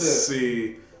here? Let's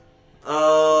see.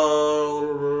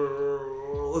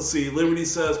 Let's see. Liberty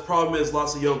says, problem is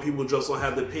lots of young people just don't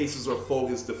have the patience or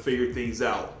focus to figure things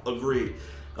out. Agree.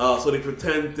 So they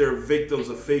pretend they're victims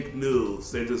of fake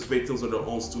news. They're just victims of their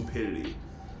own stupidity.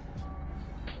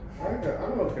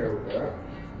 I'm okay with that.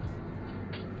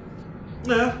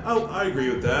 Yeah, I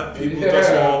agree with that. People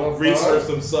just all research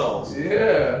themselves.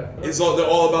 Yeah. They're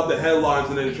all about the headlines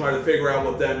and then try to figure out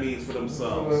what that means for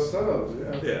themselves.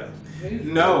 Yeah.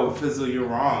 No, Fizzle, you're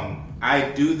wrong. I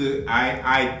do.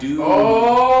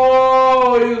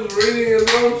 Oh, he was reading his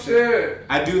own shit.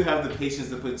 I do have the patience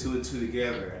to put 2 and 2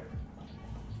 together.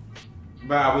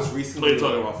 But I was recently. What are you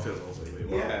talking about, Fizzle?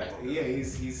 Yeah,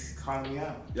 he's calling me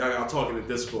out. Yeah, I'm talking to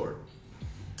Discord.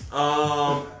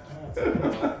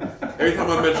 Every time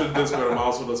I mention Discord, I'm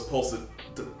also just posting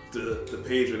the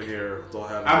page in here.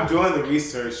 I'm doing the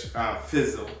research,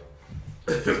 Fizzle.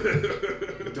 I'm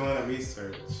doing the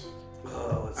research.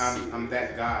 I'm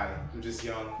that guy. I'm just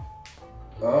young.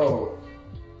 Oh.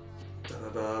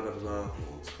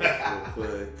 Real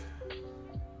quick.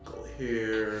 Go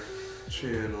here.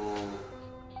 Channel.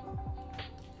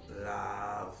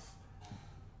 Live.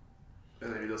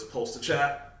 And then you just post the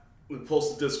chat. We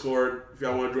post the Discord. If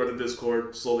y'all want to join the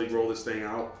Discord, slowly roll this thing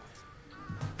out.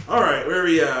 Alright, where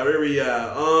we at?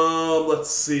 Let's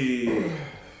see.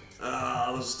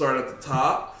 Let's start at the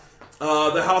top.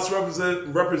 The House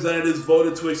Representatives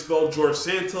voted to expel George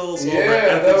Santos over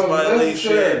ethics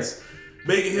violations,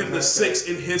 making him the 6th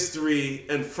in history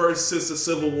and first since the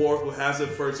Civil War who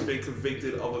hasn't first been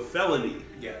convicted of a felony.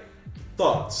 Yeah.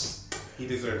 Thoughts? He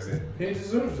deserves it.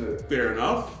 Fair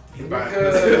enough.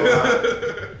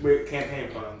 With campaign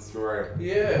funds. Right.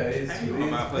 Yeah, he's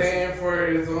paying for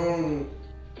his own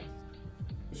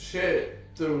shit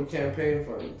through campaign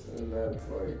funds. And that's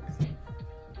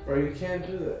bro, you can't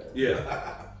do that.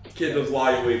 Yeah. Can't just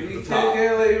lie your way to the top.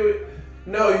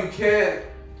 No, you can't.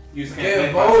 You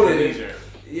get voted.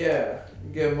 Yeah.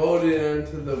 Get voted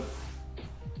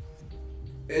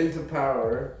into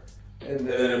power. And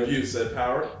then abuse that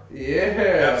power.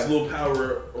 Yeah. Absolute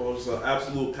power. What is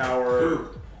absolute power?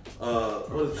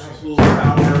 What is absolute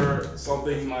power?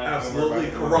 Something absolutely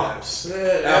corrupts.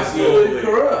 Yeah, absolutely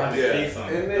corrupt. Yeah.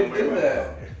 And they did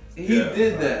that. He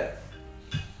did that.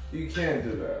 You can't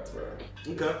do that, bro.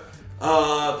 Okay.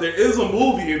 There is a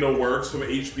movie in the works from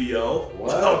HBO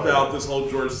about this whole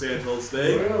George Santos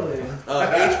thing. Really?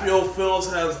 HBO Films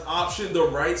has optioned the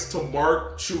rights to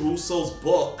Mark Chiuso's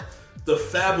book, The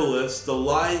Fabulous, the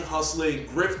lying, hustling,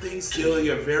 grifting, stealing,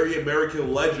 a very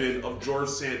American legend of George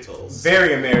Santos.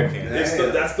 Very American.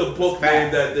 That's the book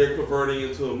name that they're converting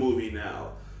into a movie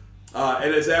now.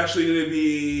 And it's actually going to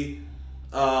be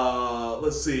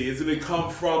Let's see. It's going to come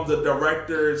from the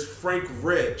directors Frank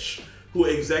Rich, who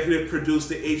executive produced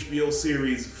the HBO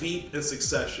series Veep and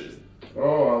Succession.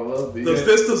 Oh, I love Veep. Does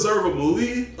this deserve a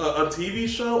movie, a TV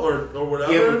show, or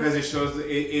whatever? Yeah, because it shows.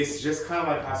 It's just kind of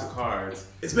like House of Cards.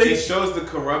 It shows the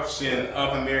corruption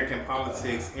of American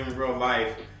politics in real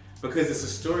life because it's a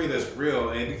story that's real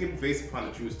and it can be based upon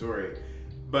a true story.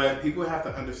 But people have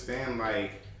to understand,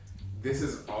 like, this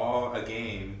is all a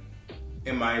game,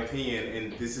 in my opinion,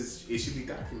 and it should be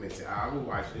documented. I would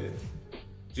watch it.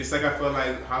 Just like I feel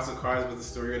like House of Cards was the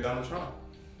story of Donald Trump.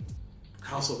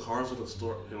 House of Cards with a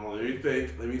story.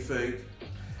 Let me think.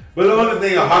 But the only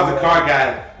thing a House of Cards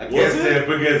got against it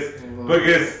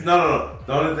because no.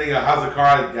 The only thing a House of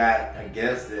Cards got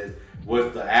against it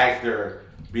was the actor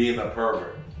being a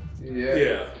pervert.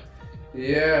 Yeah.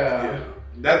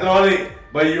 That's the only.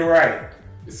 But you're right.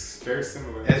 It's very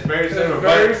similar.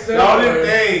 The only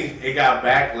thing it got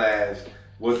backlash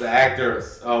was the actor.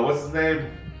 What's his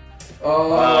name? Kevin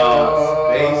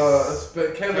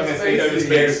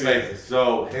Spacey.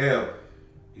 So him,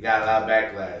 he got a lot of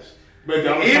backlash. But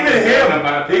even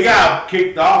him, he got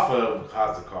kicked off of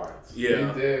House of Cards.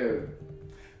 Yeah, he did.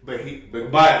 But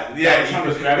yeah, Trump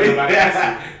was grabbing him by the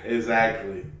pussy.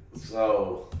 Exactly.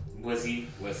 So was he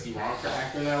wrong for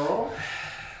acting that role?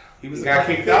 He got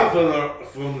kicked out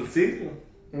from the season.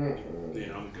 Mm-hmm.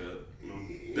 Yeah, I'm good.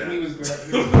 He was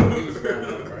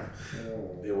grabbing him, bro.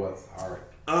 It was hard.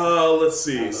 Let's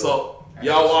see. So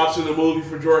y'all watching the movie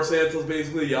for George Santos?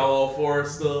 Basically, y'all all for it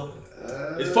still?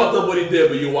 It's fucked up what he did,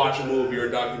 but you watch a movie or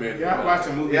a documentary. Yeah, I watch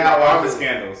a movie. Yeah, all the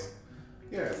scandals.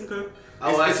 Yes. Okay.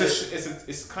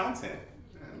 It's content.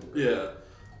 Yeah.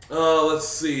 Let's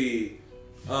see.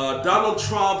 Donald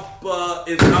Trump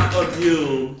is not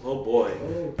immune. Oh boy.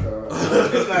 Oh god.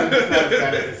 It's not as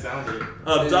bad as it sounded.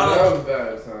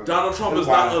 Donald Trump is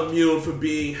not immune from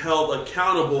being held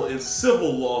accountable in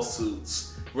civil lawsuits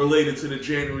related to the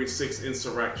January 6th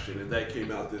insurrection, and that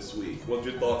came out this week. What's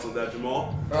your thoughts on that,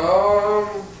 Jamal?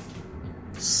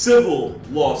 Civil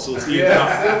lawsuits. He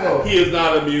is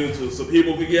not immune to, so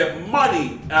people can get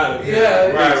money out of it.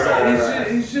 Yeah, right.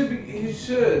 He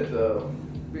should though,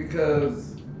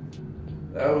 because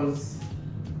that was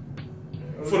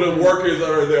for the workers that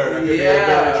are there. That could be a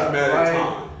very traumatic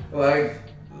time. Like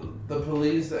the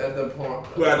police at the point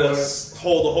who had to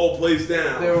hold the whole place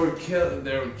down. They were killing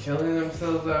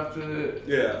themselves after the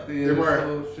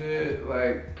whole shit.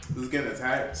 Like was getting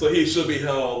attacked. So he should be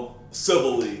held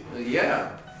civilly.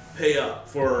 Yeah. Pay up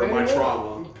for my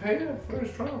trauma. Pay up for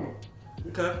his trauma.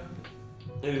 Okay.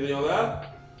 Anything on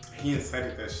that? He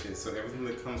incited that shit, so everything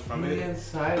that comes from it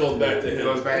goes back to him. It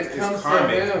goes back to his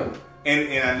karma.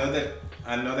 And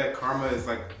I know that karma is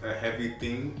like a heavy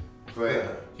thing,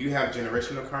 but you have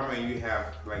generational karma and you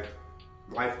have like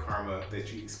life karma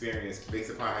that you experience based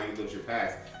upon how you lived your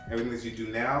past. Everything that you do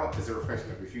now is a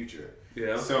reflection of your future.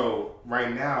 Yeah. So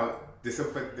right now, the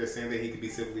simple fact that they're saying that he could be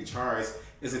civilly charged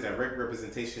is a direct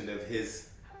representation of his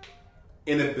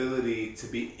inability to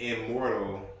be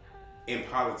immortal in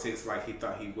politics like he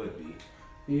thought he would be.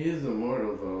 He is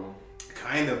immortal though.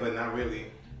 Kinda, but not really.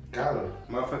 Kinda.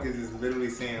 Motherfuckers is literally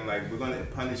saying like, we're gonna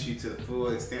punish you to the full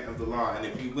extent of the law, and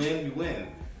if you win, you win.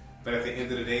 But at the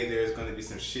end of the day, there's gonna be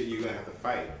some shit you're gonna have to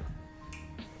fight.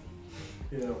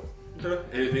 Yeah.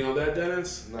 Anything on that,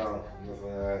 Dennis? No,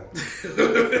 nothing like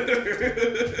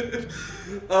that.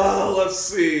 Let's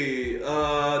see.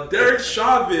 Derek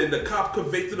Chauvin, the cop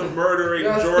convicted of murdering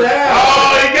George.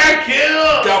 Oh, he got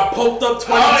killed. Got poked up 22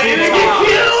 times. He didn't get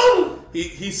killed.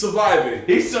 He's surviving.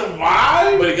 He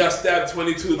survived, but he got stabbed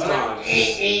 22 times.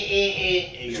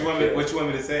 What you want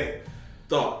me to say?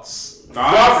 Thoughts.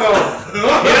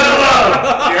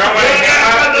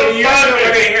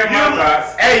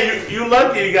 Hey, you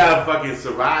lucky you gotta fucking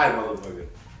survive, motherfucker.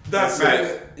 That's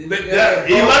it. He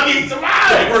lucky he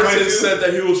survived. That person said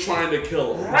that he was trying to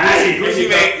kill him. Right.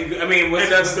 And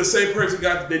that's the same person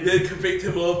they did convict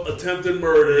him of attempted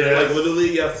murder, like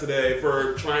literally yesterday,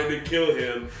 for trying to kill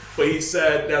him. But he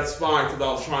said that's fine because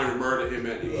I was trying to murder him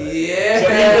anyway. Yeah.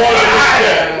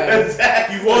 So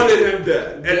he wanted him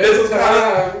dead. And this is kind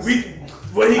of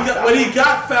when he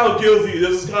got found guilty,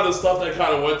 this is kind of stuff that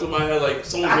kind of went through my head. Like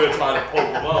someone's gonna try to poke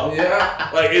him up. Yeah.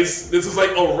 Like this is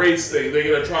like a race thing.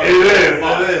 They're gonna try to.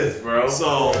 It is, bro.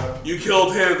 So you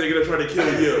killed him, they're gonna try to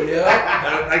kill you.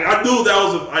 Yeah. I knew that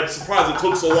was. I'm surprised it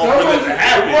took so long for that to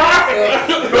happen.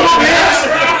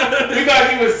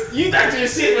 You thought your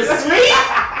shit was sweet.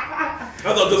 I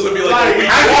thought this would be like a week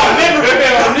one.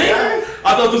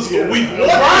 I thought this was a week one.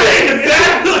 Right,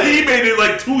 exactly. He made it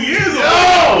like 2 years ago.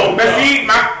 No, but see,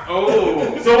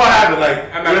 Oh. So what happened?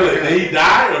 Like, I'm not really? gonna say Did he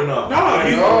die or no? No,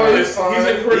 he's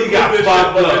in critical He got condition,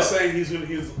 fucked but up. they're saying he's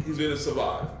gonna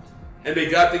survive. And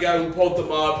they got the guy who pulled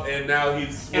him up, and now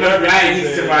he's And I'm glad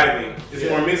he's surviving. It's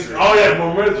more misery. Oh yeah,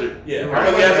 more misery. Yeah, Right.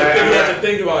 because he has to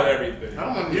think about everything.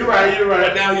 You're right.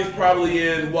 But now he's probably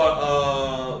in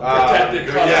protected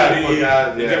custody.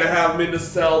 Yeah. They're gonna have him in the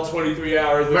cell 23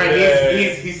 hours a Right,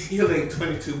 day. he's healing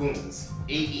 22 wounds.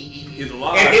 He's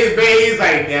alive. And his baby's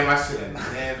like, damn, I should have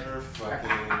never fucking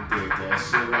did that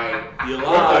shit. Like, You're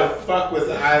what alive. the fuck was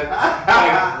I?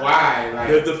 Like, why? Like,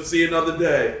 Live to see another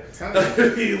day. and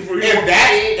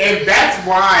that's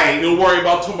why. You'll worry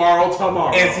about tomorrow.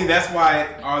 And see, that's why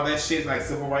all that shit, like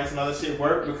civil rights and all that shit,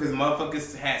 work because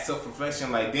motherfuckers had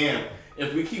self-reflection. Like, damn,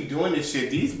 if we keep doing this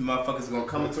shit, these motherfuckers gonna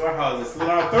come into our house and slit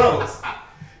our throats.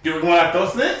 Do we want our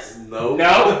throats slit? No.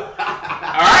 No. All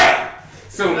right.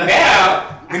 So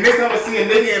now, the next time I see a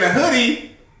nigga in a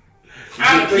hoodie,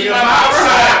 I'm keep my mouth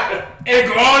shut and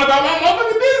go on about my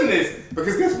motherfucking business.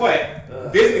 Because guess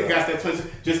what? This nigga got that 22,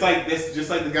 just like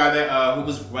the guy that who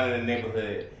was running the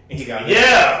neighborhood and he got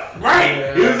Yeah, right.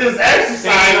 Yeah. He was just same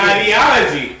exercising.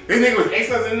 ideology. This nigga was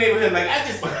exercising in the neighborhood like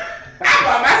I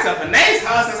bought myself a nice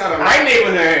house inside the right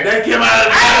neighborhood. That came out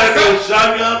of the house with a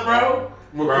shotgun, bro.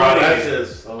 That's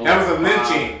just that was a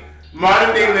lynching.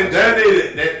 Modern day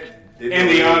lynching. And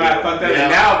they all got fucked up. Yeah.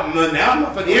 And now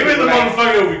motherfuckers. Even the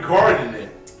motherfucker recording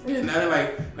it. Yeah, now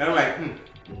they're like,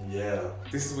 Yeah.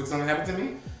 this is what's gonna happen to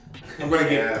me. I'm gonna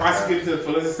get prosecuted to the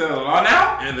fullest extent of the law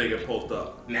now. And they get pulled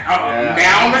up. Now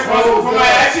I'm responsible for my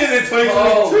actions in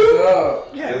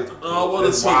 2022. Yeah. What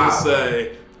is supposed to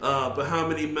say? But how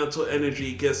many mental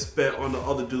energy gets spent on the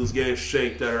other dudes getting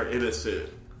shanked that are innocent?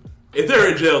 If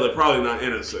they're in jail, they're probably not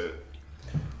innocent.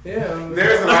 Yeah.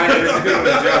 There's a lot of innocent people in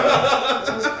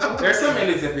jail. There's some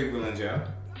innocent people in jail.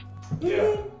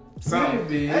 Yeah. Some.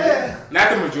 Maybe. Not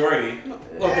the majority.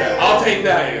 Okay, I'll take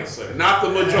that answer. Not the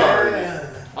majority.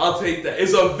 I'll take that.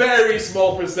 It's a very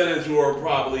small percentage who are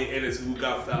probably innocent who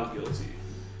got found guilty.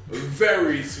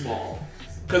 Very small.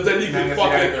 Because then he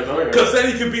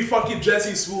could be fucking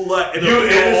Jesse Smollett and You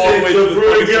appeal all the way to the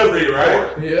fucking guilty, Supreme right?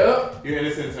 Court. Yep. You're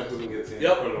innocent until proven guilty.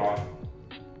 Yep. For the law.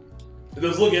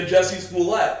 Just look at Jesse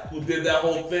Smollett, who did that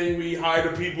whole thing where he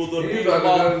hired the people to He's beat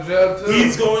about him to go up. to jail too.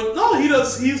 He's going, no, he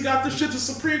does. He's got the shit to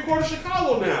Supreme Court of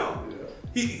Chicago now.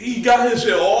 Yeah. He got his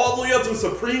shit all the way up to the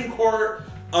Supreme Court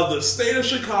of the state of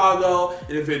Chicago,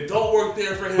 and if it don't work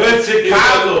there for him, But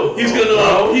Chicago, he's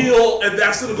gonna appeal, and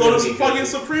that's gonna go to the fucking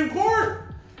Supreme Court.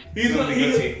 He's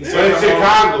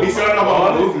Chicago. He's starting a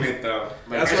whole movement though.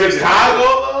 That's where Chicago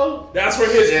though. That's where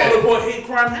his quote unquote hate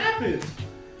crime happened.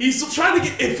 He's still trying to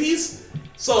get if he's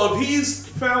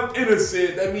found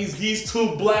innocent, that means these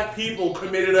two black people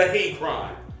committed a hate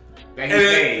crime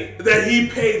that he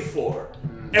paid for.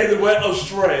 And it went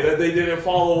astray, that they didn't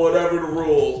follow whatever the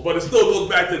rules. But it still goes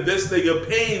back to this nigga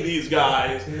paying these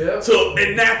guys to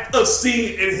enact a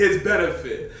scene in his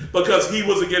benefit because he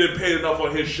wasn't getting paid enough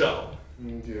on his show.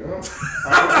 Yeah. Because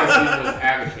he was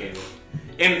advocating.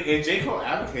 And J. Cole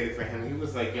advocated for him. He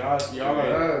was like, y'all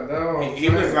are... He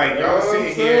was like, y'all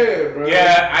sitting here. Bro.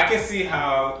 Yeah, I can see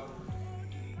how...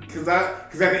 Because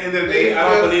at the end of the day, I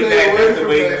don't believe that's the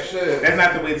way. That's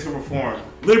not the way to reform.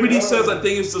 Liberty says, I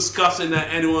think it's disgusting that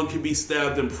anyone can be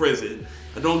stabbed in prison.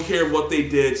 I don't care what they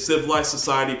did. Civilized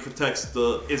society protects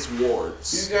its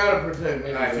wards. You gotta protect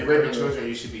me. If you're raping children,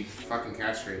 you should be fucking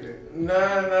castrated.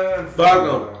 Nah.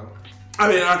 Fuck them. I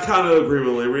mean, I kind of agree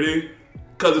with Liberty.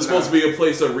 Because it's supposed to be a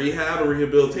place of rehab or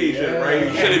rehabilitation, right?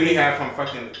 You shouldn't rehab from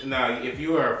fucking... No, if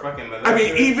you are a fucking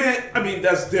molester...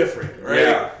 that's different, right?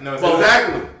 Yeah. No,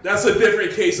 exactly. That's a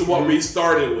different case of what we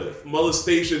started with.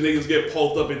 Molestation, niggas get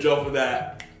pulled up in jail for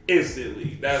that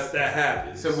instantly. That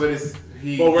happens. So what is...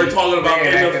 But we're talking about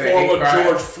in the form of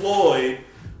George Floyd,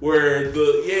 where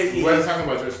we wasn't talking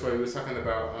about George Floyd, we were talking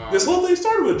about... this whole thing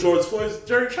started with George Floyd's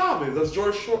Jerry Chavez. That's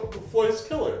George Floyd's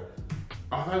killer.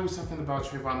 I thought we were talking about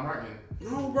Trayvon Martin.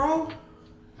 No, bro.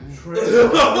 Come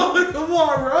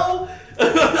on, bro. I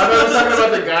thought we were talking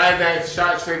about the guy that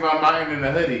shot Trayvon Martin in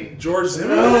the hoodie. George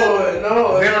Zimmerman?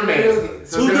 No. Zimmerman.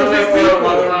 So two different people.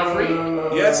 Around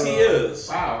free? Yes, he is.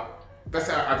 Wow. That's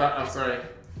how I thought. I'm sorry.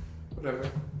 Whatever.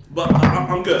 But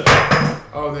I'm good.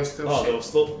 Oh, there's still shit. There was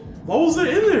still. What was there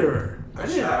in there? I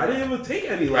didn't even take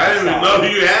any last time. I didn't even know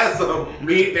you had some.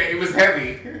 It was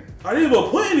heavy. I didn't even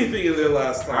put anything in there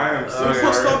last time. I am so sorry.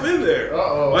 Put stuff in there.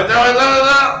 Uh-oh. What's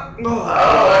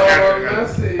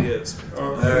Let's see. Yes.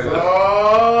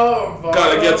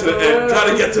 Gotta get to the end.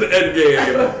 Gotta get to the end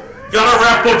game. Gotta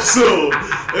wrap up soon.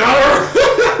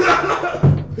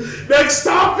 Next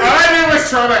topic. I was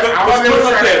trying to. Let's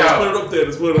put it up there.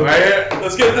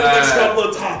 Let's get to the next couple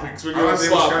of topics. We're going to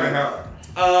sloppy.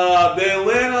 The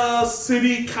Atlanta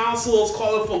City Council is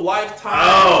calling for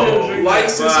lifetime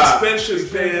license suspension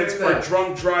bans for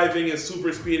drunk driving and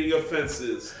super speeding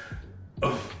offenses.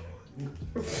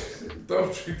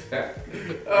 Don't treat that.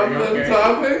 The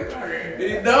topic?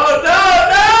 Okay. No!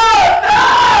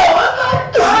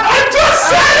 I just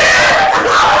said it!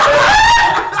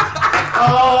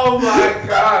 Oh my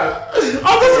god.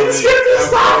 I'm just going to skip this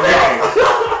topic.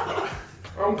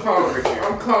 I'm calling.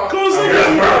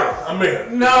 I'm here.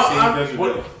 No,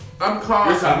 I'm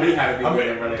calling. You're telling me how to be good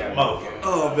and running out.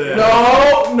 Oh, man.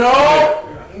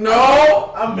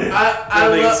 No. I'm here. I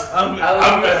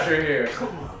love that you're here. Come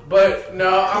on. But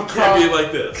no, I'm Can't calling. be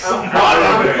like this. I'm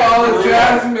calling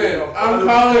Jasmine. I'm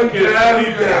calling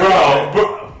Jasmine.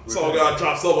 Bro. So God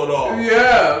drops over it all.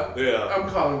 Yeah. I'm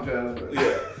calling Jasmine.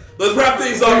 Yeah. Let's wrap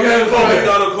things up. We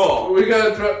got a call. We got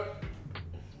to drop.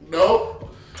 Nope.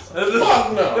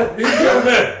 Fuck no. He's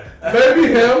good. Maybe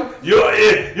him. You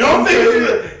don't think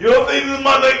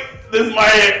this is my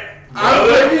I'm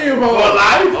taking you home. For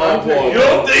life? Oh, boy. You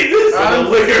don't think this? I'm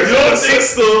liquor. You don't think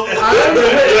so? You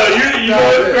know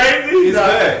what's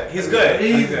crazy? He's good.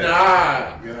 He's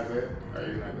not. You're not good? Or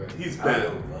you're not good? He's bad.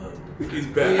 He's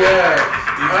bad. Yeah.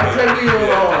 I'm taking you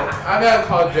home. I gotta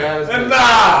call Jasmine.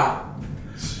 Nah.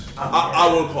 I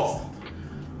will call.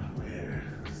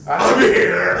 I'm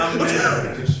here. I'm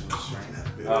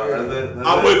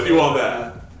with you on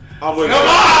that. I'm with you. Come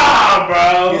on, bro.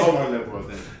 He's more liberal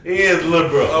than He is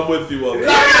liberal. I'm with you on that.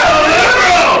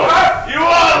 You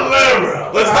are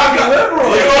liberal. Let's knock out liberal.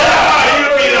 You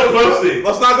being a pussy.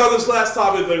 Let's knock out this last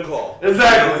topic, then call.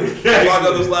 Exactly. Let's knock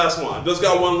out this last one. Just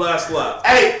got one last left.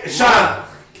 Hey, Sean.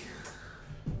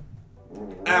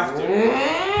 After.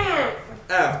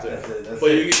 That's it.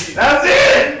 That's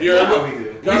it. You're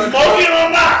smoking or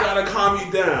not? Gotta calm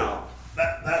you down.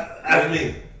 That's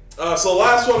me. So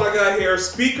last one I got here.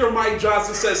 Speaker Mike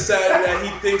Johnson said Saturday that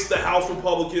he thinks the House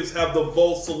Republicans have the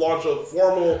votes to launch a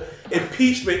formal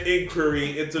impeachment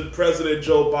inquiry into President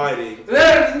Joe Biden.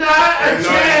 There's not a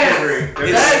chance.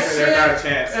 There's not a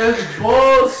chance. It's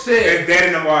bullshit. It's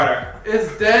dead in the water.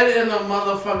 It's dead in the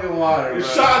motherfucking water. Bro.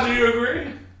 Sean, do you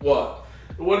agree? What?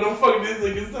 What the fuck these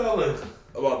niggas telling?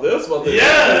 About this? About this?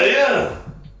 Yeah.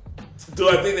 Do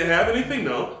I think they have anything?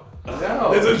 No.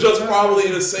 No. This is just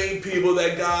probably the same people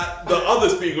that got the other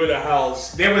Speaker of the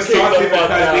House. They were kicked salty the fuck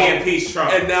because out. we impeached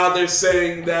Trump. And now they're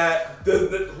saying that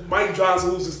the Mike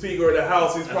Johnson, who's the Speaker of the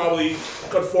House, he's probably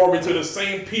conforming to the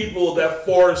same people that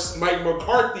forced Mike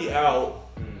McCarthy out.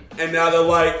 And now they're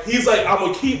like, he's like, I'm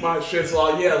going to keep my shit, so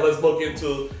let's look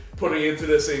into putting into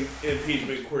this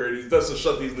impeachment query. Just to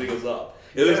shut these niggas up.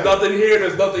 If there's nothing here,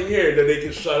 there's nothing here, then they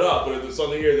can shut up. But if there's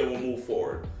something here, then we'll move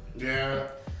forward. Yeah.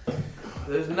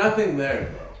 There's nothing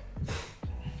there,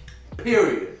 bro.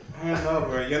 Period. I don't know,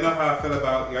 bro. You know how I feel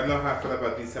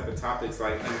about these type of topics.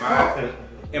 Like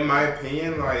in my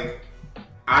opinion, like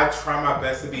I try my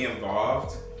best to be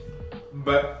involved,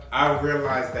 but I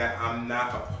realize that I'm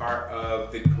not a part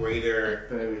of the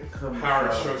greater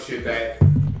power structure that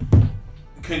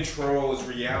controls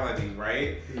reality,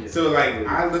 right? Yeah. So like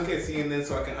I look at CNN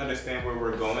so I can understand where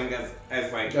we're going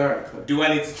as like, do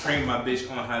I need to train my bitch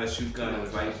on how to shoot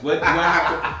guns? Like what do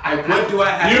I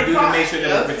have to do to make sure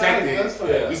that we're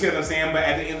protected? You see what I'm saying? But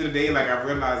at the end of the day, like I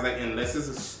realize that unless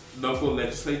it's a local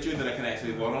legislature that I can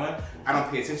actually vote on, I don't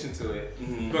pay attention to it.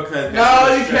 Because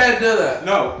no, you can't do that.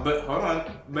 No, but hold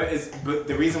on. But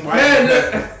the reason why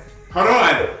hold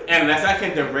on. Unless I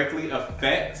can directly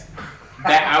affect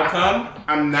that outcome,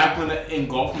 I'm not going to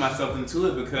engulf myself into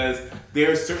it because there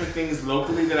are certain things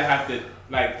locally that I have to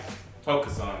like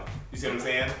focus on. You see what I'm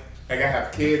saying? Like I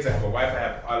have kids, I have a wife, I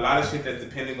have a lot of shit that's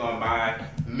depending on my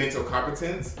mental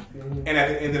competence. And at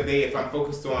the end of the day, if I'm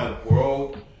focused on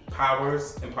world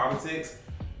powers and politics,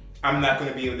 I'm not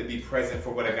going to be able to be present for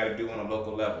what I got to do on a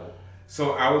local level.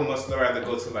 So I would much rather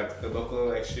go to like the local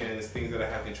elections, things that I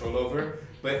have control over.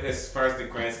 But as far as the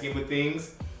grand scheme of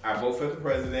things, I vote for the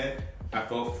president. I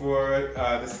vote for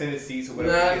the Senate seats or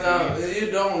whatever. No,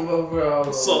 you don't vote for all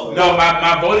of them. No,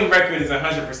 my voting record is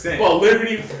 100%. Well,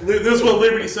 Liberty, this is what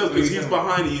Liberty says because he's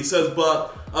behind it. He says,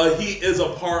 but he is a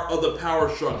part of the power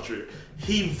structure.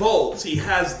 He votes. He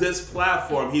has this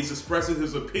platform. He's expressing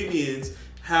his opinions,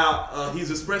 how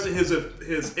he's expressing his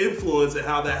influence and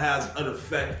how that has an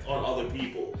effect on other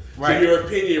people. Right. So your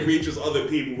opinion reaches other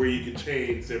people where you can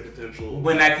change their potential.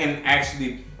 When I can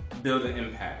actually build an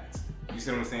impact. You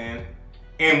see what I'm saying?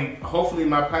 And hopefully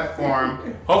my platform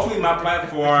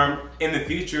in the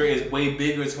future is way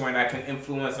bigger to where I can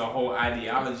influence a whole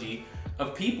ideology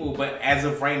of people, but as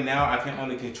of right now, I can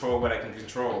only control what I can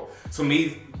control. So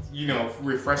me,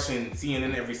 refreshing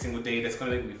CNN every single day, that's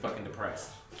gonna make me fucking depressed.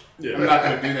 Yeah. I'm not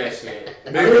gonna do that shit.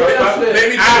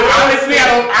 Honestly,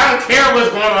 I don't care what's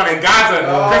going on in Gaza.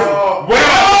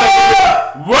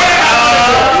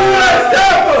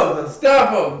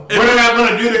 Stop them! What am I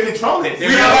gonna do to control it?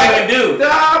 There's nothing I can do.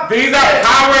 These are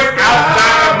powers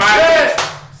outside of my.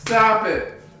 Stop it.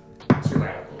 Too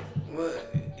radical.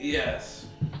 Yes.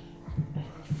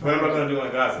 What am I gonna do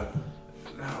in Gaza?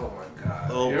 Oh my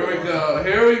God.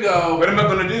 Here we go. What am I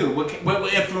gonna do? What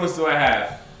influence do I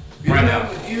have right now?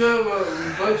 You have a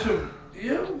bunch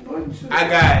of. I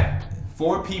got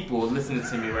 4 people listening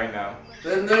to me right now.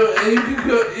 And you can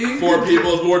go. 4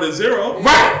 people is more than 0.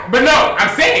 Right, but no, I'm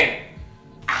saying,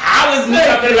 how is me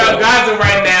talking about Gaza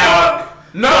right now?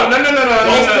 No.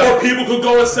 Those 4 people could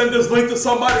go and send this link to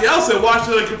somebody else and watch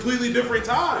it at a completely different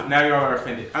time. Now you are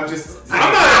offended. I'm not offended.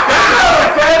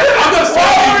 I'm just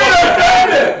telling you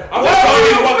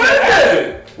what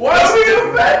happened. Why are we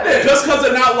offended? Just because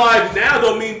they're not live now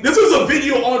don't mean this is a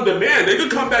video on demand. They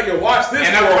could come back and watch this.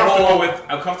 And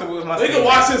I'm comfortable with my. They can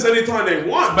watch this anytime they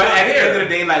want. But at the end of the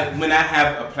day, like when I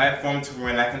have a platform to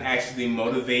where I can actually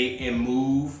motivate and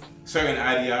move certain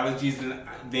ideologies,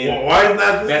 then why is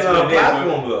that just a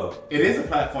platform though? It is a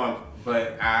platform,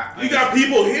 but you got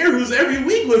people here who's every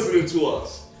week listening to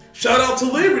us. Shout out to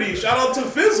Liberty. Shout out to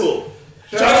Fizzle.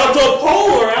 Shout out to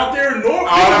Polar out there in North.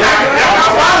 Shout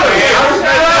out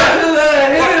to the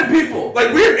hidden people.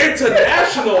 Like we're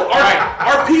international.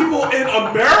 Our people in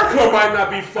America might not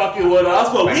be fucking with us,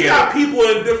 but we got people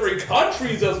in different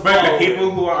countries as well. But the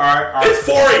people who are it's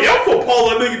 4 a.m. for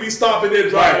Polar. Nigga be stopping there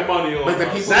driving money on. But the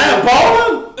people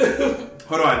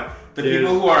hold on. The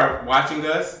people who are watching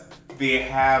us, they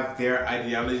have their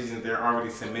ideologies and they're already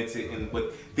cemented in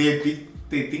what they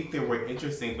think that we're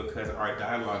interesting because our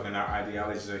dialogue and our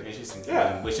ideologies are interesting to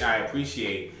them, which I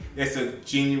appreciate. It's a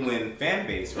genuine fan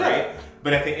base, right? Yeah.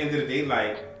 But at the end of the day,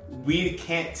 like, we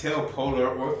can't tell Polar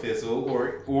or Fizzle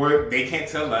or they can't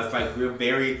tell us, like, we're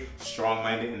very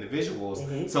strong-minded individuals.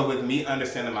 Mm-hmm. So with me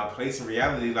understanding my place in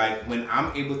reality, like, when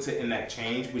I'm able to enact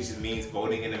change, which means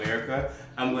voting in America,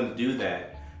 I'm going to do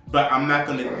that. But I'm not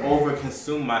going to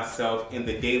over-consume myself in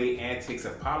the daily antics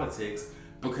of politics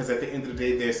because at the end of the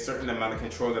day, there's a certain amount of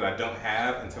control that I don't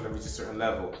have until I reach a certain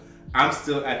level. I'm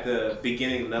still at the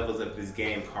beginning levels of this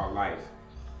game called life.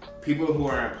 People who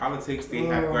are in politics, they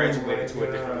have graduated to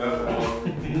a different level.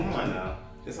 Come on now.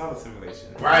 It's all a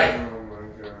simulation. Right. Oh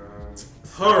my God.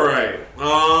 All right.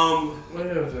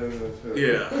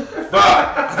 Yeah.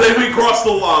 I think we crossed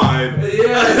the line.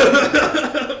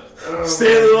 Yeah.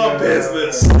 Standing on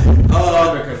business.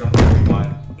 Because I'm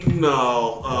 31.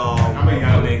 No. I'm a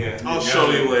young nigga. I'll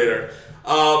show you later.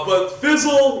 But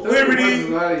Fizzle, Liberty,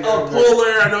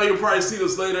 Polar, I know you'll probably see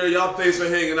this later. Y'all, thanks for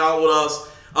hanging out with us.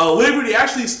 Liberty,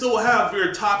 actually still have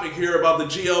your topic here about the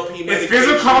GLP medication. Is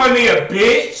Fizzle calling me a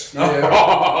bitch? Yeah.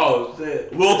 Oh,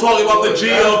 shit. We'll talk about the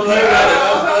GLP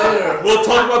medication. We'll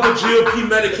talk about the GLP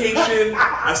medication.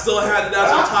 I still had it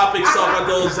as a topic, stuff about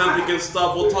the Ozempic and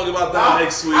stuff. We'll talk about that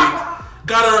next week.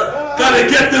 Gotta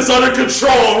get this under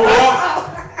control,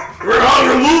 We're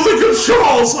losing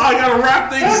control, so I gotta wrap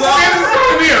things up.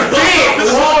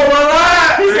 Whoa,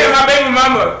 relax. He said my baby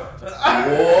mama.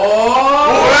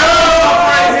 Whoa.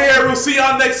 Right here. We'll see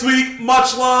y'all next week.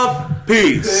 Much love.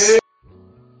 Peace.